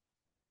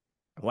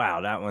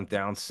 Wow, that went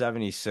down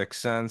 76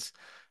 cents.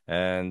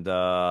 And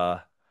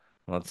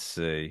let's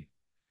see.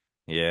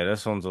 Yeah,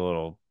 this one's a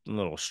little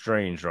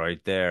strange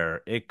right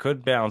there. It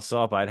could bounce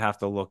up. I'd have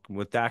to look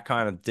with that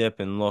kind of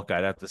dip and look.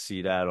 I'd have to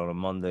see that on a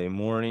Monday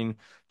morning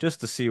just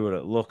to see what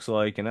it looks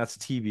like. And that's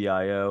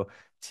TBIO,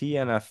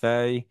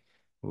 TNFA.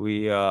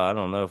 I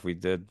don't know if we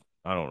did.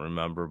 I don't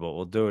remember, but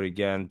we'll do it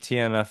again.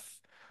 TNF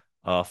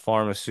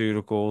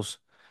Pharmaceuticals.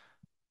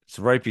 It's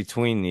right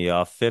between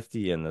the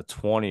 50 and the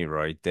 20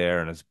 right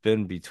there, and it's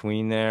been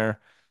between there.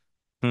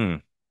 Hmm.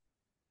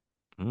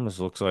 Almost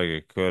looks like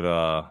it could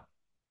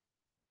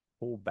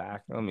pull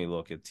back. Let me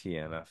look at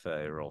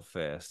TNFA real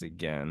fast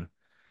again.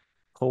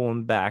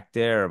 Pulling back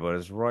there, but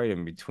it's right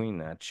in between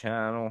that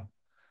channel.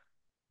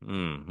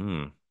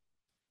 Hmm.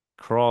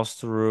 Cross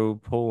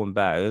through, pulling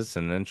back. This is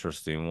an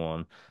interesting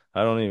one.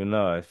 I don't even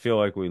know. I feel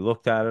like we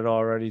looked at it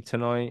already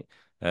tonight,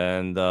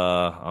 and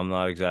I'm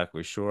not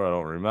exactly sure. I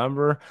don't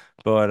remember,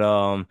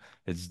 but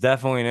it's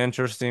definitely an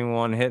interesting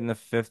one. Hitting the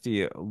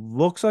 50, it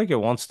looks like it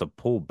wants to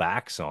pull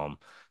back some.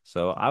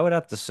 So I would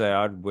have to say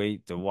I'd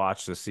wait to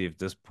watch to see if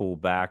this pull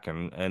back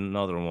and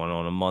another one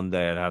on a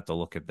Monday. I'd have to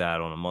look at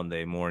that on a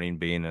Monday morning,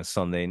 being a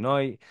Sunday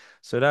night.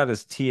 So that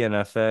is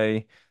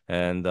TNFA.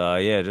 And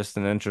yeah, just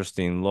an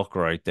interesting look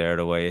right there,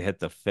 the way it hit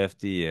the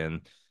 50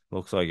 and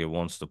looks like it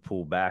wants to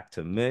pull back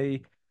to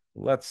me.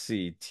 Let's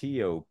see,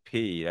 TOP,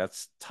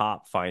 that's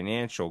Top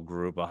Financial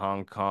Group, a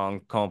Hong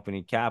Kong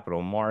company,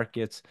 capital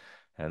markets.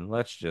 And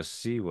let's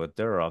just see what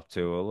they're up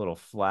to. A little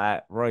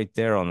flat right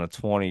there on the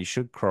 20.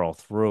 Should curl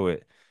through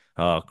it,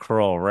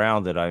 curl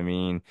around it. I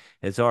mean,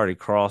 it's already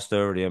crossed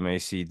over the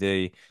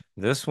MACD.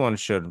 This one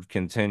should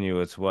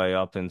continue its way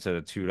up into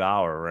the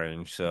 $2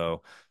 range.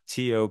 So,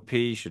 TOP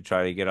should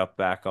try to get up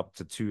back up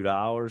to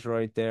 $2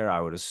 right there,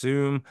 I would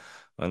assume.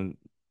 And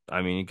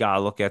I mean, you gotta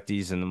look at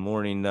these in the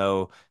morning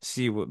though,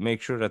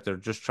 make sure that they're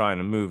just trying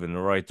to move in the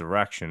right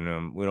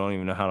direction. We don't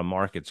even know how the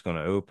market's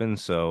gonna open.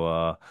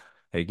 So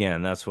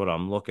again, that's what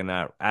I'm looking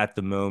at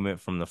the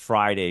moment from the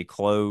Friday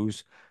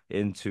close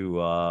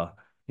into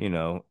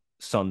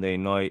Sunday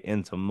night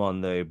into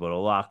Monday, but a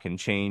lot can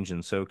change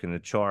and so can the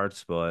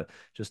charts. But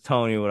just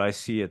telling you what I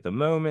see at the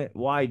moment.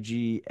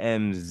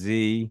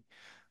 YGMZ.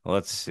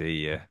 Let's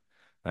see.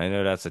 I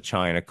know that's a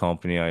China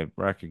company. I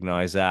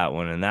recognize that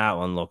one, and that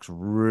one looks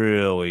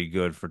really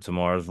good for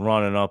tomorrow. It's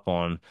running up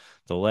on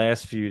the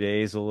last few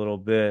days a little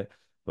bit,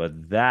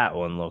 but that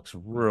one looks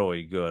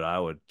really good. I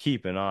would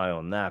keep an eye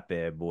on that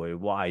bad boy.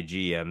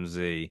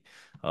 YGMZ,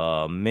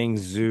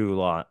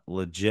 Mingzhu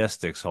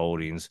Logistics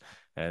Holdings,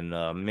 and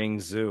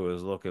Mingzhu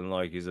is looking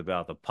like he's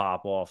about to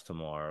pop off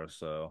tomorrow.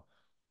 So.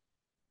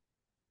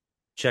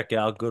 check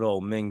out good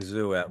old Ming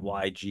Zhu at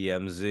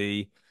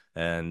YGMZ.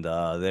 And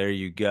there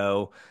you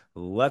go.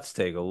 Let's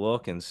take a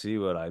look and see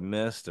what I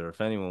missed, or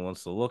if anyone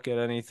wants to look at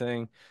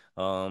anything.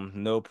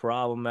 No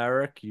problem,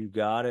 Eric. You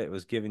got it. It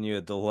was giving you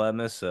a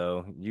dilemma,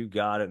 so you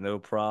got it, no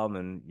problem.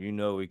 And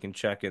we can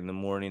check it in the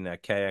morning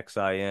at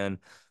KXIN.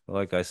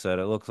 Like I said,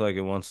 it looks like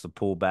it wants to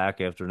pull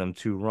back after them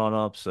two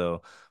run-ups,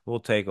 so we'll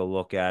take a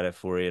look at it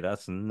for you.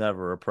 That's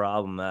never a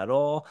problem at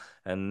all.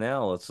 And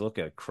now let's look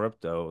at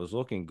crypto. It was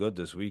looking good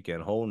this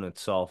weekend, holding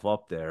itself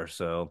up there.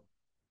 So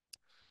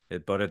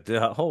but it did.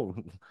 Oh,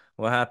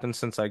 what happened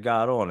since I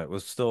got on? It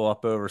was still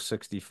up over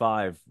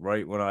 65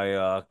 right when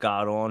I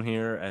got on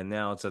here, and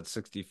now it's at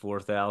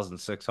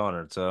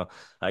 64,600. So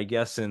I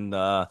guess in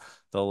the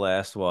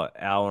last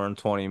hour and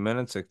 20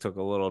 minutes, it took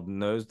a little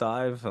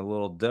nosedive, a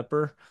little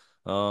dipper.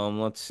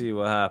 Let's see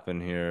what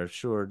happened here. It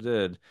sure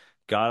did.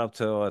 Got up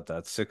to at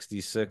that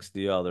 66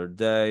 the other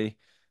day.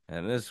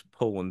 And is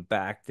pulling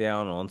back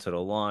down onto the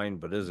line,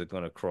 but is it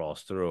going to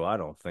cross through? I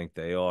don't think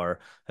they are.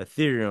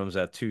 Ethereum's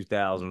at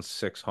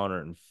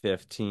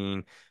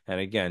 2,615. And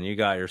again, you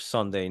got your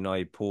Sunday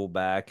night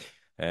pullback.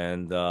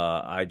 And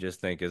I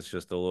just think it's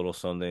just a little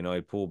Sunday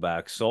night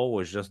pullback. Sol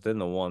was just in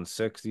the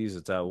 160s.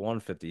 It's at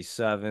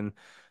 157.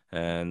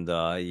 And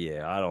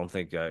yeah, I don't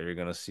think you're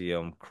going to see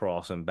them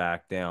crossing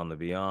back down, to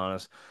be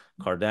honest.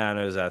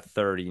 Cardano's at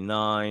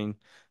 39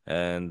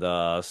 and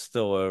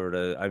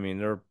still I mean,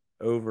 they're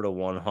over the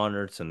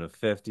 100s and the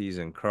 50s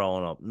and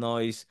curling up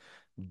nice.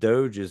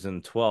 Doge is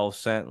in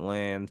 12-cent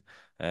land.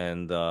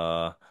 And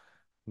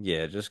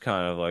yeah, just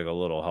kind of like a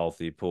little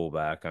healthy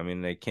pullback. I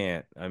mean, they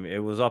can't. I mean,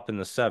 it was up in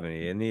the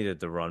 70. It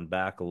needed to run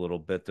back a little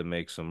bit to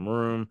make some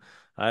room.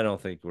 I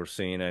don't think we're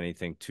seeing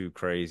anything too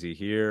crazy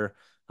here.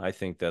 I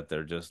think that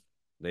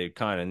they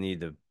kind of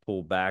need to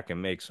pull back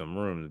and make some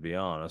room, to be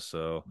honest.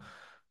 So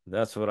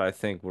that's what I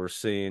think we're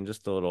seeing.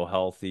 Just a little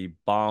healthy.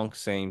 Bonk,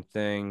 same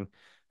thing.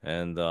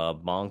 And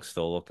Bonk's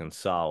still looking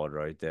solid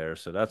right there.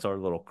 So that's our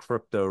little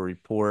crypto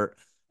report.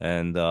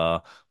 And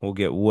we'll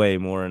get way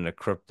more into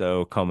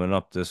crypto coming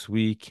up this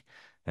week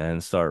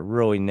and start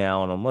really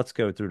nailing them. Let's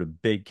go through the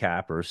big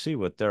cappers, see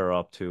what they're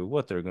up to,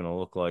 what they're going to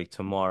look like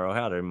tomorrow,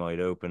 how they might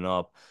open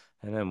up,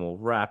 and then we'll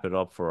wrap it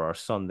up for our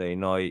Sunday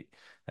night.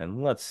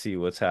 And let's see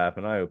what's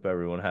happened. I hope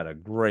everyone had a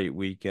great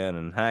weekend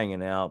and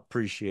hanging out.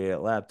 Appreciate it.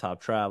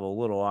 Laptop Travel,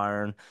 Little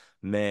Iron,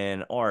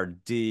 Man,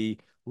 RD,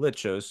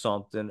 Licho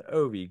something,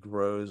 Ovi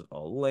Grows,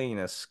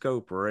 Elena,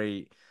 Scoper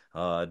 8,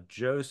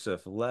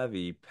 Joseph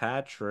Levy,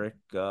 Patrick,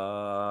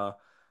 Godbout,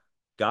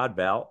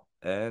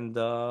 and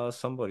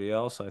somebody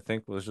else I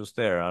think was just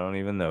there. I don't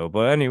even know.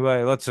 But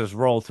anyway, let's just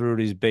roll through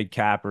these big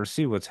cappers,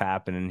 see what's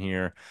happening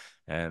here,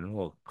 and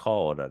we'll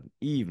call it an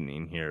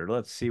evening here.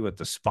 Let's see what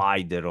the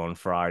SPY did on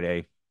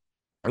Friday.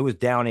 It was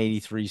down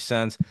 83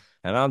 cents.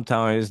 And I'm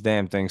telling you, this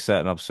damn thing's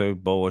setting up so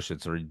bullish,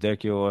 it's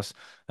ridiculous.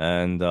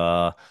 And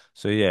so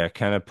yeah,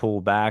 can it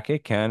pull back?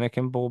 It can. It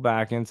can pull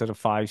back into the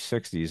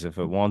 560s if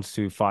it wants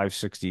to,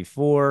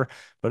 564.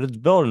 But it's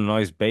building a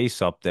nice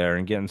base up there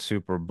and getting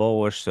super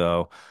bullish.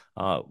 So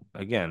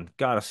again,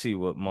 gotta see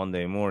what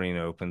Monday morning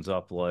opens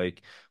up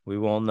like. We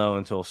won't know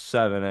until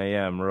 7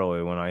 a.m.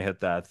 really when I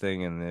hit that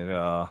thing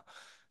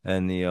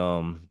and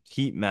the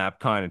heat map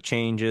kind of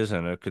changes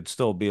and it could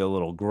still be a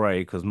little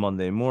gray because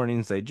Monday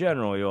mornings they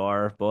generally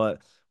are,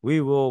 but we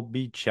will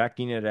be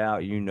checking it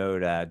out. You know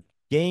that.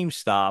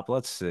 GameStop,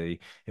 let's see.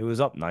 It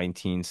was up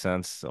 19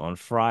 cents on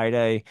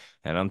Friday,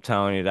 and I'm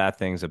telling you that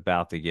thing's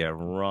about to get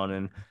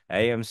running.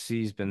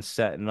 AMC's been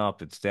setting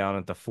up. It's down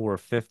at the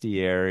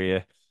 450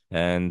 area,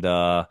 and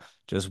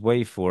just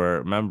wait for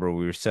it. Remember,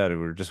 we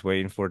were just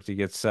waiting for it to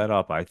get set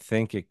up. I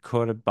think it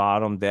could have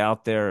bottomed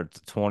out there at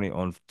the 20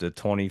 on the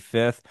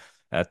 25th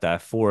at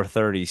that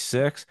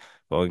 436.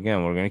 But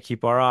again, we're gonna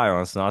keep our eye on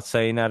it. It's not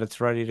saying that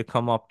it's ready to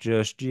come up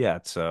just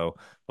yet. So,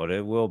 but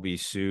it will be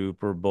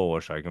super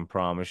bullish. I can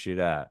promise you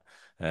that.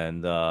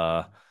 And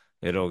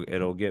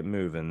it'll get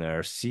moving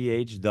there.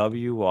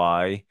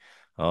 CHWY.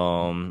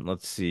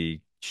 Let's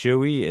see.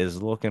 Chewy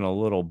is looking a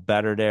little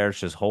better there. It's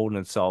just holding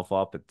itself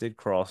up. It did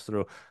cross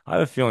through. I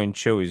have a feeling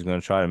Chewy's going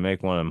to try to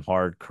make one of them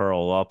hard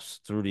curl ups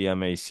through the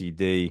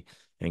MACD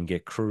and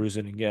get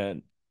cruising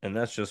again. And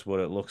that's just what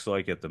it looks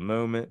like at the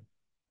moment.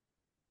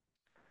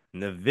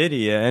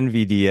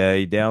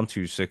 NVDA down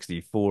to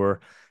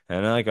 64.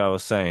 And like I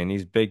was saying,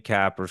 these big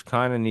cappers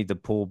kind of need to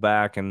pull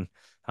back, and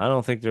I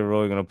don't think they're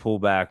really going to pull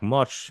back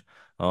much.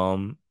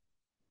 Um,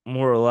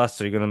 More or less,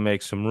 they're going to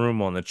make some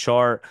room on the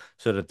chart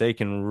so that they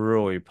can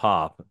really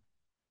pop.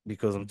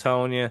 Because I'm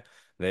telling you,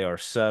 they are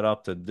set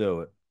up to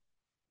do it.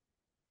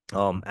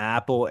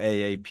 Apple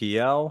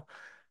AAPL.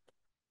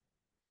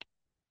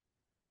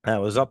 That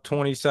was up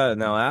 27.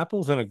 Now,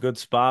 Apple's in a good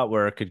spot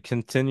where it could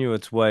continue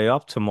its way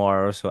up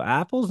tomorrow. So,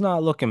 Apple's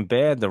not looking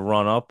bad to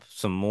run up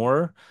some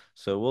more.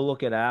 So, we'll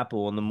look at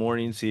Apple in the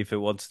morning, see if it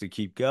wants to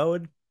keep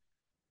going.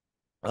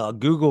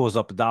 Google was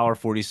up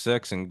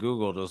 $1.46, and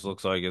Google just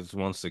looks like it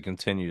wants to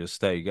continue to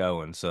stay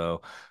going.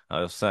 So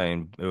I was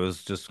saying it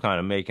was just kind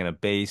of making a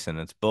base and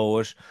it's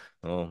bullish.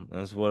 Well,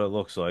 that's what it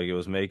looks like. It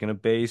was making a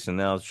base and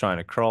now it's trying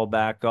to crawl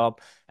back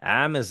up.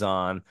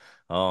 Amazon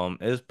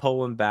is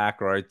pulling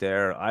back right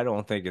there. I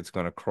don't think it's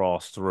going to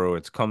cross through.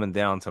 It's coming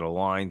down to the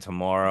line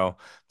tomorrow.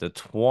 The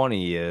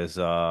 20 is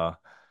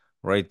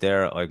right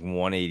there at like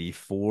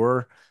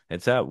 184.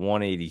 It's at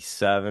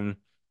 187.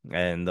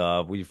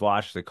 And we've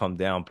watched it come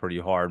down pretty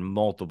hard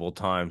multiple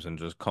times and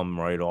just come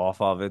right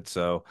off of it.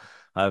 So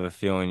I have a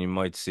feeling you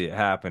might see it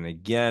happen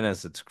again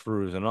as it's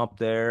cruising up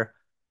there.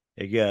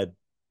 Again,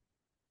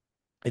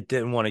 it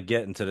didn't want to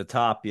get into the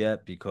top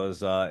yet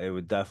because it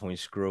would definitely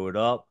screw it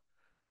up.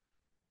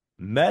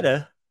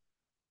 Meta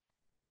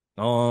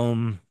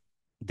Um,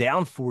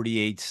 down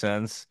 48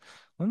 cents.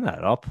 Wasn't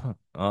that up?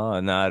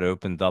 And that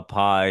opened up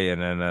high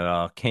and then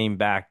it came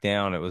back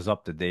down. It was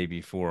up the day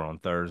before on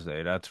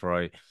Thursday. That's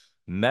right.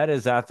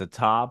 Meta's at the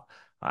top.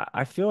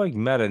 I feel like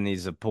Meta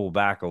needs to pull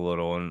back a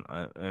little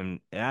and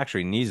it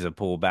actually needs to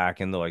pull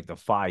back into like the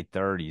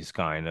 530s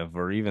kind of,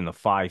 or even the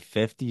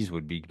 550s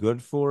would be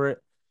good for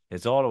it.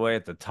 It's all the way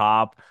at the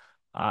top.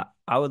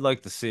 I would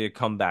like to see it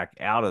come back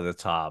out of the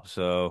top.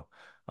 So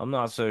I'm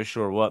not so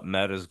sure what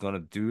Meta's going to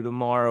do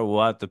tomorrow.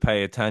 We'll have to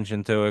pay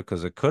attention to it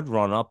because it could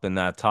run up in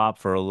that top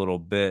for a little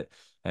bit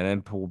and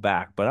then pull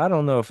back. But I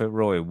don't know if it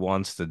really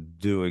wants to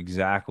do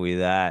exactly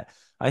that.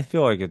 I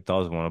feel like it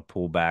does want to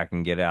pull back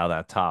and get out of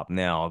that top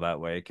now. That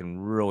way it can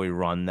really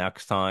run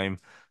next time.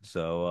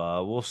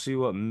 So we'll see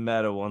what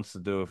Meta wants to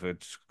do if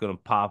it's going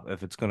to pop,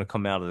 if it's going to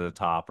come out of the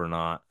top or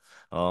not.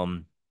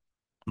 Um,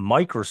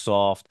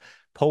 Microsoft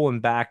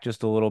pulling back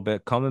just a little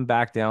bit, coming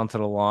back down to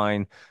the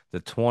line. The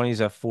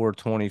 20's at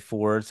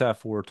 424. It's at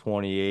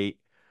 428.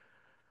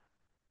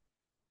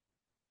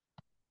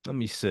 Let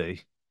me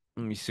see.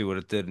 Let me see what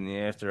it did in the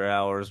after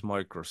hours.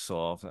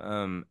 Microsoft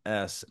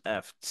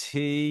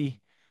MSFT.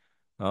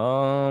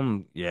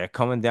 Yeah,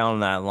 coming down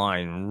that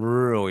line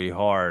really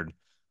hard.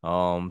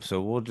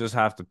 So we'll just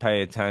have to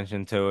pay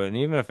attention to it. And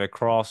even if it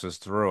crosses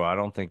through, I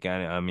don't think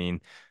any, I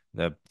mean,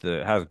 the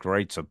it has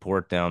great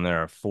support down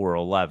there at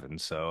 411.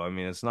 So I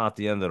mean, it's not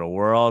the end of the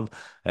world.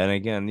 And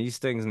again, these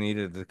things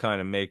needed to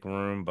kind of make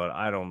room, but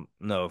I don't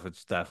know if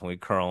it's definitely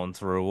curling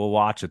through. We'll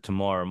watch it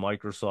tomorrow.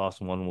 Microsoft's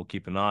one we'll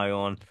keep an eye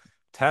on.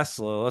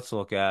 Tesla, let's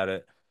look at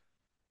it.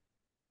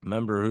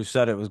 Remember who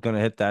said it was going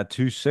to hit that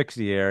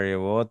 260 area?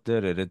 Well, it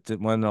did it.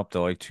 Went up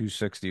to like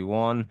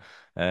 261.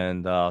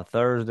 And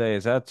Thursday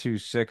is at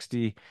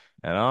 260.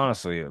 And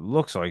honestly, it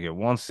looks like it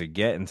wants to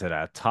get into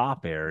that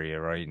top area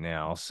right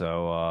now.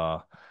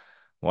 So,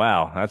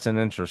 wow, that's an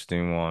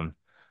interesting one.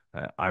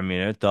 I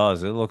mean, it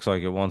does. It looks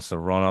like it wants to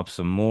run up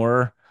some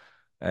more.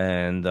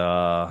 And,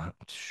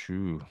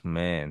 shoo,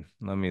 man,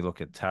 let me look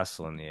at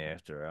Tesla in the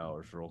after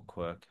hours real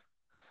quick.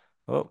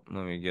 Oh,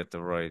 let me get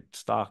the right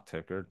stock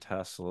ticker,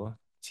 Tesla,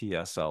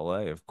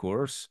 TSLA, of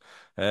course.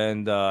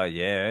 And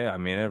yeah, I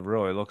mean it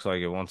really looks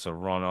like it wants to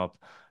run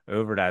up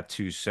over that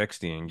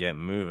 260 and get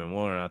moving.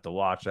 We're gonna have to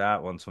watch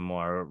that one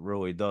tomorrow. It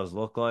really does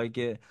look like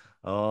it.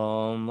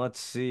 Let's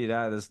see.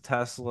 That is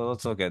Tesla.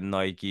 Let's look at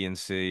Nike and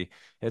see.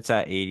 It's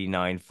at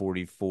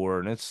 89.44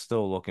 and it's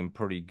still looking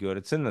pretty good.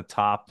 It's in the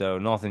top though.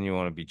 Nothing you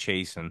want to be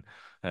chasing.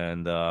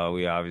 And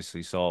we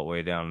obviously saw it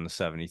way down in the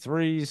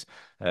 73s.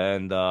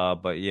 And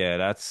but yeah,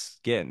 that's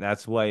in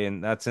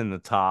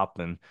the top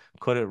and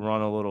could it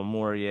run a little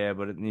more? Yeah,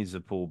 but it needs to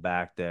pull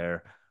back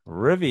there.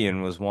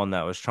 Rivian was one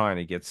that was trying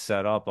to get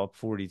set up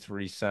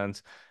 43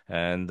 cents.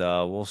 And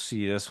we'll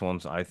see this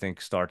one, I think,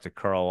 start to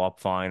curl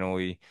up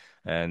finally.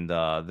 And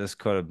this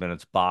could have been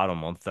its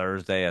bottom on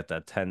Thursday at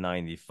that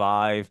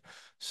 1095.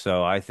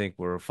 So I think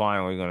we're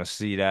finally going to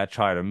see that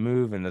try to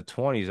move in the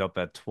 20s up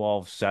at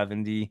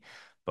 1270.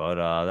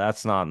 But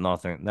that's not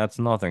nothing. That's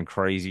nothing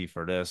crazy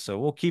for this. So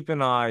we'll keep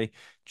an eye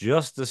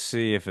just to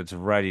see if it's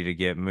ready to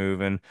get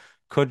moving.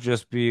 Could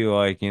just be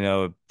like,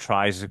 it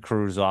tries to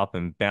cruise up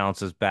and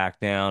bounces back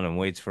down and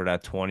waits for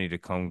that 20 to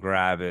come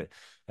grab it.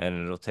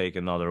 And it'll take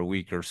another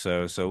week or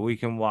so. So we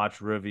can watch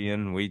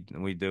Rivian.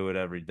 We do it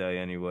every day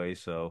anyway.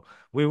 So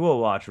we will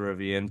watch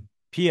Rivian.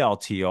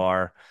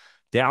 PLTR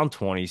down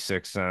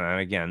 26. And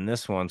again,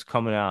 this one's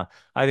coming out.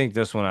 I think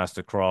this one has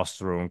to cross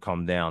through and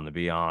come down, to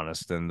be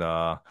honest. And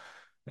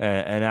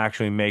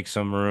actually make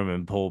some room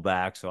and pull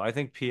back. So I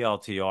think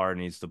PLTR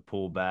needs to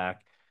pull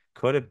back.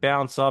 Could it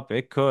bounce up?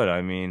 It could.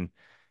 I mean,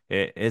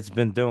 it's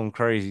been doing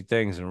crazy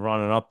things and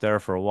running up there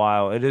for a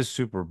while. It is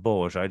super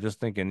bullish. I just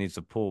think it needs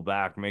to pull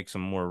back, make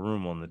some more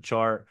room on the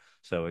chart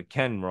so it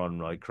can run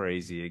like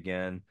crazy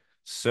again.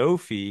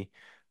 Sophie,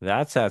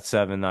 that's at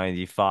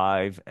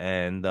 795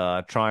 and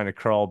trying to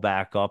crawl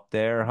back up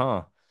there,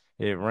 huh?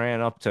 It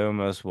ran up to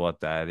almost what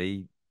that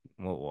eight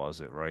what was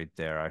it right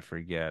there? I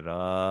forget.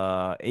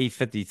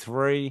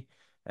 853.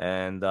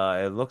 And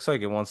it looks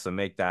like it wants to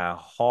make that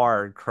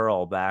hard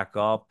curl back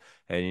up.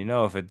 And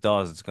if it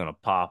does, it's gonna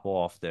pop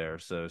off there.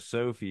 So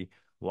Sophie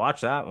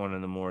watch that one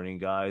in the morning,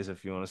 guys,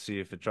 if you want to see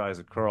if it tries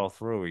to curl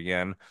through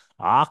again.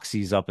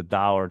 Oxy's up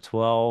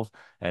 $1.12,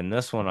 and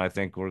this one I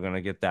think we're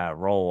gonna get that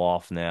roll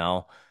off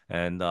now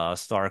and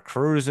start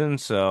cruising.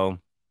 So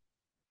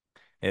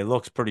it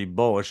looks pretty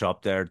bullish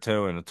up there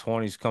too, and the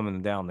 20's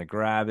coming down to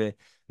grab it.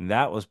 And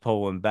that was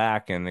pulling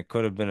back, and it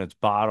could have been its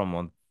bottom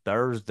on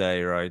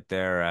Thursday right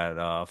there at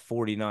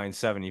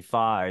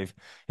 49.75.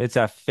 It's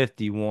at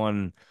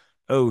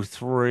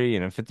 51.03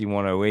 and a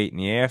 51.08 in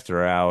the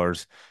after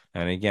hours.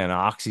 And again,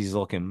 Oxy's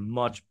looking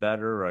much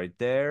better right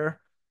there.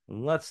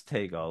 Let's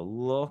take a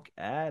look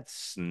at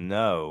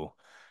snow.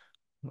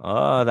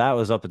 That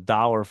was up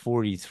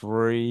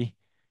 $1.43.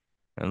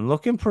 And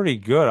looking pretty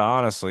good,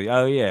 honestly.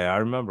 Oh yeah, I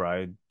remember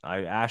I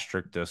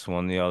asterisked this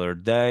one the other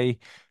day,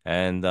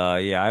 and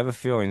yeah, I have a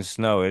feeling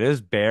snow. It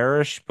is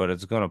bearish, but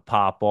it's gonna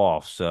pop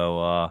off.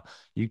 So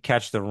you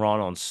catch the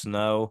run on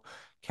snow,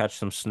 catch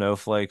some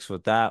snowflakes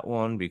with that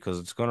one because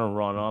it's gonna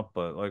run up.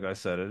 But like I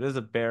said, it is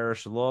a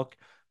bearish look,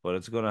 but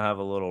it's gonna have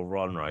a little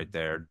run right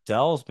there.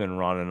 Dell's been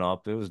running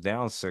up. It was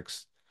down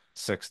 $6.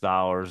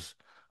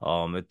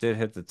 It did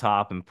hit the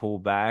top and pull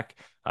back.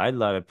 I'd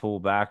let it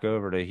pull back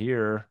over to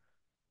here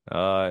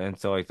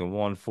into like the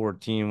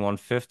 114,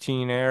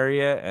 115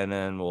 area, and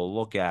then we'll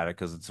look at it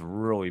because it's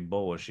really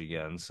bullish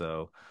again.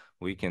 So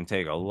we can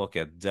take a look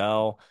at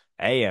Dell.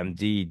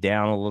 AMD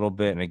down a little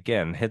bit, and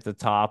again, hit the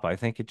top. I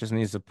think it just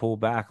needs to pull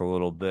back a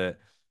little bit,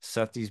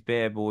 set these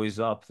bad boys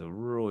up to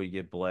really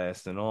get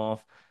blasting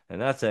off, and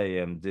that's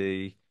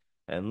AMD.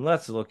 And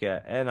let's look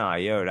at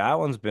NIO. That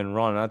one's been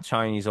running. That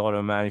Chinese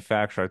auto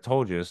manufacturer. I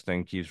told you this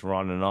thing keeps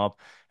running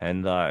up,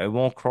 and it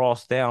won't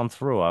cross down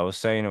through. I was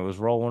saying it was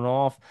rolling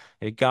off.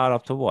 It got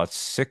up to what,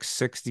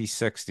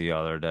 666 the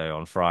other day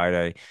on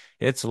Friday.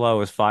 Its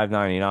low is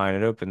 5.99.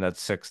 It opened at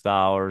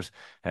 $6.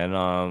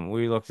 And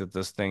we looked at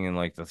this thing in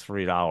like the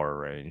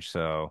 $3 range.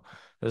 So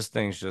this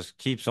thing's just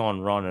keeps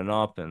on running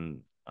up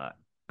and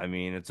I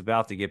mean, it's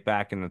about to get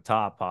back in the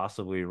top,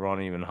 possibly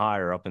run even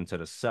higher up into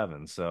the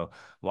seven. So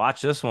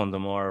watch this one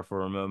tomorrow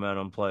for a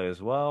momentum play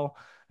as well.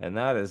 And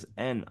that is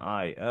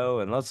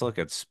NIO. And let's look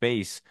at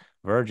Space.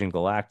 Virgin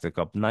Galactic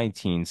up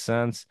 19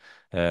 cents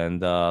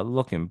and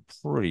looking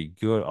pretty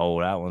good. Oh,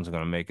 that one's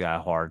going to make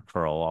that hard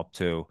curl up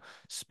too.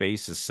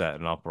 Space is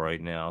setting up right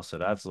now, so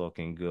that's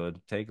looking good.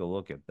 Take a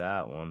look at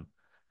that one.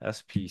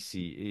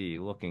 SPCE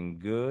looking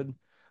good.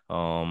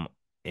 Um,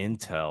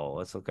 Intel,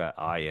 let's look at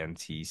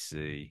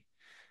INTC.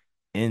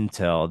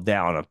 Intel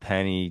down a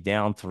penny,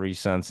 down 3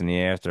 cents in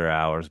the after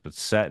hours, but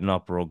setting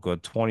up real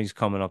good. 20's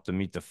coming up to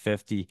meet the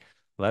 50.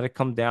 Let it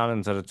come down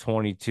into the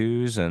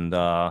 22s and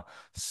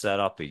set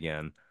up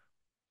again.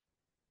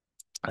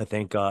 I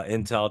think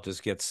Intel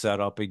just gets set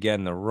up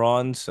again to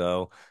run.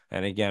 So,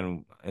 and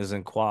again,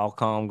 isn't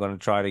Qualcomm going to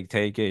try to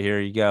take it? Here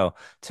you go.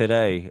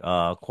 Today,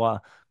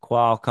 Qualcomm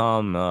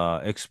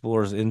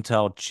explores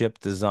Intel chip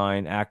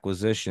design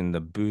acquisition to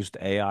boost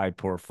AI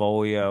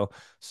portfolio.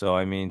 So,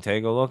 I mean,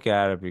 take a look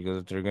at it because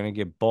if they're going to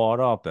get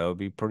bought up, that would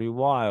be pretty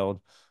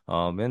wild.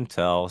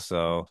 Intel.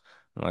 So,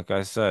 like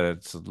I said,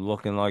 it's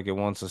looking like it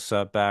wants to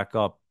set back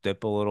up,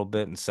 dip a little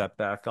bit, and set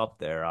back up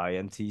there.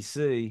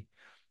 INTC.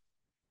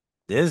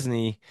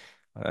 Disney,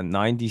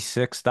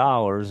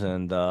 $96,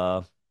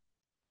 and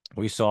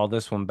we saw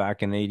this one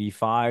back in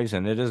 85s,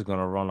 and it is going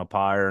to run up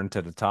higher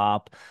into the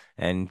top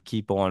and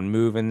keep on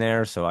moving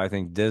there. So I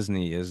think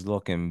Disney is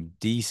looking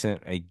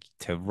decent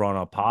to run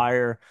up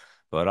higher,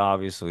 but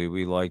obviously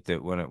we liked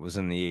it when it was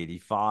in the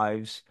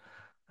 85s.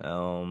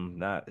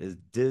 That is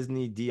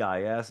Disney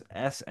DIS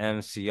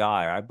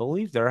SMCI. I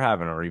believe they're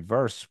having a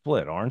reverse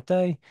split, aren't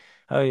they?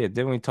 Oh yeah,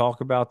 didn't we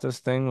talk about this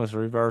thing was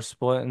reverse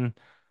splitting?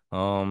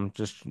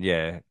 Just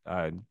yeah,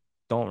 I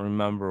don't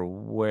remember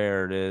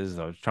where it is.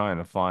 I was trying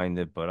to find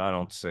it, but I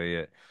don't see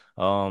it.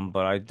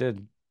 But I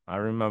did. I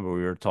remember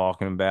we were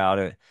talking about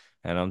it,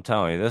 and I'm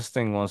telling you, this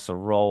thing wants to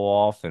roll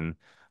off, and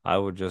I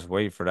would just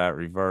wait for that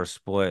reverse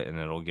split, and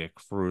it'll get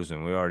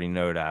cruising. We already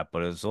know that,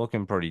 but it's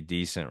looking pretty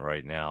decent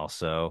right now.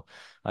 So.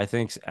 I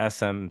think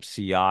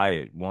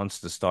SMCI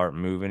wants to start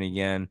moving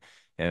again,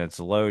 and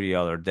its low the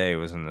other day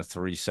was in the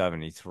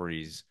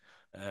 373s.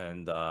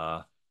 And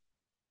yeah,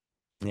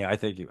 I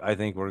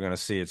think we're gonna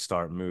see it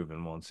start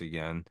moving once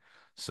again.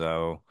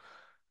 So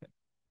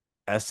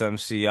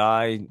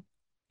SMCI,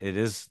 it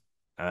is,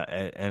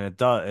 and it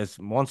does.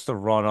 It wants to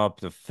run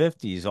up the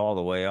 50s all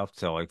the way up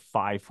to like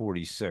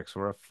 546.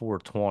 We're at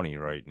 420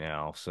 right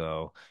now.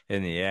 So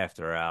in the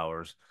after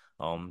hours,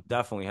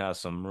 definitely has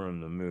some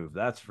room to move.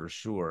 That's for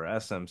sure.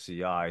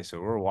 SMCI.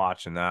 So we're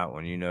watching that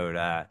one. You know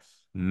that.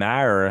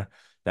 Mara,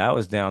 that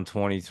was down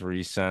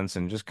 23 cents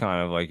and just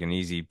kind of like an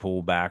easy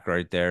pullback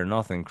right there.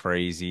 Nothing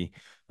crazy.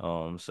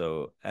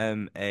 So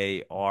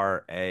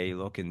MARA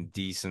looking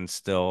decent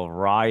still.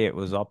 Riot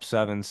was up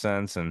 7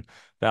 cents and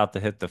about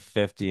to hit the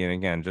 50, and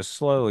again, just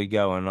slowly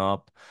going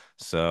up.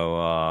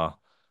 So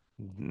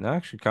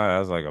actually kind of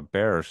has like a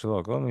bearish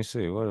look. Let me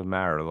see. What does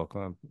Mara look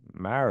like?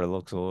 Mara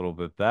looks a little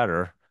bit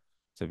better,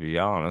 to be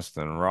honest,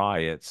 than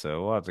Riot.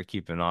 So we'll have to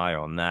keep an eye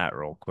on that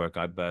real quick.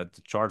 I bet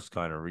the chart's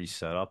kind of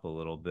reset up a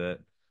little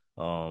bit.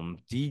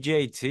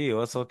 DJT,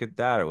 let's look at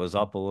that. It was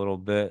up a little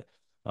bit.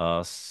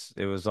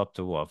 It was up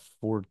to what,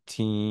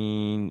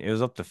 14? It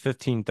was up to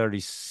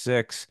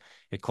 1536.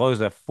 It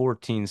closed at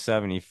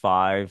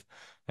 1475,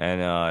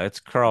 and it's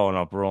curling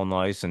up real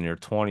nice, and your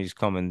 20's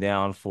coming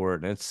down for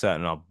it, and it's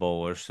setting up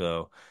bullish.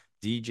 So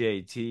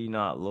DJT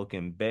not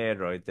looking bad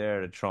right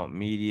there. The Trump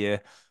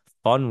media.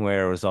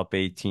 Funware was up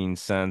 18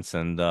 cents,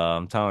 and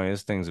I'm telling you,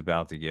 this thing's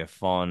about to get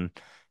fun.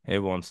 It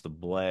wants to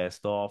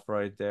blast off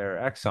right there.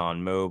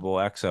 Exxon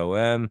Mobil,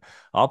 XOM,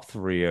 up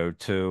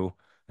 302,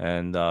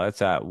 and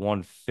it's at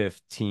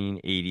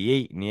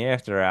 115.88 in the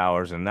after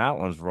hours, and that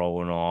one's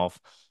rolling off.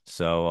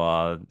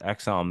 So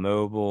Exxon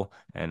Mobil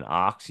and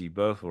Oxy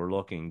both were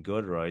looking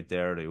good right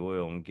there. The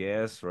oil and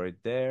gas right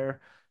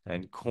there,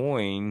 and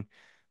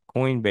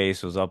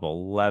Coinbase was up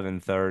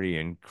 1130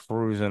 and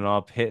cruising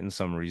up, hitting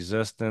some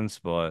resistance,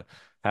 but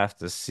have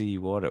to see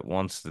what it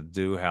wants to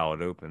do, how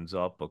it opens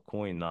up. But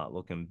coin not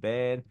looking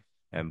bad.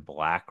 And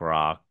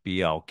BlackRock,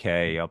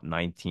 BLK up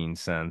 19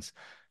 cents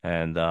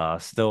and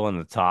still in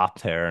the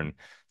top there. And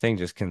thing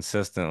just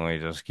consistently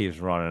just keeps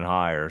running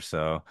higher.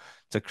 So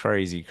it's a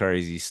crazy,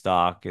 crazy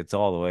stock. It's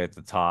all the way at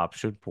the top.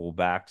 Should pull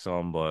back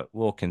some, but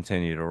will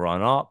continue to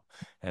run up.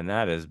 And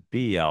that is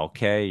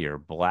BLK, your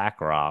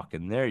BlackRock.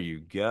 And there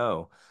you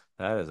go.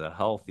 That is a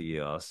healthy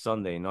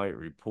Sunday night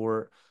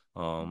report.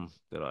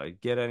 Did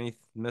I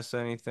miss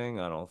anything?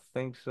 I don't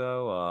think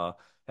so.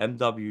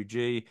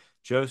 MWG,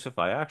 Joseph,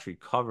 I actually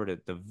covered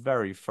it the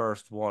very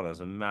first one.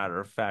 As a matter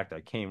of fact, I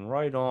came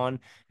right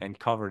on and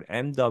covered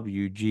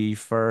MWG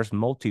first,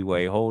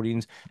 Multi-Way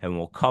Holdings, and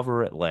we'll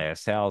cover it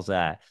last. How's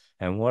that?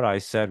 And what I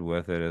said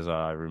with it, as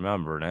I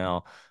remember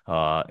now,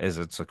 is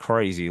it's a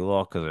crazy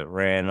look because it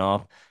ran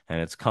up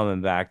and it's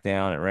coming back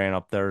down. It ran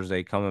up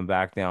Thursday, coming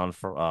back down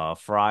for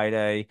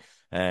Friday.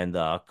 And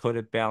could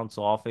it bounce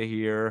off of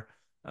here,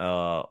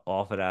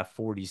 off of that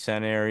 40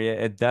 cent area?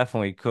 It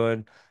definitely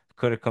could.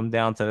 Could it come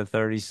down to the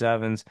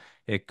 37s?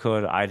 It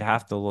could. I'd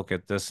have to look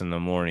at this in the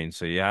morning.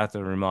 So you have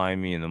to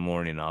remind me in the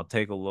morning. I'll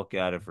take a look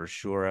at it for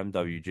sure.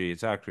 MWG.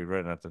 It's actually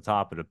written at the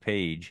top of the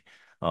page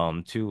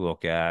to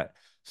look at.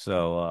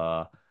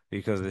 So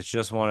because it's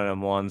just one of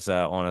them ones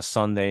that on a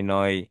Sunday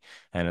night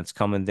and it's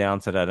coming down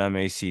to that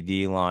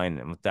MACD line,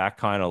 and with that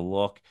kind of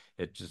look,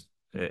 it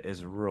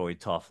is a really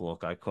tough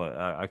look. I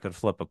could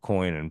flip a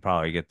coin and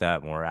probably get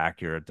that more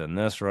accurate than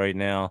this right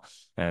now.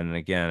 And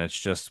again, it's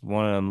just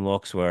one of them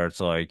looks where it's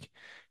like,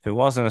 if it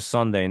wasn't a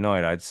Sunday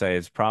night, I'd say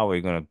it's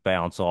probably going to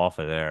bounce off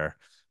of there.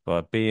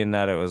 But being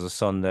that it was a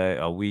Sunday,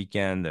 a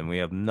weekend, and we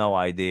have no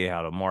idea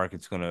how the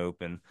market's going to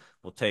open,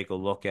 we'll take a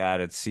look at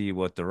it, see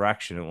what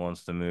direction it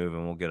wants to move,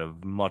 and we'll get a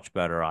much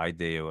better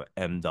idea of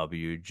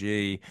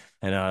MWG.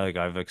 And like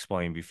I've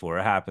explained before,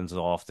 it happens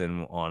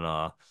often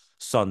on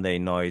Sunday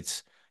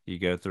nights. You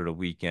go through the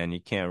weekend, you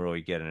can't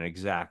really get an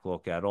exact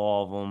look at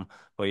all of them,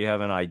 but you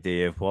have an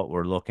idea of what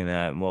we're looking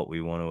at and what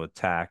we want to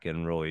attack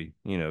and really,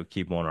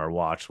 keep on our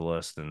watch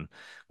list and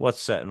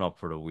what's setting up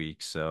for the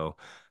week. So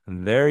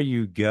there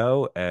you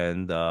go.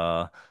 And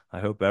I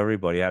hope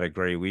everybody had a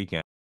great weekend.